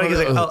 That's I funny don't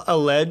because know. like a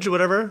ledge,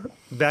 whatever,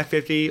 back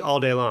 50 all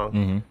day long.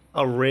 Mm-hmm.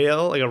 A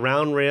rail, like a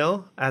round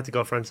rail, I have to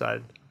go front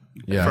side.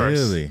 Yeah.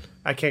 first. Really?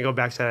 I can't go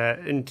back side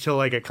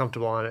until I get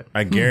comfortable on it.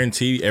 I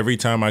guarantee every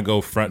time I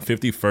go front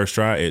 50 first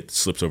try, it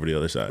slips over the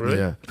other side. Really?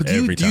 Yeah, but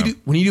Every do you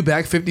time. when you do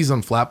back 50s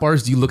on flat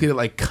bars, do you look at it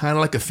like kind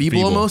of like a feeble,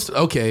 Feeble. almost?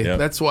 Okay, Yep.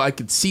 that's why I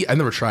could see. I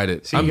never tried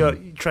it. So you go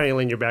try and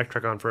lean your back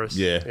truck on first.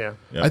 Yeah. Yeah.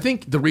 Yep. I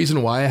think the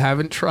reason why I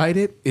haven't tried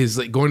it is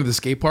like going to the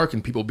skate park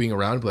and people being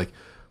around and be like,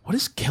 what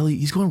is Kelly?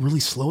 He's going really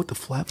slow at the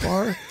flat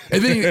bar.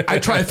 And then I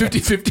try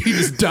 50-50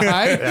 just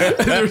die. And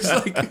there's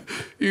like,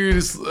 you're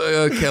just,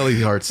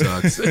 Kelly's heart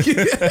sucks.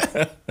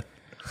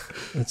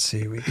 Let's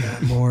see. We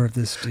got more of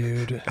this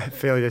dude. I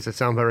feel like that's a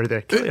sound bite right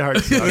there. Kill your heart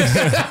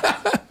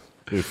sucks.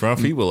 Dude, front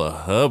feet will a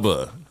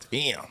hubba.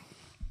 Damn.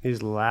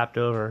 He's lapped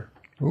over.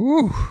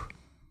 Ooh.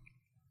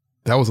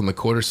 That was on the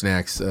quarter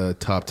snacks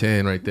top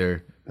 10 right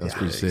there. That was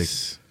pretty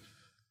sick.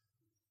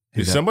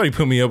 Dude, somebody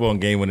put me up on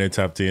game when they're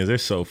top 10s. They're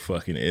so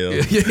fucking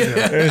ill.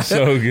 They're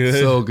so good.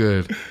 So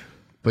good.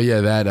 But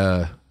yeah,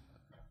 that,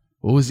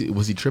 what was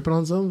he tripping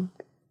on something?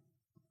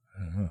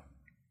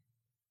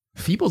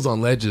 People's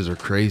on ledges are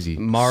crazy.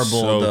 Marble,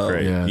 So though.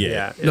 crazy. Yeah.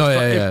 Yeah. No,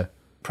 yeah. It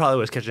probably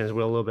was catching his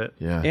wheel a little bit.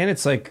 Yeah. And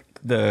it's like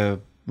the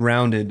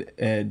rounded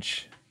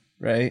edge,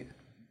 right?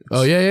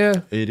 Oh,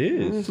 yeah. It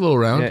is. It's a little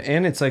round. Yeah,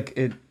 and it's like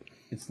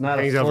it's not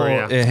Hangs a full over,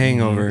 yeah. a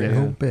hangover. A Yeah.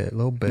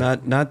 little bit.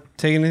 Not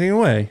taking anything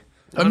away.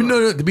 I mean,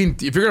 no. I mean,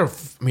 if you're gonna,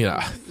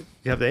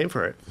 You have to aim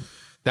for it.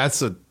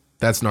 that's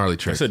gnarly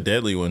trick. It's a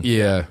deadly one.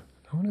 Yeah.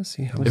 I want to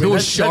see how. If it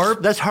was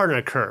sharp, That's hard on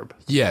a curb.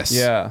 yes.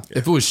 Yeah.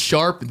 If it was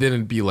sharp, then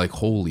it'd be like,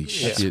 holy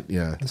shit.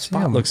 Yeah.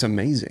 Spot looks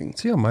amazing.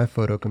 See how my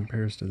photo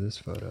compares to this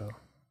photo.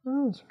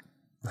 Oh,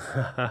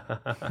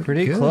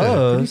 Pretty good.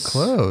 close. Pretty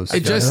close. Hey,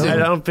 Justin, I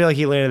don't feel like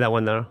he landed that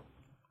one though.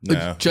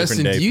 No, Justin,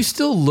 different day. do you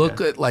still look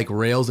at like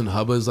rails and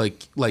hubbas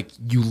like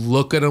you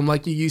look at them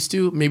like you used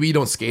to? Maybe you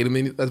don't skate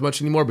them as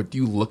much anymore, but do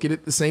you look at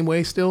it the same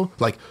way still?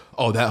 Like,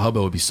 oh, that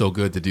hubba would be so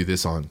good to do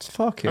this on.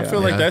 Fuck yeah. I feel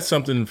like that's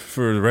something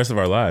for the rest of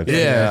our lives.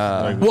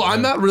 Yeah. Like, Well,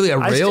 I'm not really a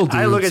rail dude.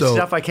 I look at so-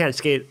 stuff I can't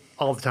skate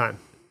all the time.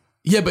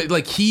 Yeah, but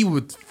like he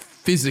would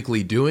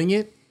physically doing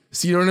it.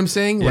 See, you know what I'm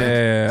saying? Like,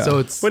 Yeah. So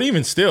it's But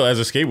even still, as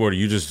a skateboarder,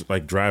 you just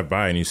like drive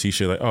by and you see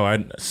shit like,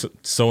 oh,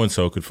 so and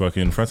so could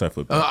fucking frontside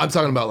flip. I'm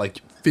talking about like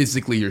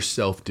physically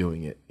yourself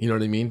doing it. You know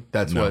what I mean?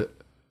 That's No. what.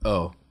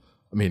 Oh,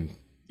 I mean,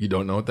 you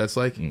don't know what that's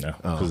like? No,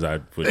 because I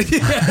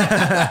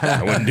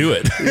wouldn't do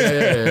it.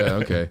 Yeah.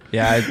 Okay.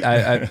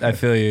 Yeah, I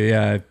feel you.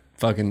 Yeah,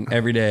 fucking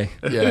every day.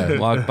 Yeah.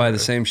 Walk by the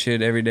same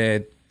shit every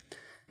day.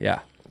 Yeah.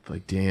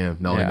 Like, damn,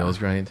 nollie Yeah. nose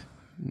grind.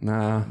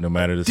 Nah. No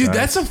matter the Dude, size.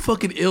 that's a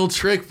fucking ill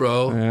trick,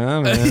 bro. Yeah,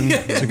 man.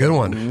 It's a good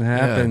one. It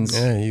happens.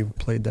 Yeah, you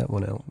played that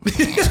one out.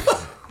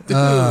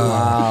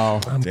 Wow.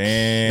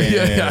 Damn.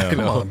 Yeah, I Come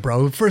know. on,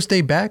 bro. First day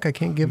back, I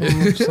can't give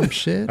him some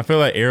shit. I feel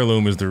like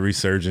heirloom is the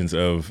resurgence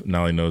of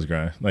nollie nose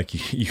grind. Like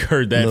you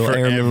heard that Little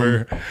forever,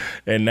 heirloom.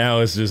 and now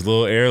it's just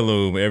little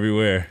heirloom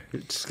everywhere.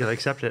 Just gotta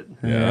accept it.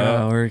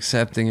 Yeah, we're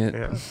accepting it.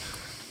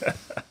 Yeah.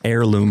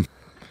 Heirloom.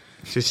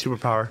 It's his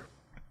superpower.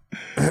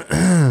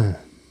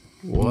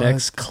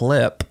 Next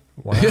clip.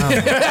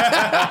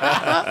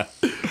 Wow.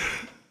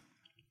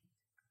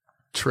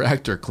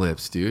 Tractor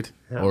clips, dude.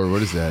 Or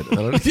what is that? I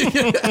don't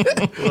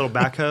know. A little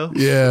backhoe.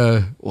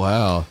 Yeah.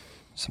 Wow.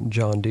 Some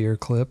John Deere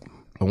clip.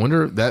 I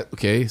wonder that.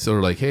 Okay, so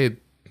we're like, hey,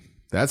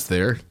 that's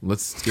there.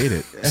 Let's skate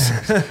it.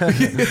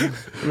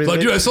 I mean,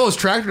 Like, dude, I saw this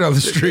tractor down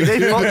the street.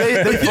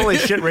 they fully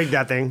shit rigged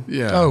that thing.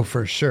 Yeah. Oh,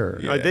 for sure.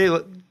 Like they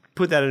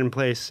put that in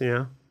place, you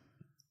know.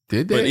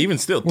 Did they? But even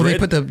still, Well, they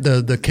thread,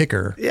 put the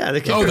kicker. Yeah, the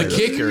kicker. Oh, the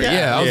kicker.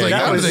 Yeah. I was Yeah, like, that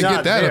how did was they get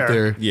not that up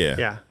there. there? yeah,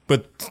 Yeah.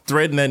 But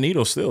threading that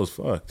needle still is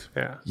fucked.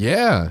 Yeah.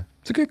 Yeah.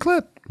 It's a good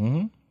clip.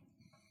 Mm-hmm.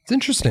 It's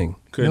interesting.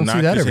 Could you don't knock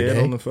see that his every head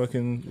day. on the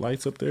fucking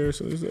lights up there.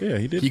 So yeah,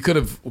 he did. He could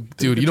have,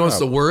 dude. You know what's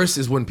the worst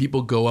is when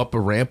people go up a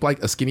ramp like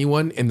a skinny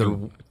one,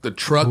 and the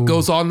truck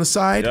goes on the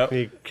side, Yep.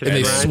 You could and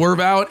they grind. swerve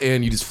out,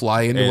 and you just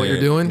fly into what you're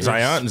doing.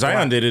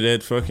 Zion did it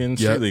at fucking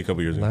Street League a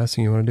couple years ago. Last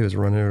thing you want to do is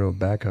run into a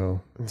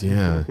backhoe.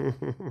 Yeah.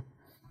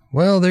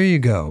 Well, there you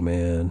go,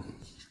 man.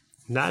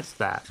 That's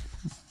that.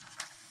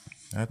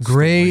 That's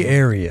Gray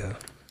area.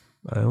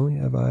 I only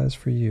have eyes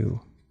for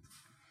you.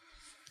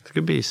 It's a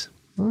good piece.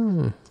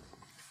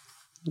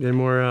 Any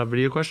more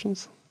video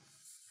questions?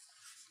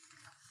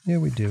 Yeah,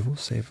 we do. We'll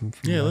save them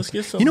for Yeah, last. let's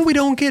get some. You know, we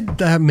don't get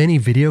that many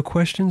video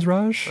questions,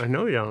 Raj. I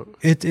know you don't.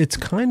 It's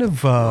kind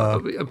of.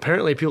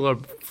 Apparently, people are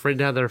afraid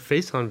to have their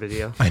face on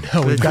video. I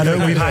know we've got a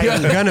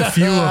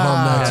few of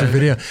them that's a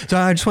video. So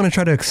I just want to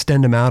try to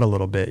extend them out a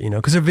little bit, you know,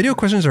 because their video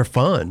questions are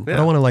fun. I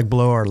don't want to like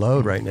blow our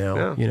load right now.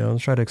 Yeah. You know,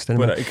 let's try to extend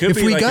them But out. it could If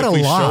be we like got if a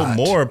we lot show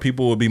more,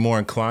 people would be more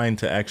inclined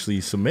to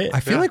actually submit.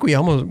 I feel like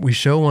we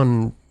show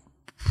one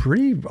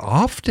pretty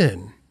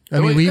often. I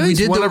mean, we it's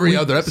did one every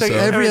other like episode.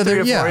 every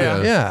other, 3 or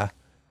 4, yeah.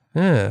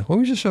 Well,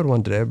 we just showed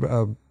one today.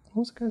 What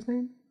was the guy's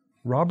name?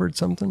 Robert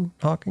something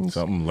Hawkins.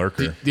 Something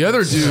lurker. The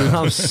other dude,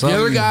 the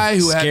other guy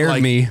who had scared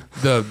like me.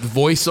 the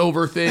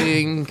voiceover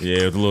thing.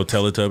 Yeah, with the little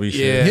Teletubby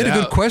shit. Yeah. He had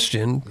a good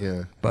question.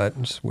 Yeah. But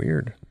it's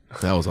weird.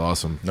 That was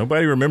awesome.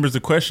 Nobody remembers the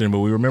question, but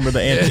we remember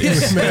the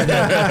antics.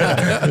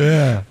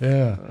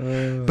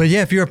 But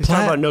yeah, if you're a Talk about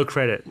platinum, no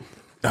credit.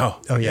 oh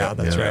yeah,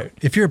 that's right.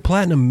 If you're a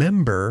platinum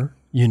member,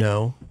 you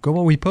know, go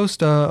what we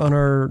post on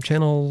our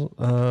channel.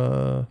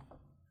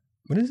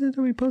 What is it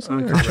that we post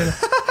on our channel?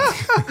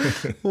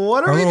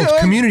 What Our little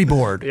community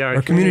board. Yeah,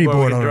 our community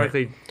board can on our,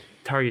 directly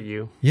target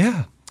you.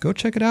 yeah. Go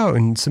check it out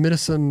and submit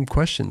us some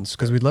questions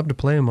because we'd love to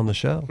play them on the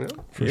show.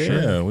 For yeah,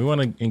 sure. we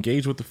want to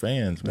engage with the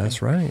fans, man.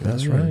 That's right.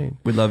 That's right.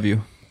 We love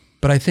you.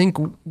 But I think,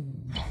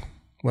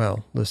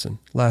 well, listen,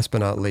 last but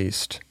not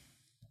least,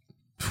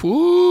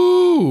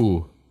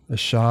 Ooh.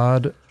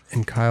 Ishod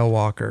and Kyle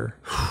Walker.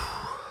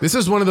 This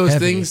is one of those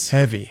Heavy, things.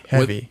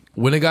 heavy.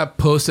 When it got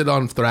posted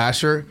on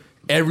Thrasher,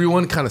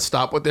 everyone kind of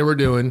stopped what they were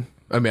doing.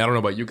 I mean, I don't know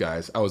about you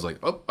guys. I was like,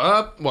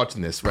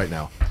 watching this right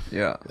now.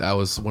 Yeah. That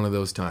was one of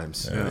those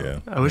times.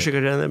 Yeah. I wish I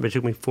could have done that, but it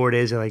took me 4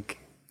 days to like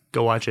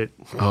go watch it.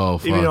 Oh,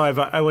 fuck. Even though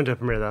I went to a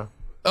premiere though.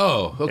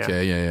 Oh,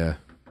 okay. Yeah.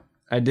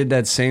 I did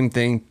that same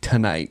thing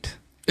tonight.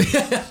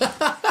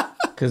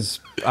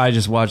 because I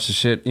just watch the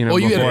shit, you know. Oh,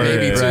 you had a before,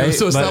 baby too, right?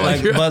 so it's but not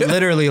like you're- but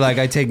literally, like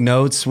I take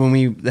notes when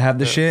we have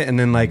the shit, and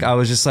then like I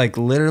was just like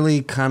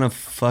literally kind of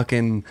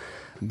fucking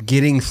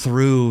getting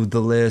through the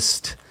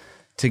list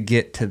to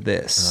get to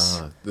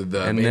this,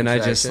 the and main then I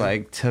just attraction.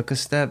 like took a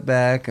step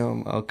back.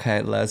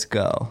 Okay, let's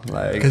go.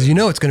 Like Because you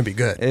know it's going to be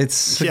good.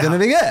 it's Yeah. gonna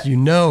be good. You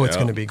know it's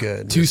going to be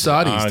good. two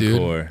Saudis, dude.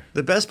 Encore.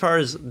 The best part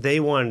is they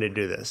wanted to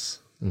do this.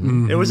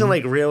 Mm-hmm. It wasn't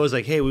like Rio was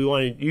like, "Hey, we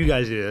wanted you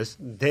guys to do this."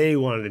 They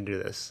wanted to do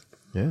this.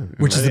 Yeah.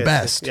 Which is I the think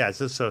it's- best. Yeah, it's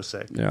just so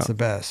sick. Yeah. It's the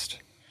best.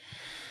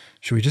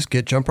 Should we just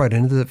jump right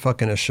into the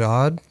fucking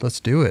Ishod? Let's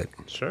do it.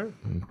 Sure.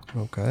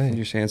 Okay. You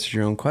just answered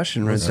your own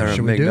question right there,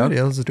 Should we big do dog. it?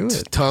 Yeah, let's do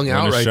it. Tongue When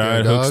out the right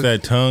there, shot hooks dog.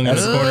 that tongue in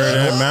the corner of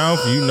that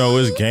mouth, you know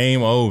it's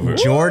game over.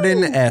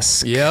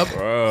 Jordan-esque. Yep.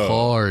 Bro.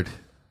 Hard.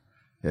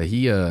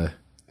 Yeah,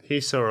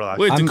 He's so relaxed.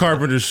 With the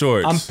carpenter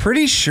shorts. I'm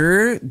pretty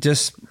sure.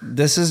 This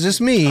is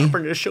just me.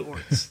 For the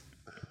shorts.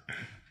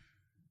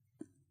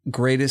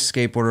 Greatest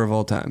skateboarder of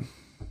all time.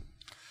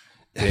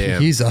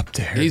 Damn. He's up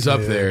there. He's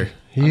up dude. there.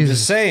 I'm He's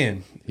just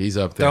saying. He's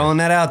up there. Throwing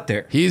that out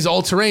there. He's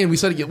all terrain. We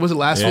said, was it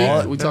last Yeah.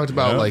 week? We talked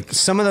about like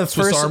Some of the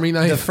Swiss first Army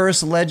knife. the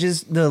first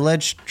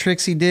ledge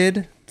tricks he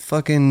did.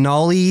 Fucking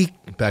nollie.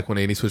 back when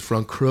 80 switch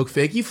front crook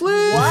fakey flip.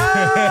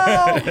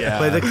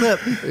 Play the clip.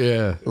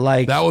 Yeah.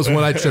 Like That was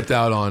one I tripped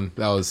out on.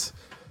 That was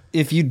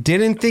if you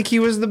didn't think he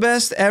was the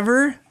best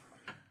ever,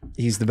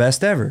 he's the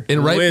best ever.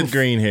 and right with bef-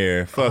 green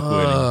hair. Fuck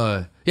with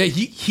him. yeah,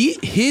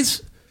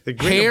 his The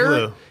green and hair,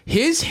 blue.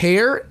 his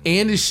hair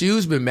and his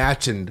shoes been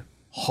matching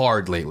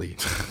hard lately.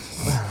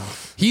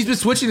 He's been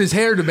switching his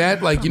hair to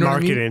match, like, you know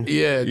Marketing. what I mean?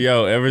 Yeah.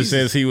 Yo, ever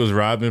since he was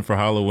Robin for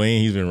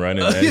Halloween, he's been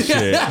running that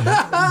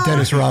shit.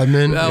 Dennis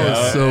Rodman. That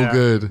was so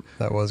good.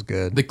 That was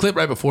good. The clip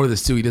right before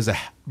this too, he does a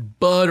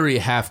buttery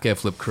half cat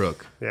flip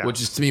crook, Yeah.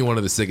 which is to me one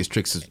of the sickest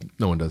tricks. Is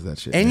no one does that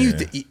shit.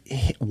 And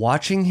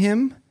watching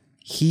him,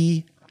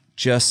 he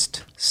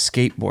just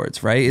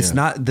skateboards, right? It's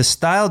not the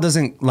style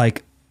doesn't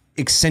like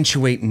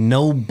accentuate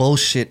no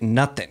bullshit,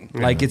 nothing.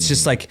 Like it's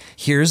just like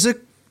here's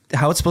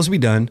how it's supposed to be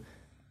done.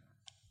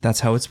 That's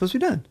how it's supposed to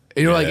be done.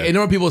 And you're like, and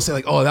when people say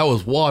like, "Oh, that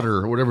was water"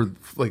 or whatever,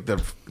 like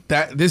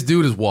that this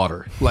dude is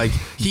water. Like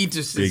he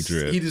just Big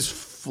drip. he just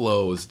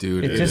flows,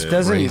 dude. It just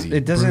doesn't. Crazy.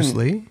 It doesn't. Bruce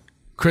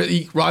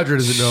Lee. Roger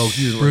doesn't know.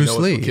 He doesn't Bruce know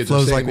what Lee kids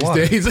flows are saying like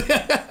water. these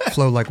days.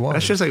 Flow like water.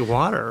 That's just like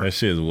water. That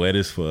shit is wet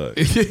as fuck.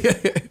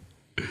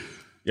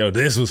 Yo,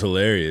 this was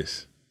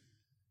hilarious.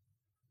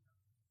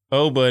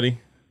 Oh, buddy.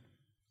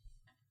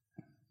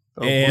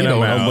 And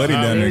I'm out. Nobody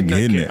done there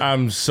getting it.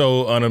 I'm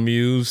so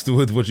unamused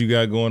with what you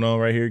got going on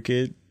right here,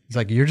 kid. It's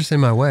like, you're just in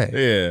my way.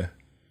 Yeah.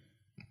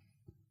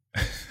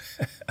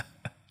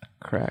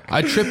 Crack.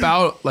 I trip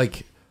out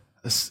like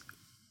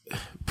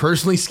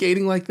personally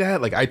skating like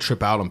that. Like I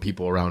trip out on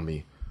people around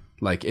me,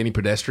 like any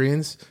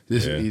pedestrians. He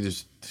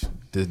just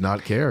did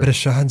not care. But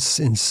Ishad's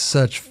in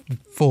such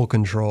full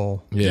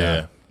control.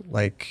 yeah.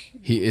 Like,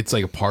 It's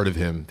like a part of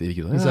him that he's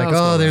he's like,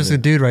 oh, there's a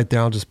dude right there.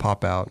 I'll just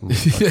pop out and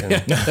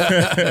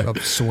fucking I'll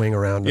swing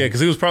around Yeah, him.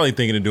 because he was probably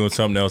thinking of doing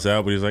something else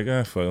out, but he's like,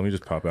 fuck, let me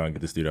just pop out and get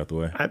this dude out the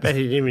way. I bet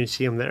he didn't even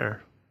see him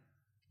there.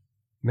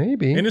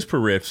 Maybe. In his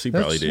periffs, he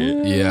probably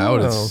did. Yeah, I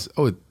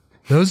would.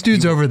 Those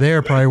dudes over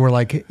there probably were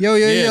like, yo,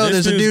 Yeah, there's a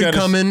this dude's dude got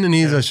his- coming. And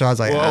he's Ishad's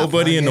like, Well, old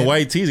buddy in the fuck it.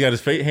 white tee's got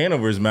his hand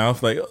over his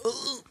mouth, like,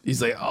 He's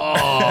like,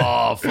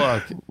 oh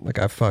fuck! Like,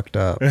 I fucked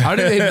up. How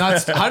did they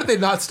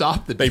not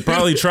stop the? they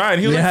probably tried.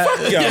 He was like,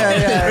 fuck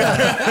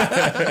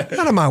y'all.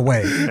 Out of my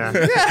way.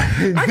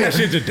 I got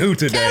shit to do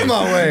today.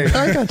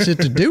 I got shit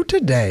to do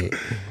today.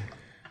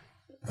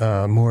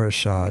 More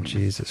Ishod.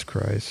 Jesus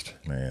Christ.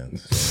 Man.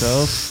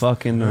 So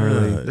fucking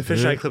early. The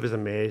fisheye clip is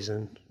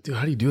amazing. Dude,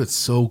 how do you do it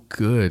so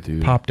good,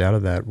 dude? Popped out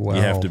of that well.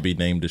 You have to be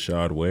named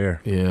Ishod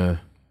Wair. Yeah.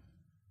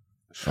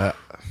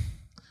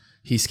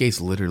 He skates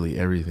literally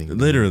everything. dude.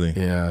 Literally.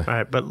 Yeah. All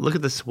right, but look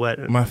at the sweat.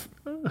 My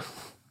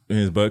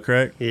his butt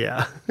crack.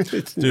 Yeah.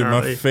 It's Dude,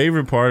 gnarly. my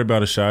favorite part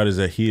about Ishod is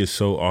that he is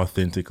so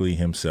authentically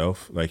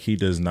himself. Like he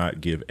does not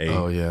give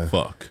a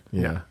fuck.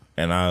 Yeah.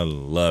 And I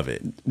love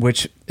it.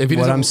 Which If he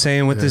what doesn't- I'm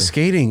saying with the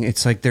skating,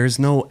 it's like there's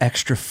no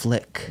extra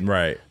flick.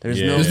 Right. There's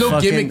Yeah. no There's no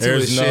fucking- gimmick to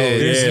There's his no- shit.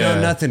 There's Yeah.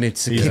 no nothing.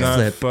 It's a He's not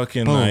kickflip.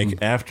 fucking Boom. like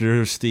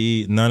after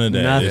Steve, none of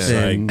that. It's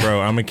Nothing. like, bro,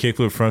 I'm a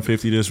kickflip front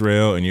 50 this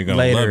rail, and you're gonna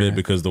Later. love it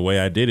because the way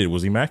I did it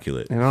was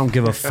immaculate. And I don't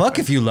give a fuck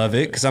if you love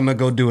it because I'm gonna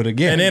go do it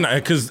again. And then,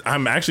 because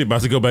I'm actually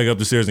about to go back up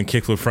the stairs and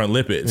kickflip front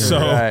lip it, so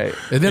Right.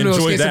 And then we'll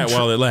enjoy skate some that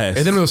while it lasts.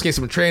 And then we'll skate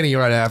some training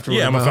right after.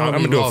 yeah, I'm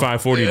gonna do a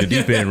 540 to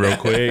deep end real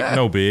quick,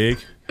 no big.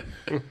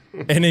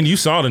 And then you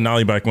saw the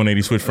nollie bike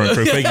 180 switch front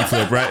for fakey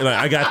flip, right? Like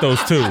I got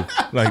those too.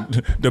 Like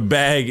the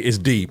bag is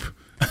deep.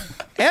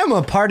 And I'm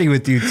gonna party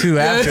with you too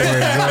afterwards.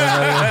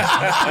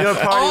 You know,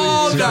 party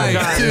all with-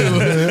 night too.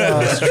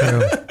 That's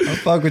true. I'll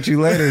fuck with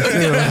you later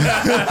too.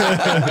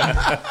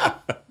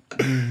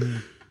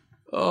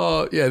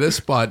 Oh yeah, this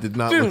spot did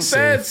not look Dude,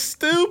 safe. that's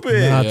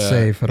stupid. Not Yeah.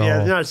 safe at Yeah,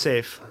 all. they're not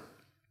safe.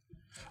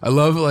 I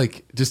love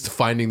like just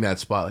finding that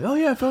spot. Like, oh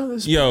yeah, I found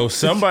this. Yo,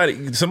 somebody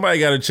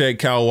got to check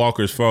Kyle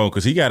Walker's phone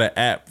because he got an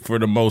app for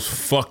the most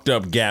fucked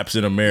up gaps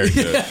in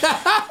America.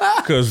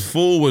 Because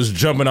fool was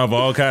jumping off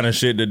all kind of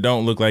shit that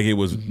don't look like it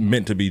was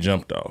meant to be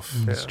jumped off.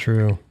 That's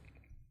true.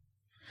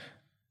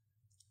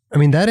 I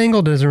mean, that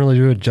angle doesn't really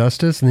do it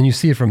justice, and then you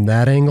see it from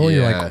that angle,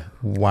 you're like,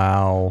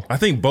 wow. I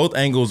think both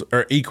angles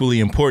are equally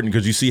important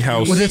because you see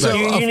how. Well, it's of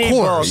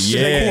course.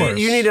 Yeah.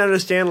 You need to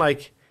understand,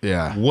 like,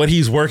 what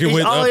he's working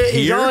with up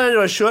he's here. all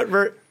into a short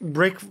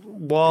brick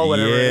wall,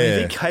 whatever. Yeah.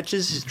 If he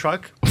catches his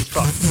truck, he's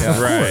fucked.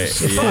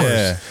 Right.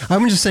 Yeah.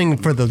 I'm just saying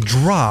for the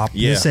drop,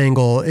 this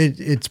angle,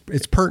 it's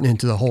pertinent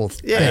to the whole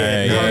thing.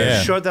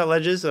 How short that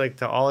ledge is, like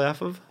to ollie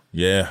off of.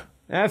 Yeah.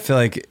 I feel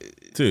like,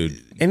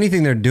 dude,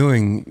 anything they're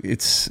doing,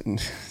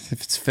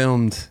 if it's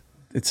filmed,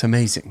 it's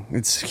amazing.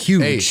 It's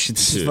huge. Hey,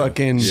 it's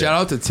fucking. Shout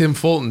out to Tim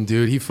Fulton,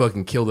 dude. He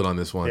fucking killed it on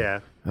this one. Yeah.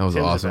 That was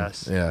Tim's the awesome.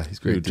 best. Yeah, he's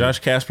great. Dude, Josh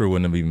Casper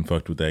wouldn't have even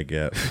fucked with that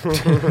gap.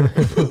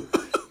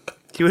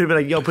 He would have been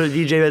like, yo, put a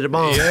DJ at the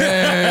bomb.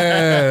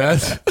 Yeah,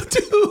 that's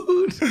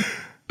dude.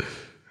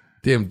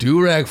 Damn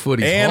do-rag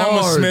footy. And I'm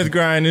a Smith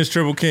grind this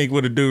triple kink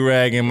with a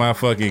do-rag in my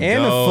fucking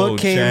And the gold foot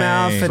came chain.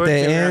 out at the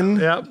end.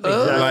 Yep. Exactly.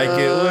 Like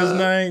it was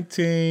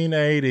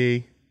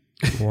 1980.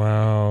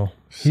 Wow.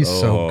 He's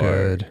so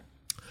good.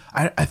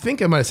 I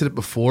think I might have said it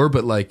before,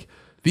 but like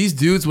these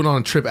dudes went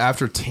on a trip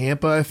after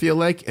Tampa, I feel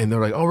like, and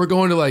they're like, oh, we're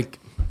going to like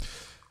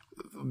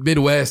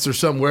Midwest or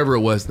something, wherever it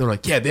was. And they're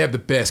like, yeah, they have the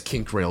best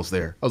kink rails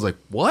there. I was like,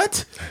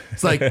 what?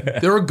 It's like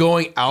they were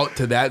going out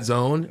to that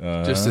zone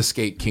just to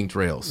skate kinked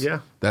rails. Yeah.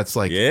 That's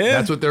like,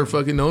 that's what they're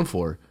fucking known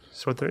for.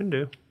 That's what they're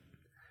into.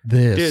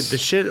 This. Dude, the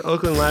shit at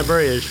Oakland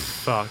Library is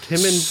fucked.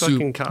 Him and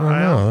fucking I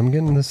know, I'm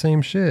getting the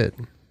same shit.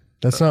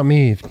 That's not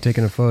me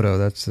taking a photo.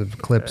 That's the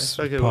clips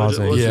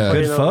pausing. Yeah.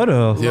 Good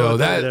photo. Yo,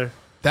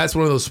 that's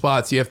one of those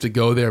spots you have to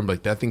go there and be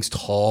like, that thing's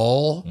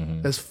tall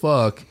as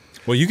fuck.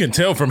 Well, you can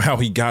tell from how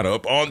he got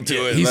up onto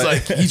it. He's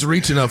like he's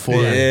reaching up for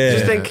it.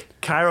 Just think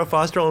Cairo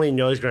Foster only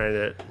nose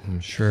grinded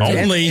it. Sure.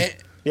 Only.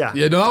 Yeah.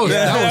 Yeah, no,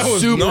 that was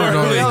super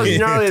gnarly. That was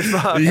gnarly as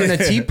fuck. And the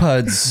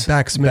T-Puds.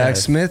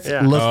 Backsmith.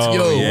 Yeah. Looked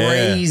yeah.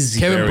 crazy.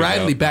 Kevin There we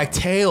Bradley go. back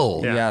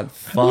tail. Yeah,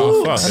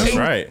 Oh, fuck, fuck. that's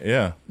right.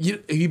 Yeah.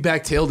 He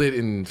back tailed it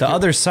in The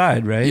other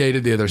side, right? Yeah, he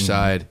did the other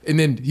side. And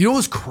then you know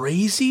what's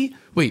crazy?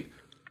 Wait,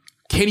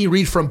 Kenny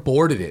Reed front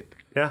boarded it.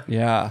 Yeah.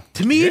 Yeah.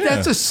 To me, Yeah.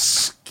 that's a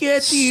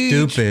sketchy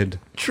Stupid.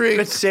 trick.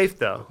 It's safe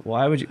though.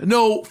 Why would you?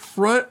 No,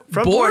 front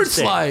board board's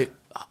safe. slide.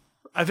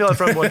 I feel like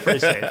front board's pretty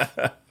safe.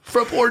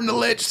 Front board and the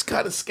ledge is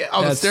kind of on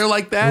the That's- stair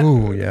like that.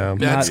 Ooh, yeah.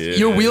 That's Not-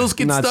 your wheels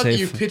get not stuck and safe.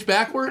 you pitch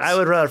backwards. I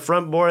would rather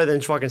front board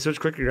than fucking switch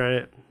quicker grind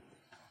it.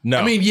 No.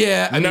 I mean,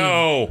 yeah. I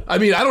No. I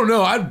don't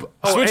know. I'd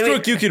Switch any-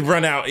 crook, you could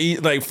run out.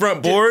 Like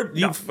front board,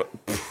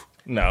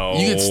 no.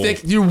 you could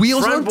stick your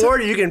wheels Front on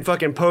board, you can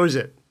fucking pose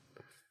it.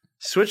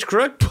 Switch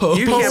crook, you Pose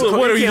can't. it?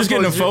 What, are you can't just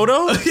getting a pose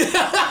it.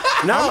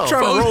 photo? No, I'm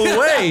trying to roll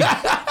away.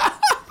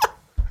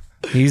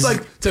 He's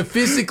like to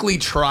physically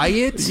try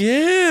it.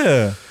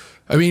 Yeah.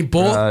 I mean,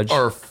 both Raj.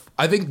 are.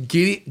 I think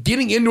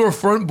getting into a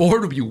front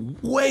board would be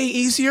way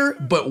easier,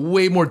 but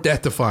way more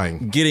death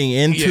defying. Getting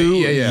into,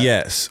 Yeah.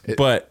 yes.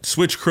 But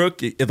switch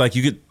crook, like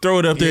you could throw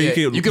it up there.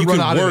 Yeah, you could run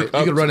out of work it. You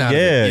up could run to- out of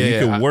it. yeah, Yeah, you yeah.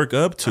 could work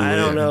up to it. I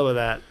don't know about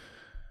that.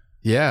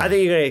 Yeah, I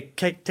think you're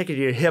gonna take it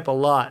to your hip a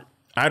lot.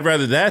 I'd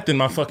rather that than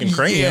my fucking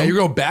cranium. Yeah, you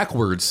go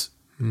backwards.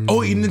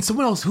 Oh, and then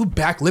someone else who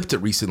backlipped it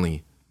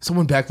recently.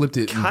 Someone backlipped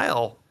it.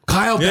 Kyle,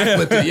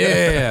 Backlipped it.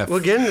 Yeah. we'll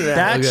get into that.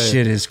 that Okay.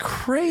 shit is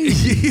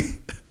crazy.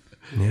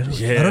 I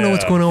don't know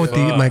what's going on with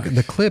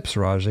the clips,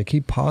 Raj. They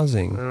keep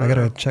pausing. I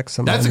gotta check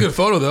something. That's a good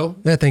photo, though.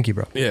 Yeah, thank you,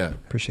 bro. Yeah.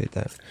 Appreciate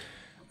that.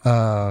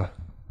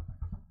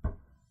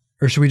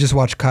 Or should we just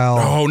watch Kyle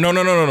Oh,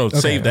 no.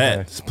 Save that.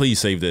 okay. Please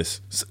save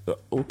this.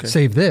 Okay.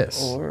 save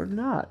this? Or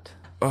not.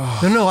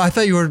 No, I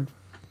thought you were.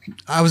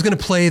 I was gonna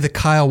play the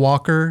Kyle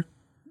Walker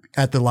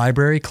at the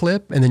library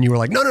clip, and then you were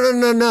like, no,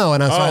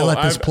 and so I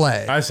let this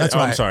play. That's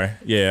why. I'm sorry.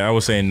 Yeah, I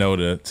was saying no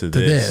to this.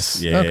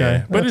 this. Yeah.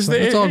 Okay. But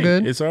It's all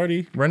good. It's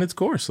already run its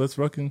course. Let's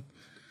fucking.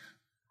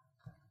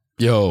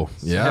 Yo.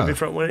 Heavy Yeah.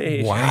 front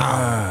 180.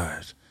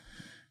 God.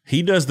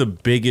 He does the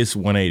biggest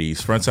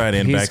 180s, front side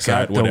and He's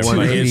backside, got the whatever.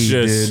 Like, it's 180,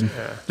 just dude.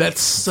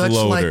 That's such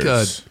like a.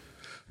 floaters.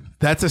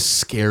 That's a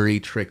scary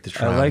trick to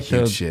try I on like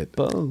huge the shit.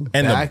 bow.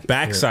 And Back- the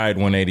backside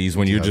 180s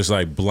when you're just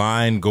like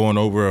blind going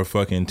over a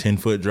fucking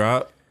 10-foot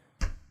drop.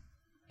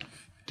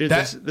 Dude,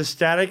 the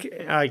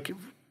static like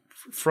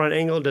front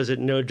angle does it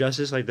no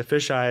justice. Like the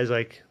fisheye is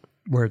like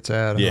Where it's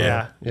at.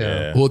 Yeah.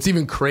 Yeah. Well, it's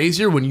even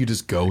crazier when you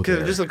just go because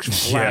there. it just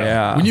looks flat.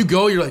 Yeah. When you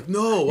go, you're like,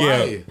 no,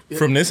 why? Yeah.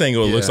 From this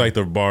angle, it looks Yeah. like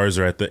the bars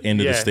are at the end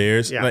of the Yeah,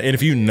 stairs. yeah. Like, and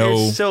if you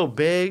know. It's so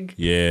big.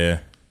 Yeah.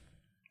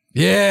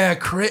 Yeah,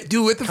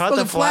 dude, with the Caught fucking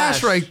the flash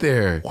flash. right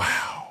there.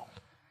 Wow.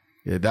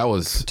 Yeah, that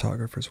was.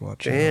 Photographers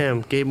watching. Damn,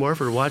 Gabe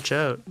Morford, watch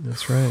out.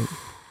 That's right.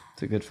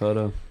 It's a good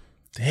photo.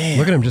 Damn.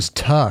 Look at him just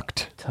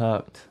tucked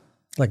Tucked.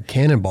 like a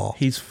cannonball.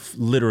 He's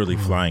literally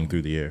flying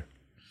through the air.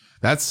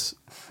 That's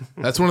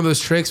one of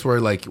those tricks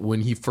where like when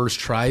he first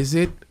tries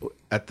it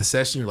at the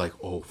session, you're like,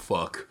 oh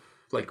fuck.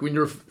 Like when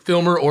you're a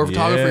filmer or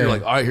photographer, Yeah. you're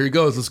like, all right, here he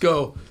goes. Let's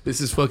go. This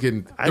is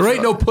fucking. There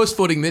ain't no puss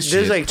footing this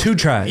There's shit. like 2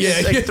 tries.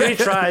 Yeah. like 3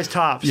 tries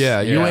tops.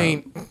 yeah, you Yeah.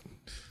 ain't.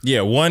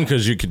 Yeah, 1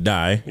 because you could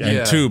die, Yeah.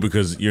 and 2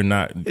 because you're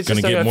not It's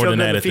gonna just not get gonna more feel than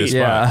good that on at the this feet.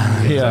 spot. Yeah.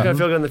 It's not Yeah. gonna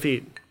feel good on the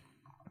feet.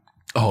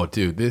 Oh,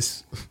 dude,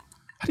 this.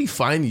 How do you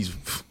find these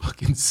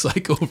fucking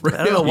psycho rails?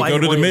 I don't know why You go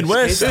to the wouldn't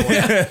Midwest, skate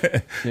that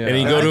way. and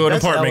you go to an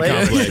That's apartment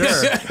LA,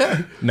 complex.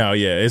 sure. No,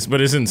 yeah,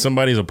 but it's in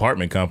somebody's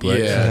apartment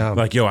complex. Yeah.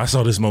 Like, yo, I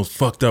saw this most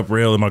fucked up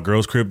rail in my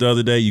girl's crib the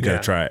other day. You gotta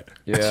try it.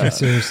 Yeah.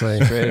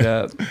 Seriously. Straight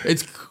up.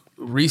 It's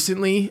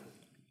recently.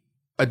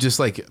 I just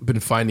like been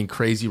finding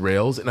crazy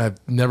rails, and I've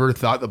never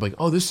thought that like,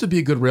 oh, this would be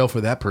a good rail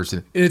for that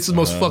person. And it's the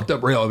most fucked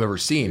up rail I've ever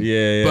seen.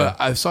 Yeah. But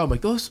I saw, I'm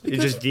like, those. You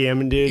just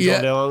DMing dudes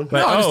all day long.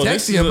 No, I'm oh,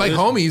 just this texting them is- like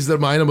homies that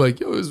mine. I'm like,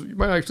 yo, you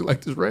might actually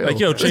like this rail. Like,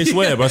 yo, Chase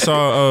Webb, I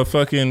saw a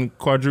fucking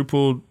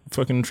quadruple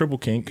fucking triple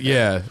kink.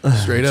 yeah,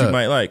 straight You up.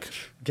 might like.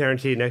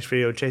 Guaranteed next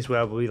video, Chase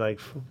Webb will be like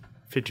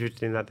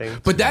 50-50 in that thing.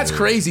 But that's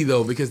crazy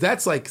though, because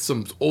that's like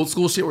some old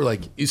school shit where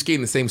like you skate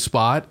in the same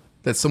spot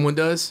that someone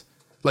does.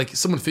 Like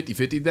someone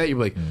 50-50 that, you're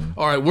like,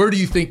 all right, where do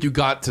you think you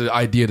got to the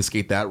idea to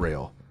skate that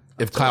rail?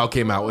 If Kyle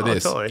came out with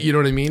this, totally. you know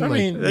what I mean? I Like,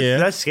 mean, That's, yeah.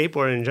 that's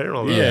skateboarding in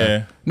general. Though.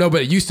 Yeah. no,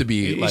 but it used to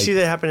be You like. see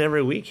that happen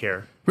every week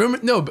here.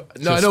 Remember? No,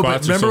 I know. Spots But are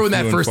remember so when few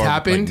that and first far, like,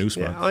 happened? new Yeah,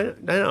 spots.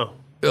 I know.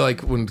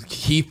 Like when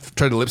Heath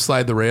tried to lip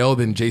slide the rail,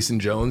 then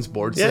Jason Jones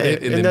board Yeah, set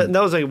it, and and then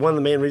that was like one of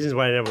the main reasons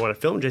why I never want to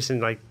film Jason.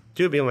 Like,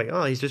 dude, being like,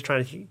 oh, he's just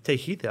trying to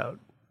take Heath out.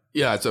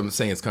 yeah, that's what I'm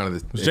saying. It's kind of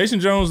the Was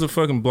Jason Jones the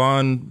fucking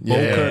blonde bowl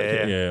Yeah. cut?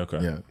 Yeah. Yeah, okay.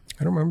 yeah,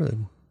 I don't remember that.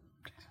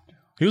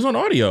 He was on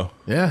audio.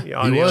 yeah, Yeah, he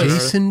audio. was.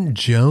 Jason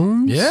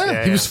Jones? Yeah,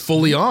 Yeah, he was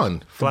fully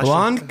on. Flash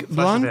Blonde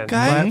band.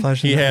 guy?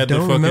 Flash He had the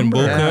don't fucking remember.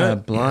 bowl that. Yeah,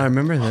 cut. blonde. I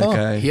remember that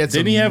guy. He had some,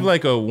 Didn't he have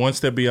like a One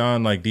Step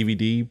Beyond like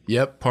DVD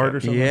Yep. part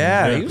or something?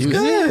 Yeah, he was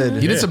good.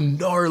 He did some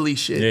gnarly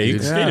shit. Yeah, he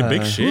dude. skated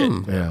big shit.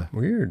 Yeah.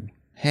 Weird.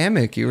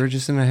 Hammock. You were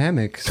just in a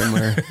hammock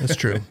somewhere. That's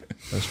true.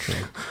 That's true.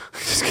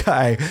 This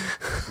guy.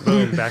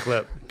 Boom, back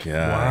lip. Gosh.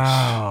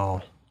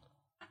 Wow.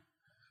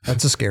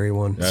 That's a scary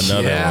one.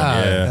 Another Yeah.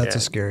 one. Yeah. That's a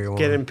scary one.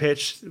 Getting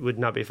pitched would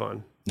not be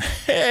fun.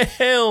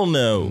 Hell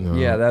no.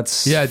 Yeah,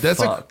 that's That's fucked.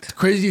 like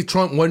crazy.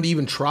 Trump wanted to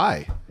even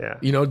try. Yeah.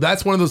 You know,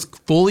 that's one of those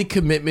fully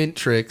commitment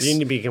tricks. You need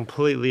to be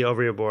completely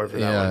over your board for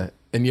that Yeah. one.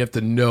 And you have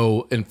to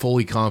know and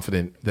fully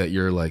confident that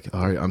you're like,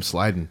 all right, I'm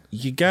sliding.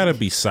 You gotta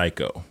be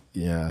psycho.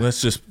 Yeah.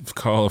 Let's just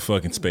call a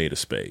fucking spade a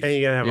spade. And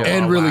you gotta have a And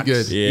lot of really wax.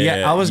 good.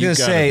 Yeah, I was you gonna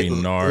gotta say,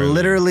 be gnarly.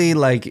 literally,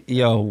 like,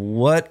 yo,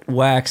 what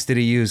wax did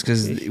he use?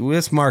 Because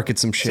let's market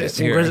some shit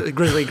Some here.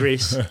 grizzly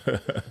grease.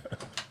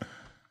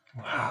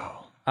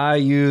 I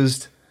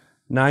used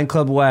 9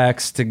 Club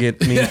wax to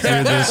get me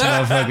through this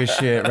motherfucking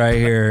shit right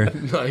here.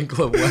 9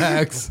 Club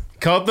wax.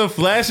 Caught the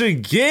flash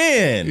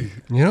again.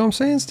 You know what I'm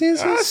saying, Steve?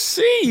 I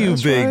see you,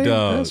 big right.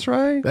 dog. That's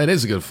right. That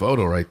is a good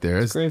photo right there.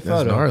 That's, Great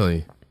that's photo.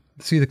 gnarly.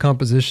 See the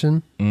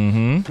composition?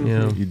 Mm-hmm.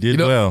 Yeah. You did You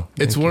know, well.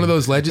 it's one of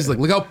those ledges. Like,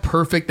 look how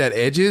perfect that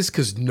edge is,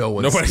 because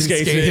Nobody nobody's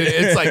skates skated it.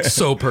 it. It's like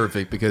so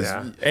perfect because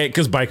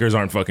Because bikers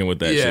aren't fucking with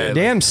that Yeah. shit.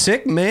 Damn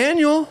sick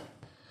manual.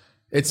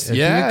 it's It's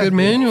yeah, a good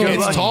manual.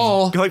 It's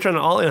tall. You're like trying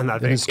to all in on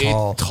that thing. It's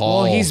tall. It's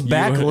tall. Well, he's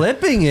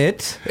backlipping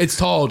it. It's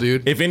tall,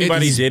 dude. If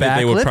anybody He's did it,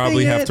 they would backlipping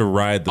probably have it. to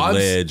ride the I'm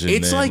s- ledge. And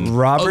it's then, like-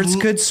 Roberts A-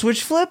 could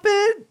switch flip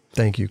it.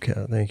 Thank you,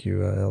 Cal. Thank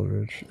you,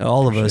 Eldridge.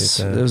 All of Appreciate us.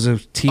 that. It was a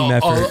team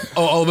effort.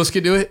 all of us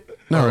could do it.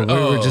 No, we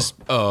were just-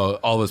 all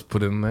of us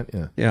put in on that.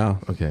 Yeah. Yeah.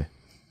 Okay.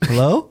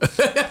 Hello?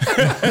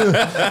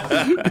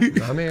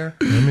 I'm here.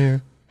 I'm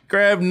here.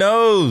 grab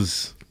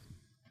nose.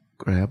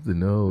 Grab the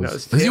nose. No,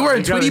 Is he tail.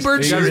 wearing You got Tweety his- Bird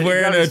you He's got shirt? his-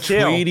 wearing a his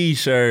tail. Tweety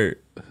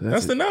shirt.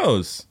 That's the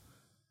nose.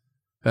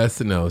 That's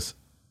the nose.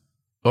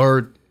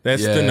 Or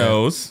That's yeah. the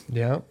nose.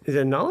 Yeah. Is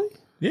it Nolly?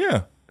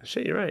 Yeah.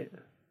 Shit, you're right.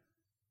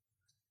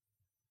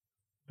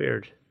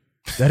 Weird.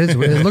 That is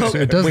weird. It looks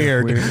it does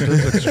Weird. Look weird. It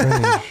does look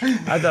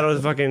strange. I thought it was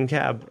a fucking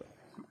cab.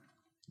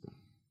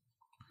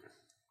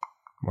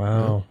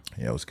 Wow.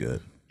 Yeah, it was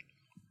good.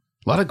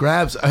 A lot of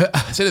grabs. I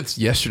said it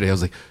yesterday. I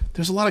was like,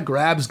 "There's a lot of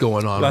grabs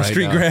going on. A lot of right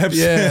street now. grabs.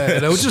 Yeah,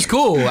 and it was just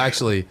cool.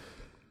 Actually,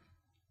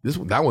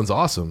 that one's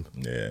awesome.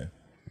 Yeah.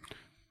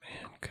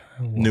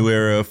 New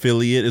Era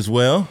affiliate as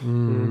well.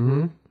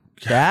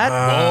 That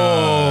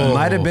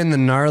might have been the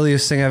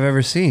gnarliest thing I've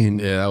ever seen.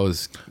 Yeah, that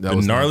was The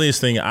nice. gnarliest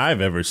thing I've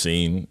ever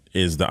seen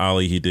is the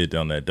ollie he did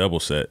on that double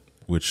set,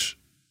 which,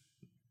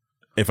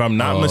 if I'm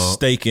not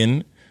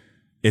mistaken,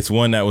 it's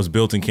one that was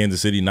built in Kansas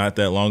City not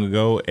that long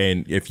ago.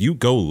 And if you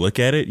go look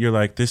at it, you're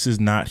like, this is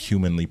not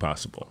humanly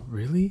possible.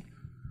 Really?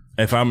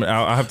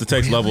 I'll have to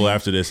text Level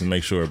after this and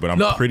make sure, but I'm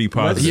No, pretty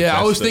positive. Yeah, I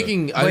that's was the-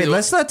 thinking. Wait,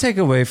 let's not take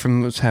away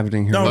from what's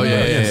happening here. No, Oh no,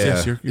 yeah,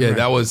 yes, you're right.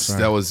 that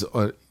was.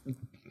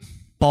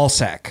 Ball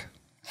sack.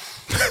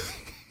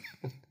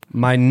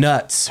 My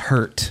nuts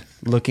hurt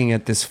looking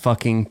at this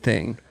fucking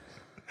thing.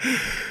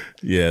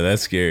 Yeah,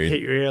 that's scary.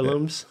 Hit your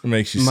earlooms. It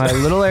makes you My sad.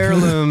 little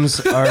heirlooms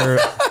are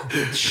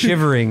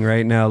shivering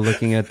right now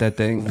looking at that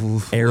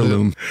thing.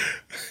 Heirloom.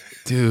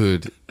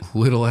 Dude,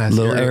 little ass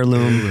Little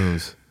heirloom.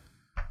 heirlooms.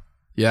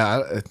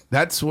 Yeah,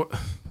 that's what.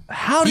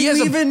 How do He you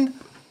has a- even...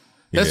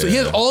 That's what, he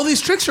has all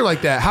these tricks are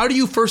like that. How do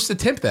you first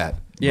attempt that?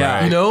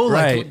 Yeah. You know,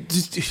 Right. like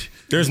just,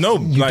 There's no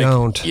You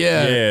don't.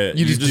 yeah,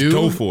 you just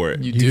go for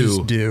it. You You do.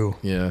 just do.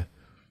 Yeah.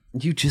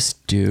 You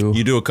just do.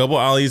 You do a couple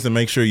ollies to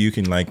make sure you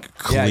can like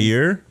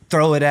clear.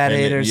 Throw it at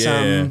and it then- or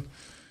something.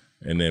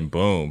 And then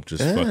boom,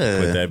 just fucking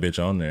put that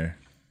bitch on there.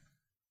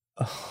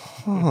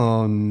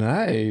 Oh,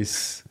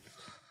 nice.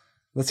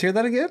 Let's hear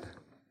that again.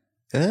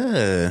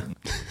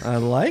 I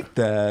like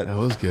that. That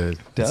was good.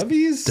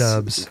 Dubbies?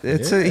 Dubs.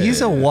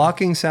 He's a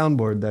walking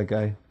soundboard, that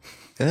guy.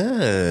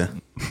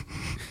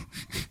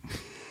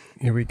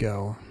 Here we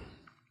go.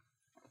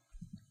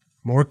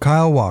 More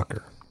Kyle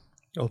Walker.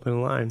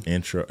 Open line.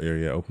 Intro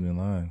area opening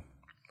line.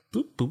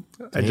 Boop boop.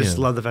 I just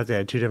love the fact they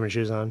had 2 different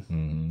shoes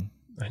on.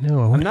 I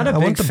know. I'm not a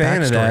big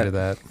fan of backstory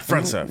that. to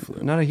Front side flip.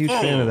 I'm not a huge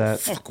fan of that.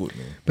 Fuck with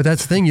me. But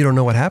that's the thing. You don't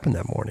know what happened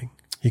that morning.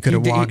 He could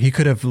have walked. He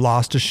could have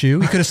lost a shoe.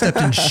 He could have stepped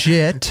in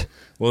shit.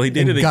 Well, he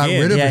did and it got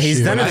again. rid of Yeah, a he's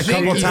shoe. done it a I think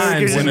couple you times. could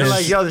just when be it's-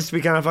 like, yo, this would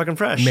be kind of fucking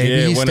fresh. Maybe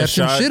Yeah, he when a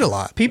stepped in shot- shit a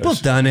lot. People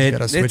done it.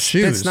 gotta switch It's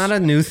shoes. not a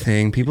new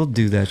thing. People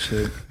do that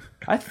shit.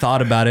 I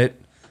thought about it.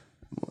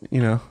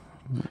 You know,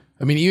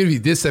 I mean, even if he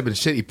did step in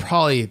shit, he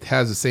probably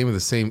has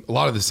a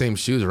lot of the same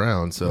shoes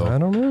around. So I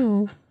don't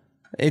know.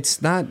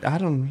 it's not. I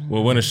don't.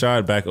 Well, when a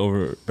shot back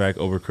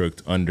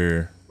overcooked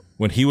under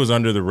when he was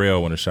under the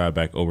rail when a shot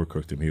back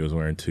overcooked him, he was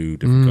wearing 2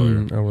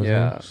 different color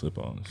Yeah.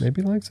 slip-ons.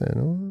 Maybe he likes it. I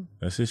don't know.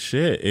 That's his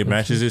shit. It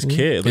matches his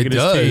kit. Look it at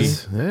does.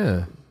 his tee.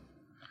 Yeah.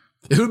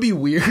 It would be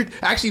weird.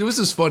 Actually, this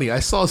is funny. I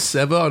saw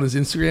Seba on his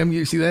Instagram.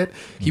 You see that?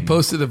 He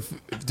posted of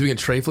doing a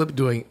tray flip,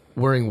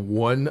 wearing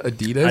one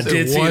Adidas I did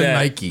and see one that.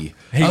 Nike.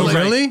 He I was was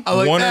like, really? I was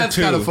like, one that's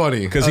or kind two of funny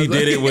because he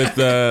did it with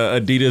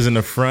Adidas in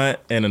the front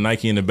and a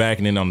Nike in the back,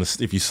 and then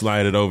if you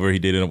slide it over, he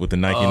did it with the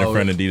Nike in the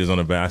front, Adidas on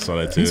the back. I saw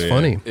that too. It's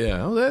funny. Yeah,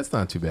 well, that's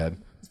not too bad.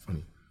 It's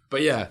funny.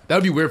 But yeah, that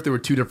would be weird if there were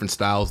 2 different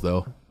styles,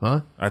 though.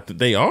 Huh?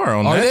 They are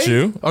on Are that they?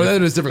 shoe. Or that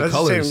is different That's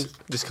colors. the same,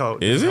 just color.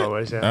 Is it?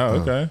 Colorways, yeah.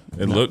 Oh, okay.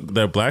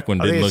 That black one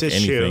I think didn't it's look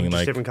just shoe, anything just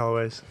like. different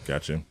colorways.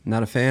 Gotcha.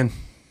 Not a fan.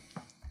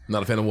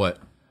 Not a fan of what?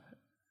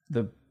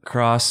 The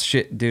cross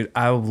shit, dude.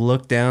 I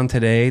looked down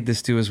today.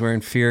 This dude was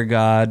wearing Fear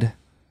God,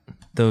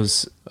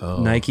 those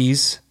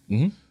Nikes.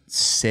 Mm-hmm.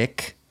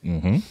 Sick.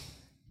 Mm-hmm.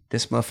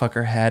 This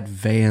motherfucker had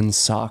Vans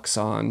socks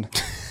on,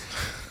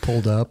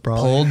 Pulled up,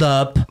 probably. pulled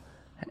up,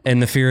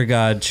 and the Fear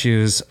God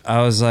shoes.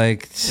 I was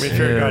like, I mean,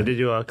 Fear God did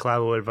do a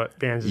collab with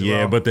Vans as well.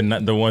 Yeah, but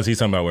the ones he's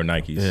talking about were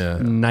Nikes. Yeah.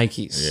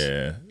 Nikes.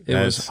 Yeah. It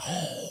was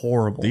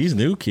horrible. These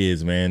new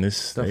kids, man.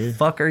 The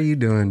fuck are you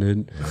doing,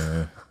 dude?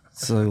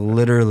 So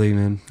literally,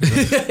 man.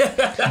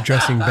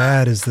 Dressing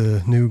bad is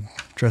the new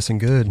dressing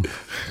good.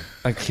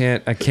 I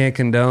can't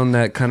condone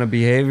that kind of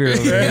behavior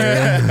over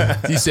here.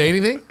 Do you say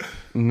anything?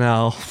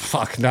 No,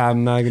 fuck. No,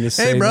 I'm not gonna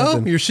say. Hey, bro,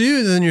 nothing. your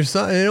shoes and your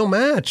they don't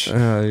match. What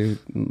are you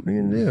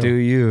gonna Do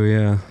you?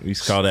 Yeah. We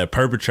used to call that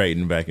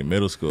perpetrating back in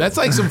middle school. That's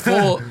like some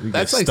full. we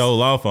That's get like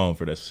stole off on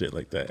for that shit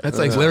like that. that's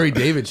like Larry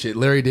David shit.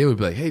 Larry David would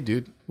be like, "Hey,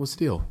 dude, what's the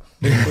deal?"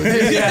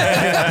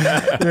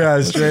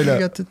 Yeah, straight You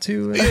got the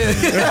 2. I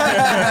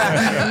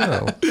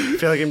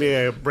feel like it'd be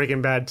a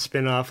Breaking Bad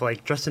spin-off,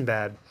 like Dressing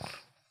Bad.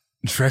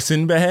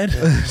 Dressing bad?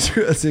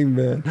 Dressing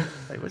bad.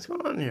 Like, what's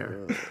going on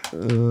here?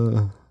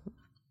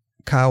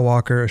 Kyle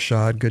Walker,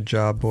 Ishod, good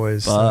job,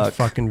 boys. That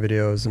fucking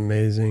video is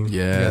amazing. Yes.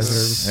 You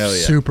guys are Hell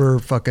yeah. super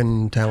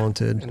fucking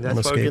talented And on a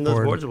that's why we're getting those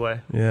skateboard. boards away.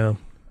 Yeah.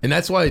 And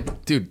that's why,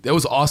 dude, that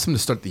was awesome to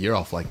start the year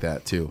off like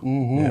that too.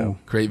 Yeah.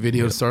 Great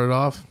video to start it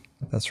off.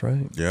 That's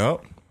right.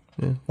 Yep.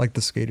 Yeah. Like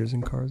the skaters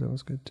in cars. That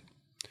was good too.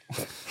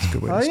 It's a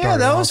good way to Oh start yeah, it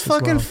that off was as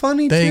fucking well.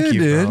 funny Thank too, you,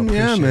 bro. dude.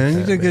 Yeah, Appreciate man, you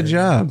that, did a good man.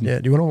 job. Yeah.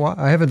 Do you want to watch?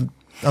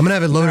 I'm gonna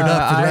have it loaded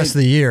up for the rest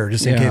of the year,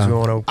 just in case we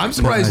want to. I'm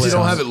surprised you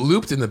don't have it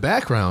looped in the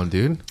background,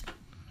 dude.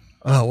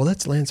 Oh well,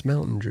 that's Lance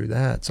Mountain drew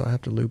that, so I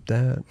have to loop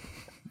that.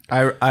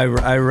 I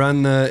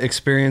run the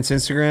Experience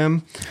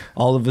Instagram.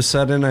 All of a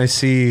sudden, I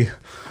see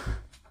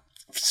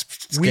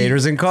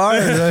skaters in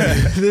cars.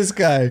 This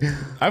guy. We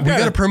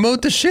gotta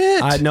promote the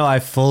shit. I know. I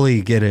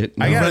fully get it.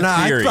 I got But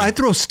a theory. I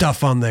throw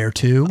stuff on there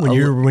too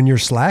when you're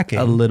slacking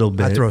a little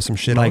bit. I throw some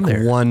shit like on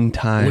there. one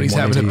time When he's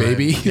having a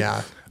baby.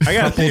 Yeah. I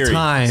got a theory.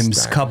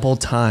 couple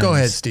times. Go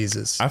ahead,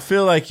 Steezus. I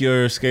feel like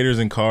your Skaters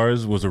in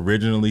Cars was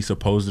originally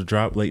supposed to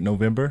drop late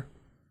November,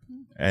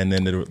 and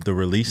then the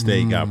release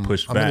date got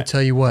pushed I'm gonna back.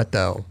 tell you what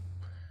though.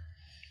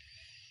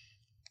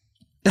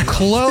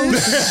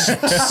 Close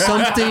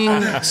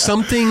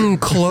something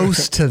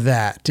close to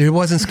that. Dude, it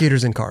wasn't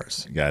Skaters in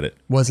Cars. Got it.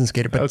 Wasn't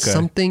Skater, but Okay.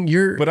 something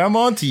But I'm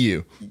on to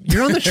you.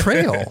 you're on the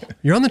trail.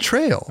 You're on the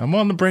trail. I'm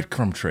on the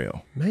breadcrumb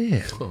trail.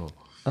 Man.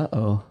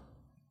 Uh-oh.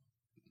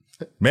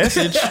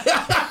 Message.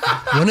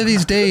 One of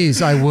these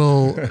days I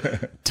will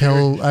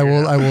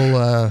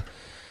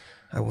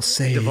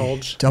say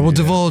Divulge. I will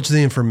divulge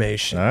the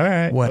information. All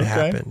right. What Okay.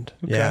 happened.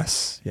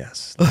 Yes.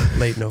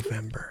 Late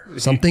November.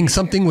 Something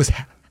was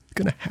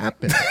gonna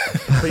happen.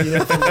 But you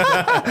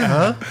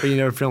never, But you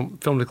never filmed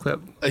the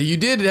clip. You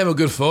did have a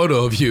good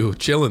photo of you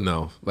chilling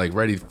though, like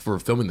ready for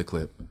filming the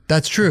clip.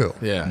 That's true.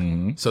 Yeah.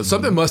 So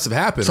something must have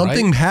happened.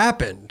 Something right?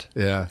 happened.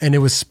 Yeah. And it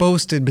was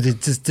supposed to, but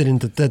it just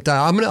didn't.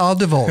 I'll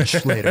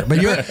divulge later.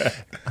 But you're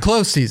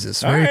close,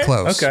 Jesus. Very right.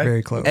 close. Okay.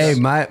 Very close. Hey,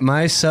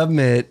 my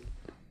submit,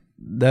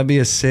 that'd be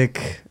a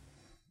sick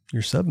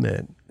Your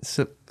submit.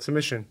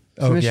 Submission.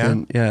 Oh, yeah?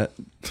 submission. Yeah.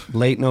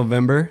 Late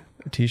November.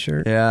 A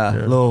t-shirt. Yeah.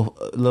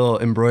 Little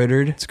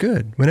embroidered. It's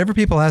good. Whenever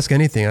people ask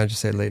anything, I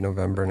just say late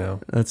November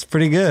now. That's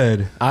pretty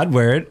good. I'd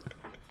wear it.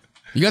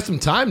 You got some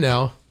time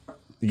now.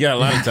 You got a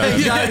lot of time.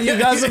 You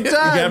got some You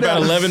time. got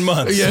about 11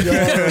 months.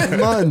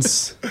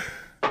 months.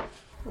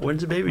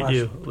 When's the baby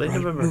due? Late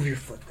November. Move your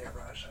foot there,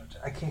 Raj.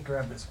 I can't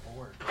grab this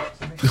board.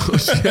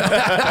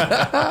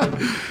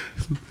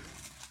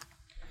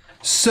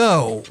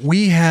 So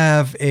we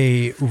have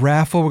a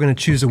raffle. We're going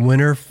to choose a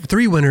winner.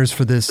 3 winners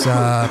for this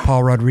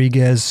Paul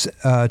Rodriguez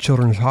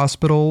Children's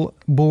Hospital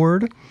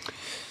board.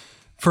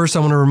 First, I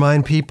want to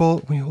remind people.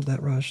 Can we hold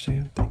that, Raj,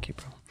 too? Thank you,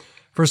 bro.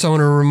 First, I want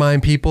to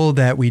remind people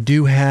that we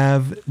do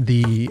have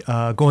the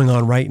going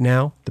on right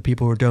now. The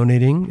people who are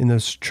donating in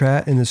this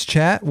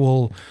chat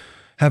will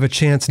have a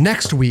chance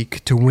next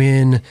week to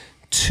win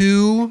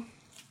two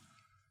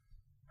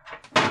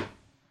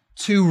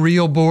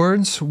real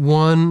boards,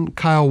 one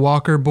Kyle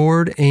Walker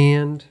board,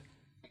 and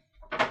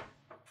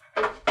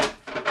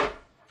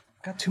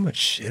got too much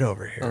shit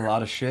over here. A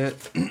lot of shit.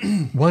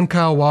 One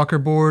Kyle Walker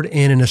board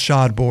and an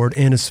Ishod board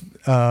and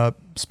a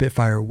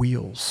Spitfire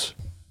wheels.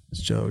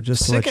 So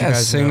just to let Sick you ass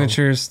guys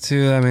signatures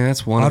too. I mean,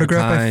 that's one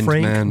Autographed of a by kind,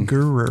 Frank man.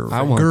 Gurer.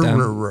 I want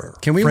Gurer.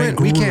 them. Can we Frank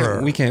win?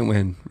 Gurer. We can't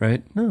win,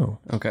 right? know. No.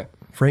 Okay.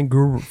 Frank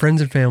Gurer.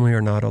 Friends and family are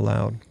not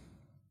allowed.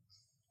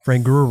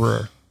 Frank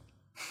Gurer.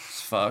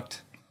 It's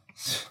fucked.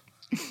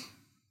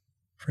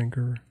 Frank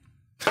Gurer.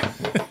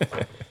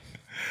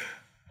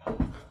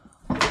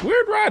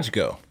 Where'd Raj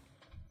go?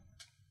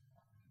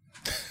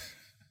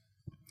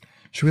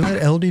 Should we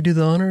let LD do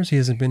the honors? He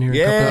hasn't been here in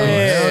a couple of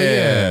months. Hell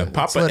yeah. Let's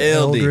Papa let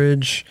LD.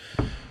 Eldridge.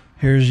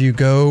 Here's you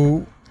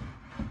go,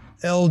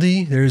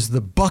 LD. There's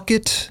the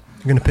bucket.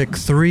 You're going to pick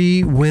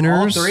 3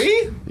 winners. All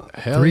 3?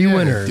 Hell 3 yeah.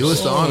 winners. Do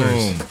us the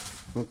honors.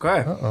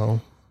 Okay.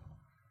 Uh-oh.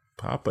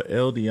 Papa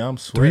LD, I'm 3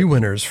 sweating.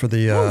 winners for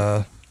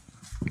the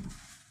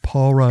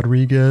Paul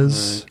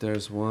Rodriguez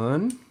There's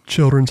 1,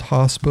 Children's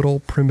Hospital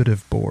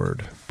Primitive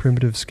Board.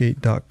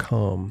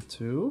 Primitiveskate.com.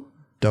 2.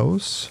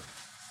 Dose.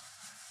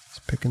 It's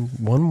picking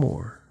one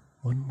more.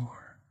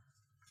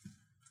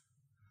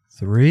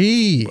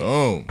 3.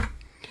 Boom.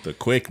 The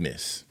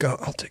quickness. Go.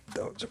 I'll take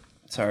those.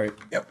 Sorry.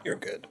 Yep, you're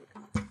good.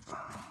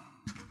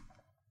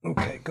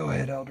 Okay, go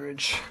ahead,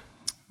 Eldridge.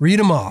 Read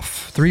them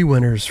off. 3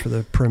 winners for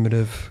the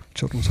Primitive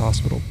Children's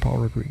Hospital Paul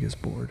Rodriguez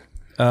board.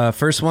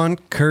 First one,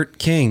 Kurt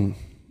King.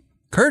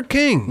 Kurt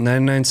King.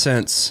 99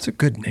 cents. That's a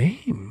good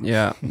name.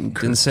 Yeah.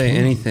 Didn't say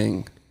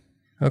anything.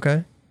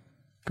 Okay,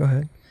 go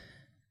ahead.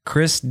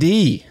 Chris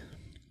D.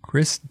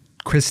 Chris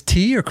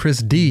T or Chris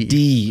D?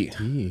 D.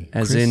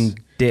 As Chris- in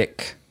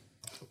Dick.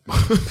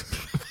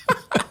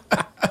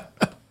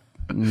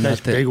 Nice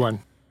big one.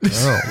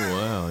 Oh,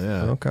 Wow,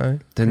 yeah. okay.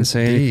 Didn't Chris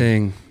say D.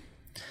 anything.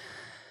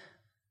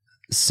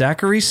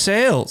 Zachary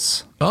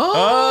Sales.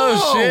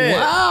 Oh, shit.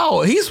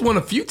 Wow. He's won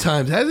a few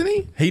times, hasn't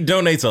he? He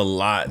donates a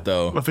lot,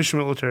 though. Official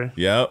military.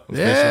 Yep. Yeah,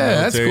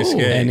 that's Military cool.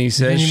 skate. And he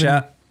says, didn't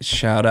even-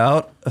 shout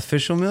out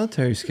official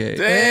military skate.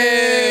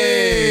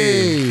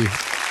 Hey. You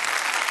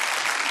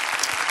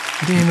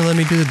didn't even let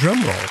me do the drum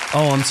roll.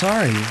 Oh, I'm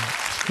sorry.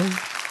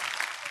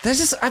 That's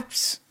just,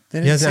 they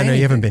didn't Yes, say I know you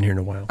anything. haven't been here in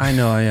a while. I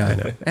know, yeah.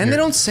 know. And they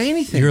don't say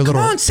anything. you're a Come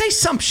little- on, say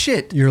some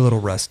shit. You're a little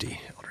rusty,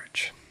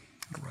 Eldridge.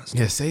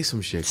 Yeah, say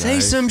some shit, guys. Say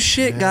some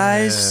shit,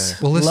 guys.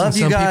 Well, listen, Love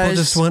you some guys. people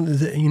just want,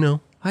 you know,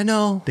 I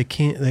know. they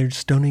can't, they're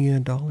just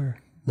donating $1.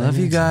 Love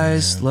you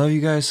guys. Love you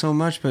guys so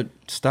much, but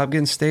stop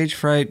getting stage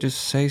fright. Just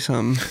say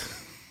something.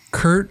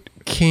 Kurt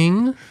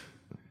King,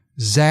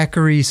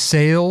 Zachary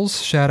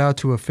Sales, shout out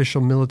to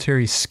Official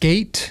Military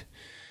Skate,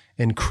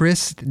 and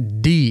Chris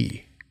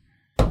D.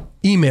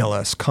 Email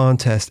us,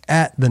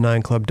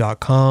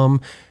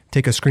 contest@the9club.com.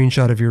 Take a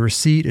screenshot of your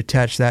receipt,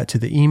 attach that to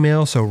the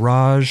email so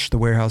Raj, the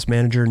warehouse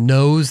manager,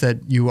 knows that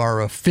you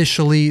are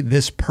officially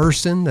this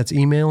person that's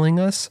emailing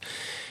us,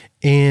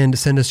 and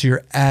send us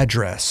your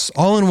address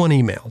all in one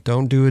email.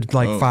 Don't do it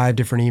like 5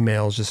 different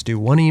emails. Just do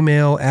one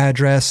email,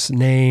 address,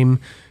 name,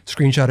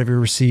 screenshot of your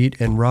receipt,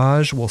 and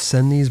Raj will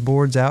send these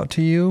boards out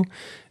to you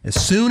as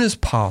soon as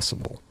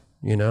possible.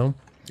 You know?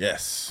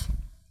 Yes.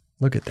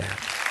 Look at that.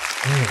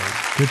 Man,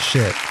 good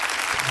shit.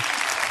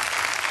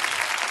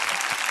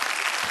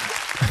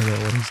 I don't know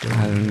what he's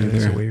doing.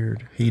 It's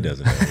weird. He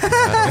doesn't know. You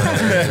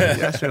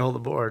asked me to hold the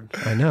board.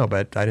 I know,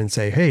 but I didn't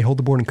say, hey, hold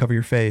the board and cover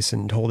your face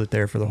and hold it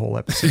there for the whole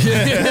episode.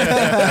 Can you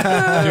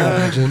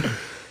imagine?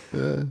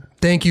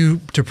 Thank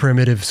you to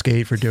Primitive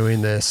Skate for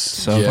doing this.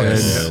 So Yeah,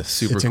 good.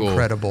 super It's cool.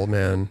 incredible,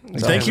 man.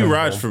 It's Thank you,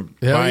 incredible. Raj, for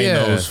Hell buying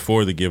yeah. those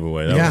for the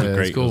giveaway. That Yeah. was a Yeah,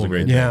 great, it's cool. it was a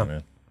great Yeah. thing,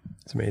 man.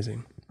 It's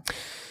amazing.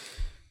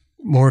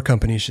 More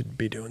companies should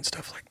be doing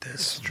stuff like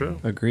this. It's true.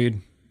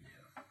 Agreed.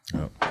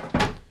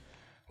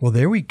 Well,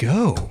 there we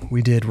go.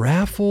 We did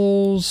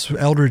raffles.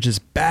 Eldridge is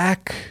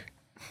back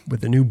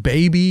with a new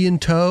baby in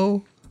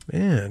tow.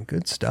 Man,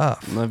 good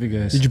stuff. Love you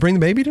guys. Did you bring the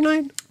baby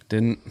tonight?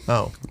 Didn't.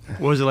 Oh.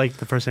 What was it like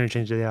the first time you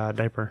changed the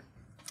diaper?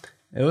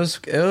 It was,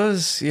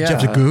 yeah.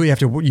 Did you have to you have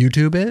to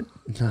YouTube it?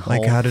 No.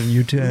 Like how to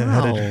YouTube,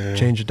 how to No.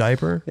 change a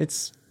diaper?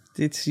 It's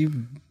you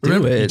do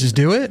Remember- it. You just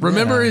do it?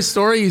 Remember his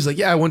story? He's like,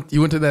 yeah,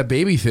 you went to that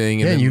baby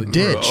thing. And Yeah, then you were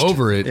ditched.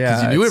 over it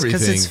because you knew everything.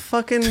 Because it's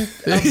fucking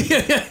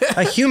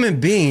a human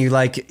being.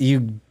 Like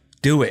you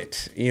do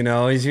it. You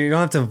know, you don't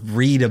have to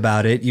read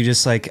about it. You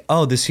just like,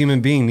 oh, this human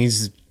being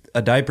needs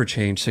a diaper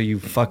change, so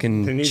you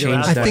fucking They need to change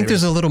ask I that. think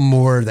there's a little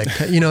more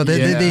that, you know, they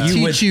Yeah.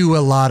 You teach you a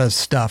lot of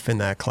stuff in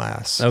that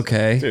class.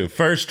 Okay. Dude,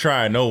 first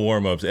try, no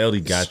warm-ups.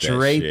 LD got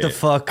Straight that shit. the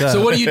fuck up.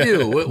 So what do you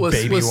do?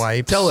 Baby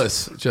wipes. Tell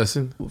us,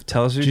 Justin.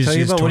 tell us what Just tell you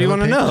use about. What do you toilet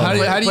want to paper? know?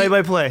 How do Play you,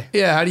 by play.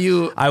 yeah, how do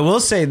you? I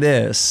will say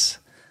this.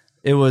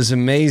 It was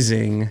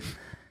amazing.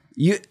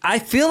 I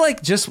feel like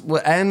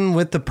and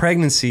with the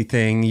pregnancy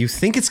thing, you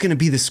think it's going to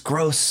be this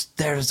gross,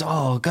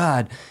 oh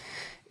God.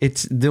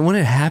 When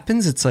it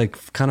happens, it's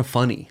like kind of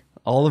funny.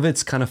 All of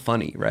it's kind of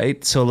funny,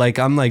 right? So like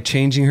I'm like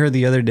changing her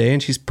the other day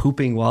and she's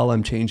pooping while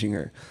I'm changing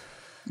her.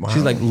 Wow.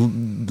 She's like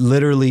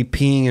literally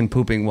peeing and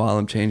pooping while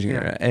I'm changing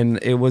her. And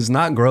it was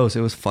not gross.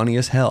 It was funny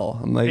as hell.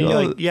 I'm like, And you're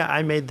oh. like, yeah,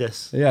 I made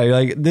this. Yeah, you're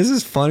like, this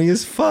is funny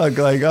as fuck.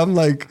 Like, I'm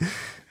like,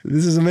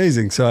 this is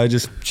amazing. So I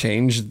just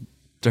changed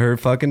her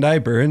fucking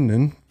diaper and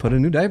then put a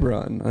new diaper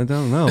on. I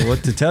don't know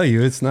what to tell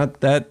you. It's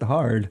not that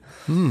hard.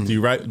 Do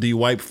you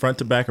wipe front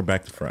to back or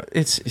back to front?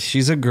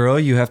 She's a girl.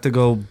 You have to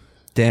go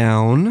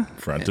down.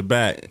 Front to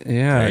back.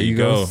 Yeah, There you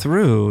go go.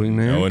 through. You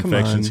know, No come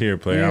infections on. here,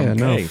 player. Yeah, I'm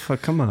no, okay.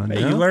 fuck, come on.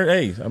 Hey, no? you learn.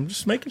 Hey, I'm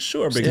just making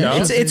sure, big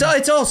dog.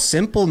 It's all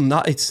simple.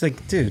 Not. It's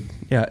like, dude.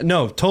 Yeah.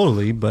 No,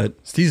 totally. But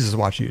Steve just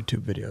watch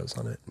YouTube videos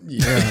on it.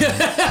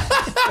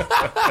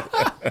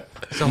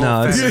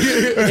 no,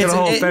 it's a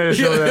whole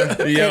fetish over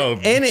there. Yo,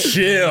 and it-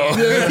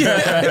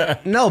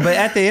 chill. No, but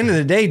at the end of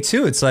the day,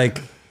 too, it's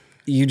like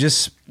you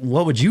just.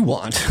 What would you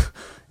want?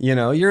 You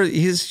know,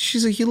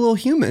 she's a little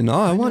human. Oh,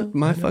 I want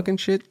my fucking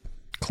shit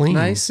Clean.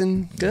 nice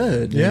and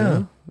good. you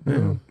Yeah.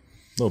 know?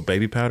 Little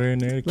baby powder in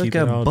there to Look keep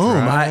at it all boom.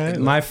 dry.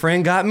 My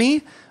friend got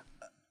me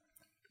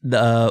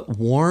the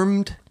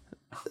warmed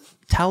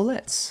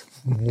towelettes.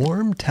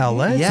 Warm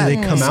towelettes? Yeah. Do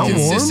they come out warm?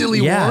 Consistently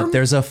Yeah, warm?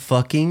 there's a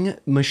fucking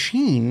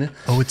machine.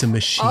 Oh, it's a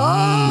machine.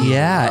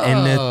 Yeah,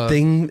 and the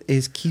thing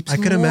keeps. I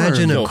could warm.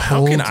 imagine Yo, a how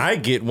cold. can I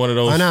get one of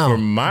those I know. for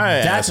my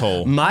That's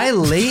asshole?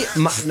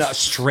 no,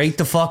 straight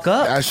the fuck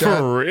up.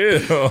 For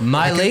real.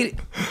 My lady,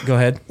 go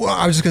ahead. Well,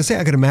 I was just gonna say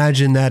I could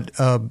imagine that.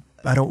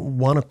 I don't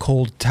want a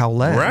cold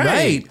towelette. Right.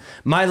 Right.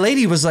 My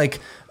lady was like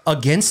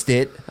against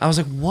it. I was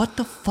like, what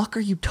the fuck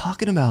are you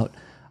talking about?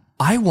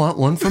 I want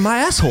one for my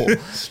asshole.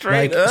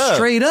 Straight up.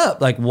 Straight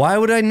up. Like, why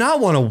would I not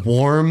want a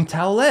warm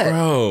towelette?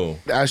 Bro,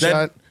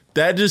 Ashot.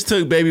 that just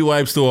took baby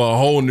wipes to a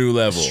whole new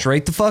level.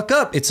 Straight the fuck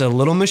up. It's a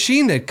little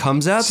machine that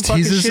comes out. The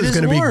fucking Jesus shit is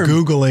going to be warm.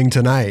 Googling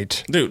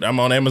tonight. Dude, I'm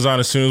on Amazon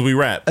as soon as we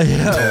wrap.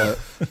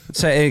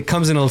 So it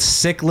comes in a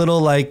sick little,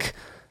 like,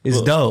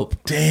 is dope.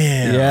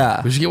 Damn.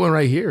 Yeah. We should get one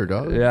right here,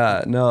 dog.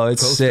 Yeah. No,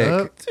 it's sick.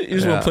 up. You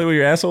just want to play with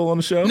your asshole on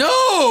the show?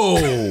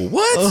 No!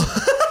 What?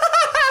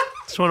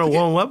 Just want a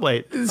warm wet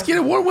wipe. Let's get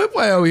a warm whip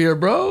way over here,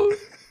 bro.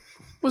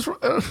 What's wrong?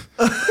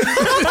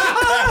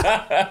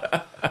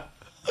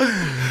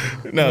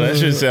 No, that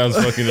shit sounds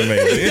fucking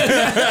amazing.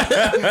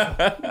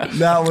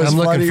 That was I'm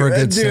looking funny. for a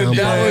good Dude, sound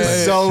that bite.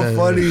 was so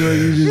funny what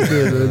you just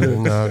did.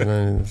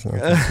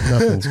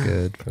 Nothing's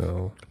good,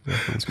 Phil.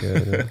 Nothing's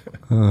good.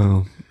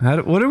 Oh.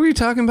 What are we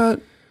talking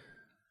about?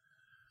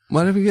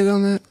 Why did we get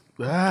on that?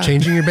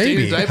 Changing your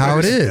baby, Changing how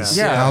it diapers. is.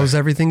 Yeah. How's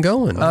everything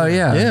going? Oh,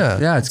 yeah. Yeah.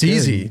 Yeah, it's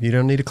easy. good. You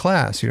don't need a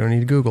class. You don't need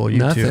to Google YouTube.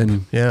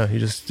 Nothing. Yeah, you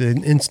just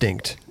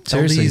instinct.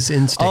 Seriously. LD's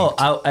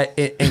instinct. Oh,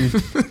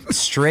 and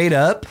straight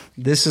up,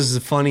 this is the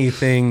funny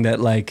thing that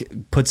like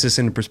puts this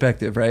into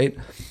perspective, right?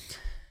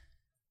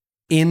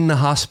 In the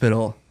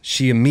hospital,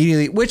 she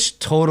immediately, which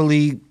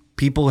totally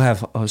people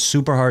have a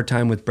super hard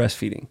time with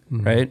breastfeeding,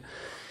 right?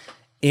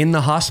 In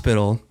the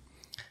hospital,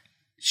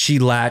 she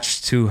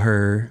latched to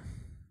her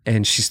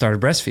and she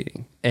started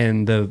breastfeeding.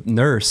 And the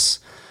nurse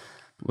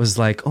was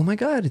like, oh my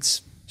God,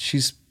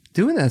 she's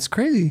doing that. It's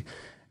crazy.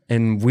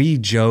 And we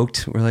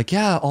joked, we're like,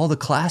 yeah, all the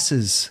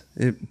classes,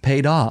 it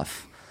paid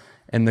off.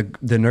 And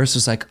the nurse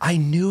was like, I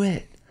knew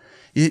it.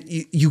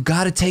 You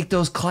got to take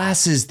those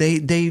classes.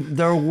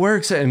 They're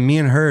works. And me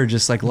and her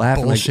just like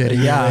laughing. Bullshit. Like,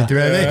 yeah.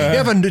 They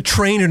have a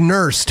trained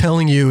nurse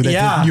telling you that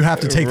Yeah. you have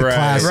to take the Right.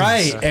 classes.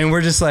 Right. And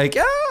we're just like,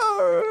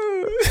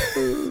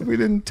 we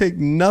didn't take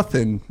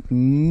nothing.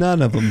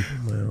 None of them.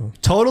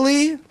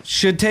 Totally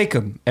should take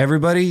them.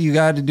 Everybody, you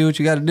got to do what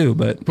you got to do.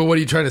 But But what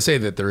are you trying to say?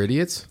 That they're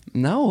idiots?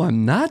 no,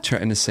 I'm not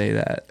trying to say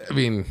that. I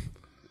mean,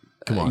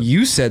 come on.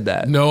 You said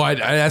that. No, I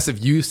asked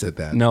if you said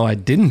that. No, I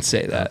didn't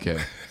say that.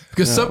 Okay.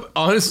 Because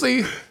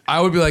honestly,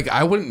 I would be like,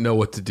 I wouldn't know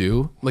what to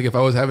do. Like if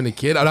I was having a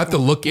kid, I'd have to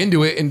look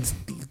into it and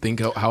think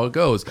how it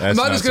goes. That's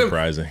not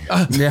surprising.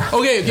 Yeah.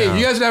 Okay,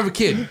 you guys would have a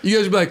kid. You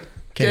guys would be like,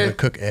 Can't even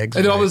cook eggs.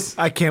 And it right. almost,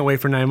 I can't wait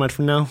for 9 months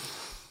from now.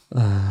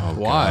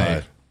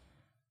 why?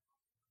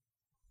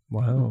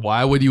 Wow.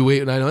 Why would you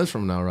wait 9 months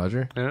from now,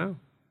 Roger? Yeah.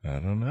 I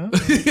don't know.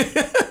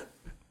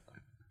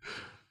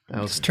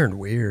 It's turned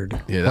weird.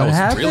 Yeah, that was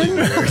happened? really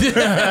weird.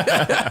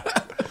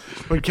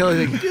 When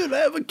Kelly's like, dude, I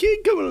have a kid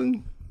coming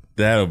on.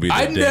 That'll be the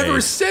I day.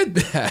 never said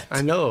that.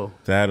 I know.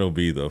 That'll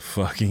be the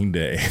fucking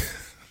day.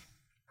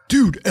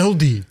 Dude,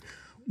 LD,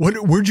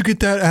 where'd you get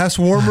that ass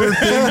warmer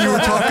thing you were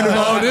talking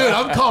about? Oh, dude,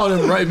 I'm calling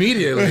him right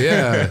immediately.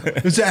 Yeah.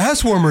 It's the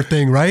ass warmer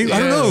thing, right? I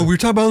don't know. We were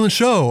talking about it on the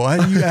show.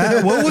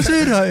 What was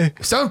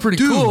it? Sounded pretty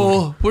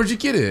cool. Where'd you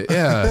get it?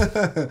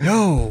 Yeah.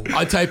 Yo.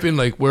 I type in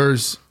like,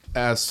 where's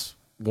ass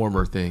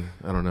warmer thing?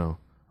 I don't know.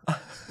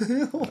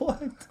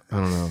 What? I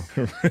don't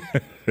know.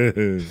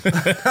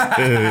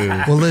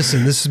 Well,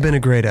 listen, this has been a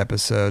great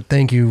episode.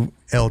 Thank you,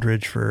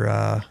 Eldridge,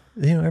 for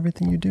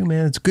everything you do,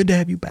 man. It's good to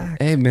have you back.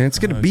 Hey, man, it's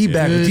good to be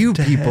back with you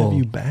Good to people. have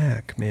you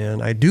back,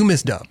 man. I do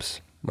miss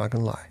Dubs. I'm not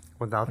gonna lie.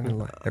 Without I'm not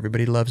gonna lie.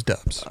 Everybody loves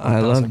Dubs. I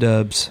love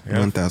Dubs.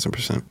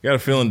 1000%. Got a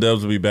feeling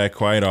Dubs will be back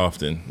quite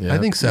often. Yeah. I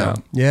think so.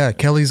 Yeah.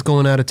 Kelly's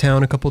going out of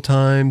town a couple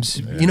times.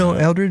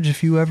 Eldridge,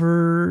 if you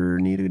ever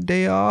need a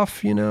day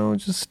off,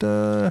 just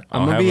I'm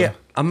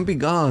gonna be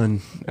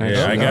gone. Yeah,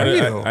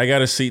 actually. I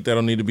got a seat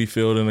that'll need to be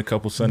filled in a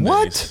couple Sundays.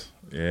 What?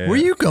 Yeah. Where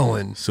you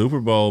going? Super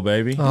Bowl,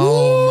 baby.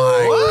 Oh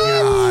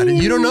my God!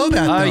 You don't know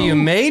that. Oh, though. you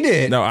made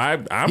it. No,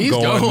 I'm He's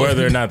going going.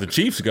 whether or not the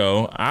Chiefs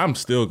go. I'm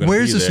still going to be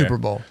Where's the there. Super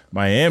Bowl?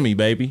 Miami,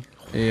 baby.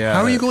 Yeah.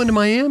 How are you going to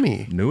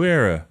Miami? New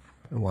era.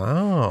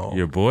 Wow.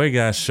 Your boy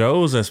got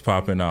shows that's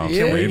popping off.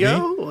 Can we baby.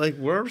 go? Like,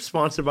 we're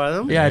sponsored by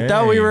them. Yeah, I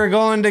thought we were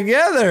going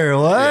together.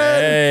 What?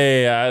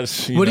 Hey, I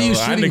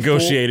shooting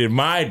negotiated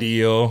my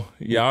deal.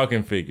 Y'all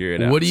can figure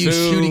it out. What are you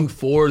too. shooting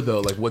for,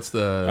 though? Like, what's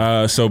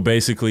the... So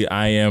basically,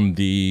 I am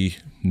the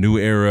New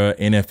Era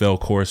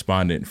NFL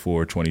correspondent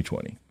for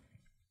 2020.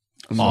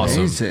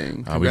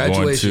 Amazing. I'll be going to.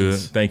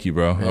 Congratulations. Thank you,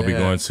 bro. I'll be Yeah.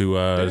 going to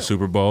the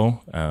Super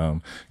Bowl.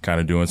 Kind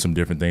of doing some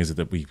different things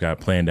that we've got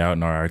planned out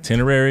in our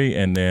itinerary,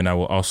 and then I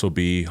will also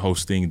be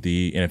hosting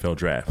the NFL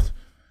draft.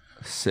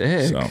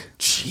 Sick. So,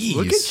 Jeez.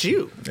 Look at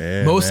you.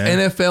 yeah, Most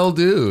man. NFL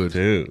dude.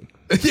 dude.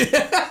 You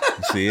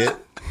see it?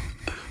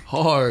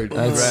 Hard.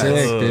 That's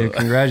Congrats. sick, dude.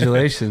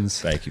 Congratulations.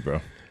 Thank you,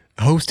 bro.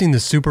 Hosting the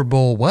Super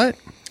Bowl? What?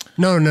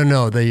 No.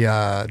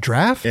 The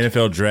draft.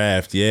 NFL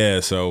draft,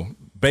 yeah. So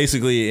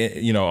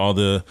basically, all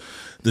the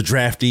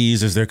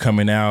draftees as they're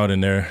coming out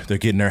and they're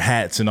getting their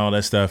hats and all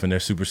that stuff, and they're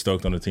super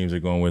stoked on the teams they're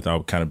going with.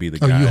 I'll kind of be the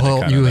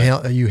guy.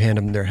 You hand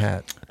them their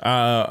hat.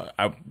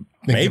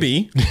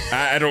 Maybe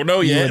I don't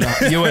know yet.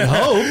 You would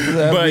hope.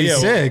 That'd But be yeah,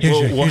 sick.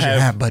 we'll Here's your have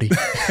hat, buddy.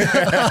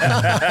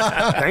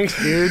 Thanks,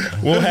 dude.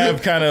 we'll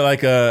have kind of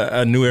like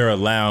a New Era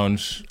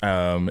lounge,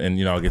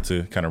 and I'll get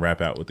to kind of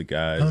rap out with the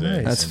guys.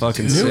 and- That's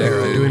fucking New sick.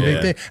 Era dude. doing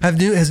Yeah. big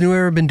thing. Has New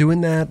Era been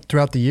doing that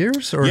throughout the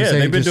years? Or Yeah, is they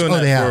they've been just- doing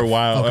they that for have? a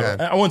while.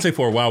 Okay. I wouldn't say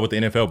for a while with the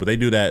NFL, but they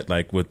do that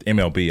like with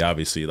MLB,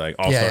 obviously, like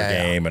All-Star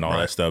Yeah. Game and all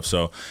that stuff.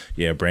 So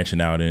yeah, branching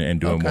out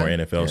and doing more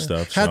NFL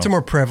stuff. Hats so. are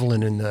more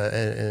prevalent in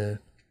the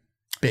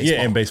baseball.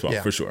 Yeah, in baseball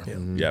Yeah. for sure.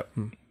 Yep.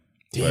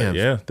 Damn. But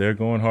yeah, they're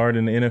going hard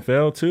in the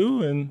NFL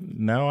too, and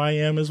now I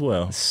am as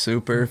well.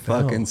 Super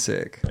fucking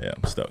sick. Yeah,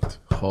 I'm stoked.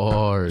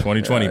 Hard.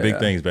 2020, big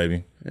things,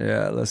 baby.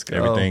 Yeah, let's go.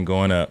 Everything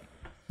going up.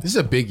 This is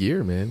a big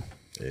year, man.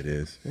 It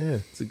is. Yeah.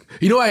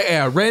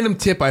 A random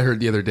tip I heard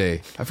the other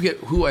day. I forget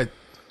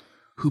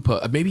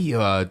maybe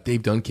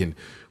Dave Duncan.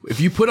 If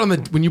you put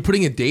when you're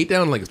putting a date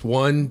down, like it's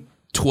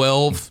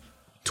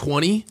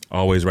 1/12/20,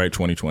 Always right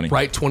 2020.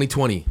 write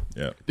 2020.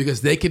 Yeah.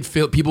 Because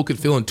people could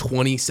fill in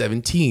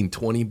 2017,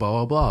 20 blah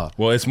blah blah.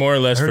 Well, it's more or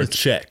less for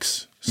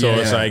checks. So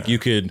it's Yeah. like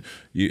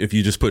if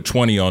you just put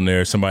 20 on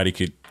there, somebody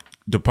could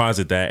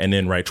deposit that and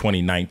then write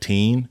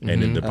 2019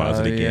 and then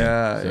deposit again.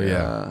 Yeah, So,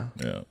 yeah.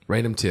 Yeah.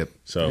 Random tip.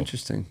 So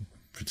Interesting.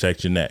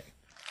 protect your neck.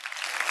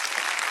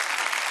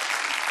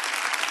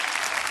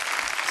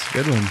 It's a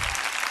good one.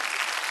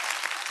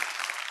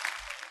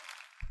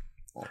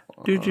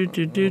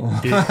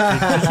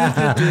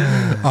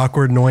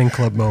 Awkward, annoying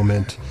club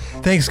moment.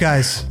 Thanks,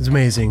 guys. It's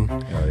amazing.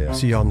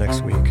 See y'all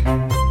next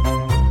week.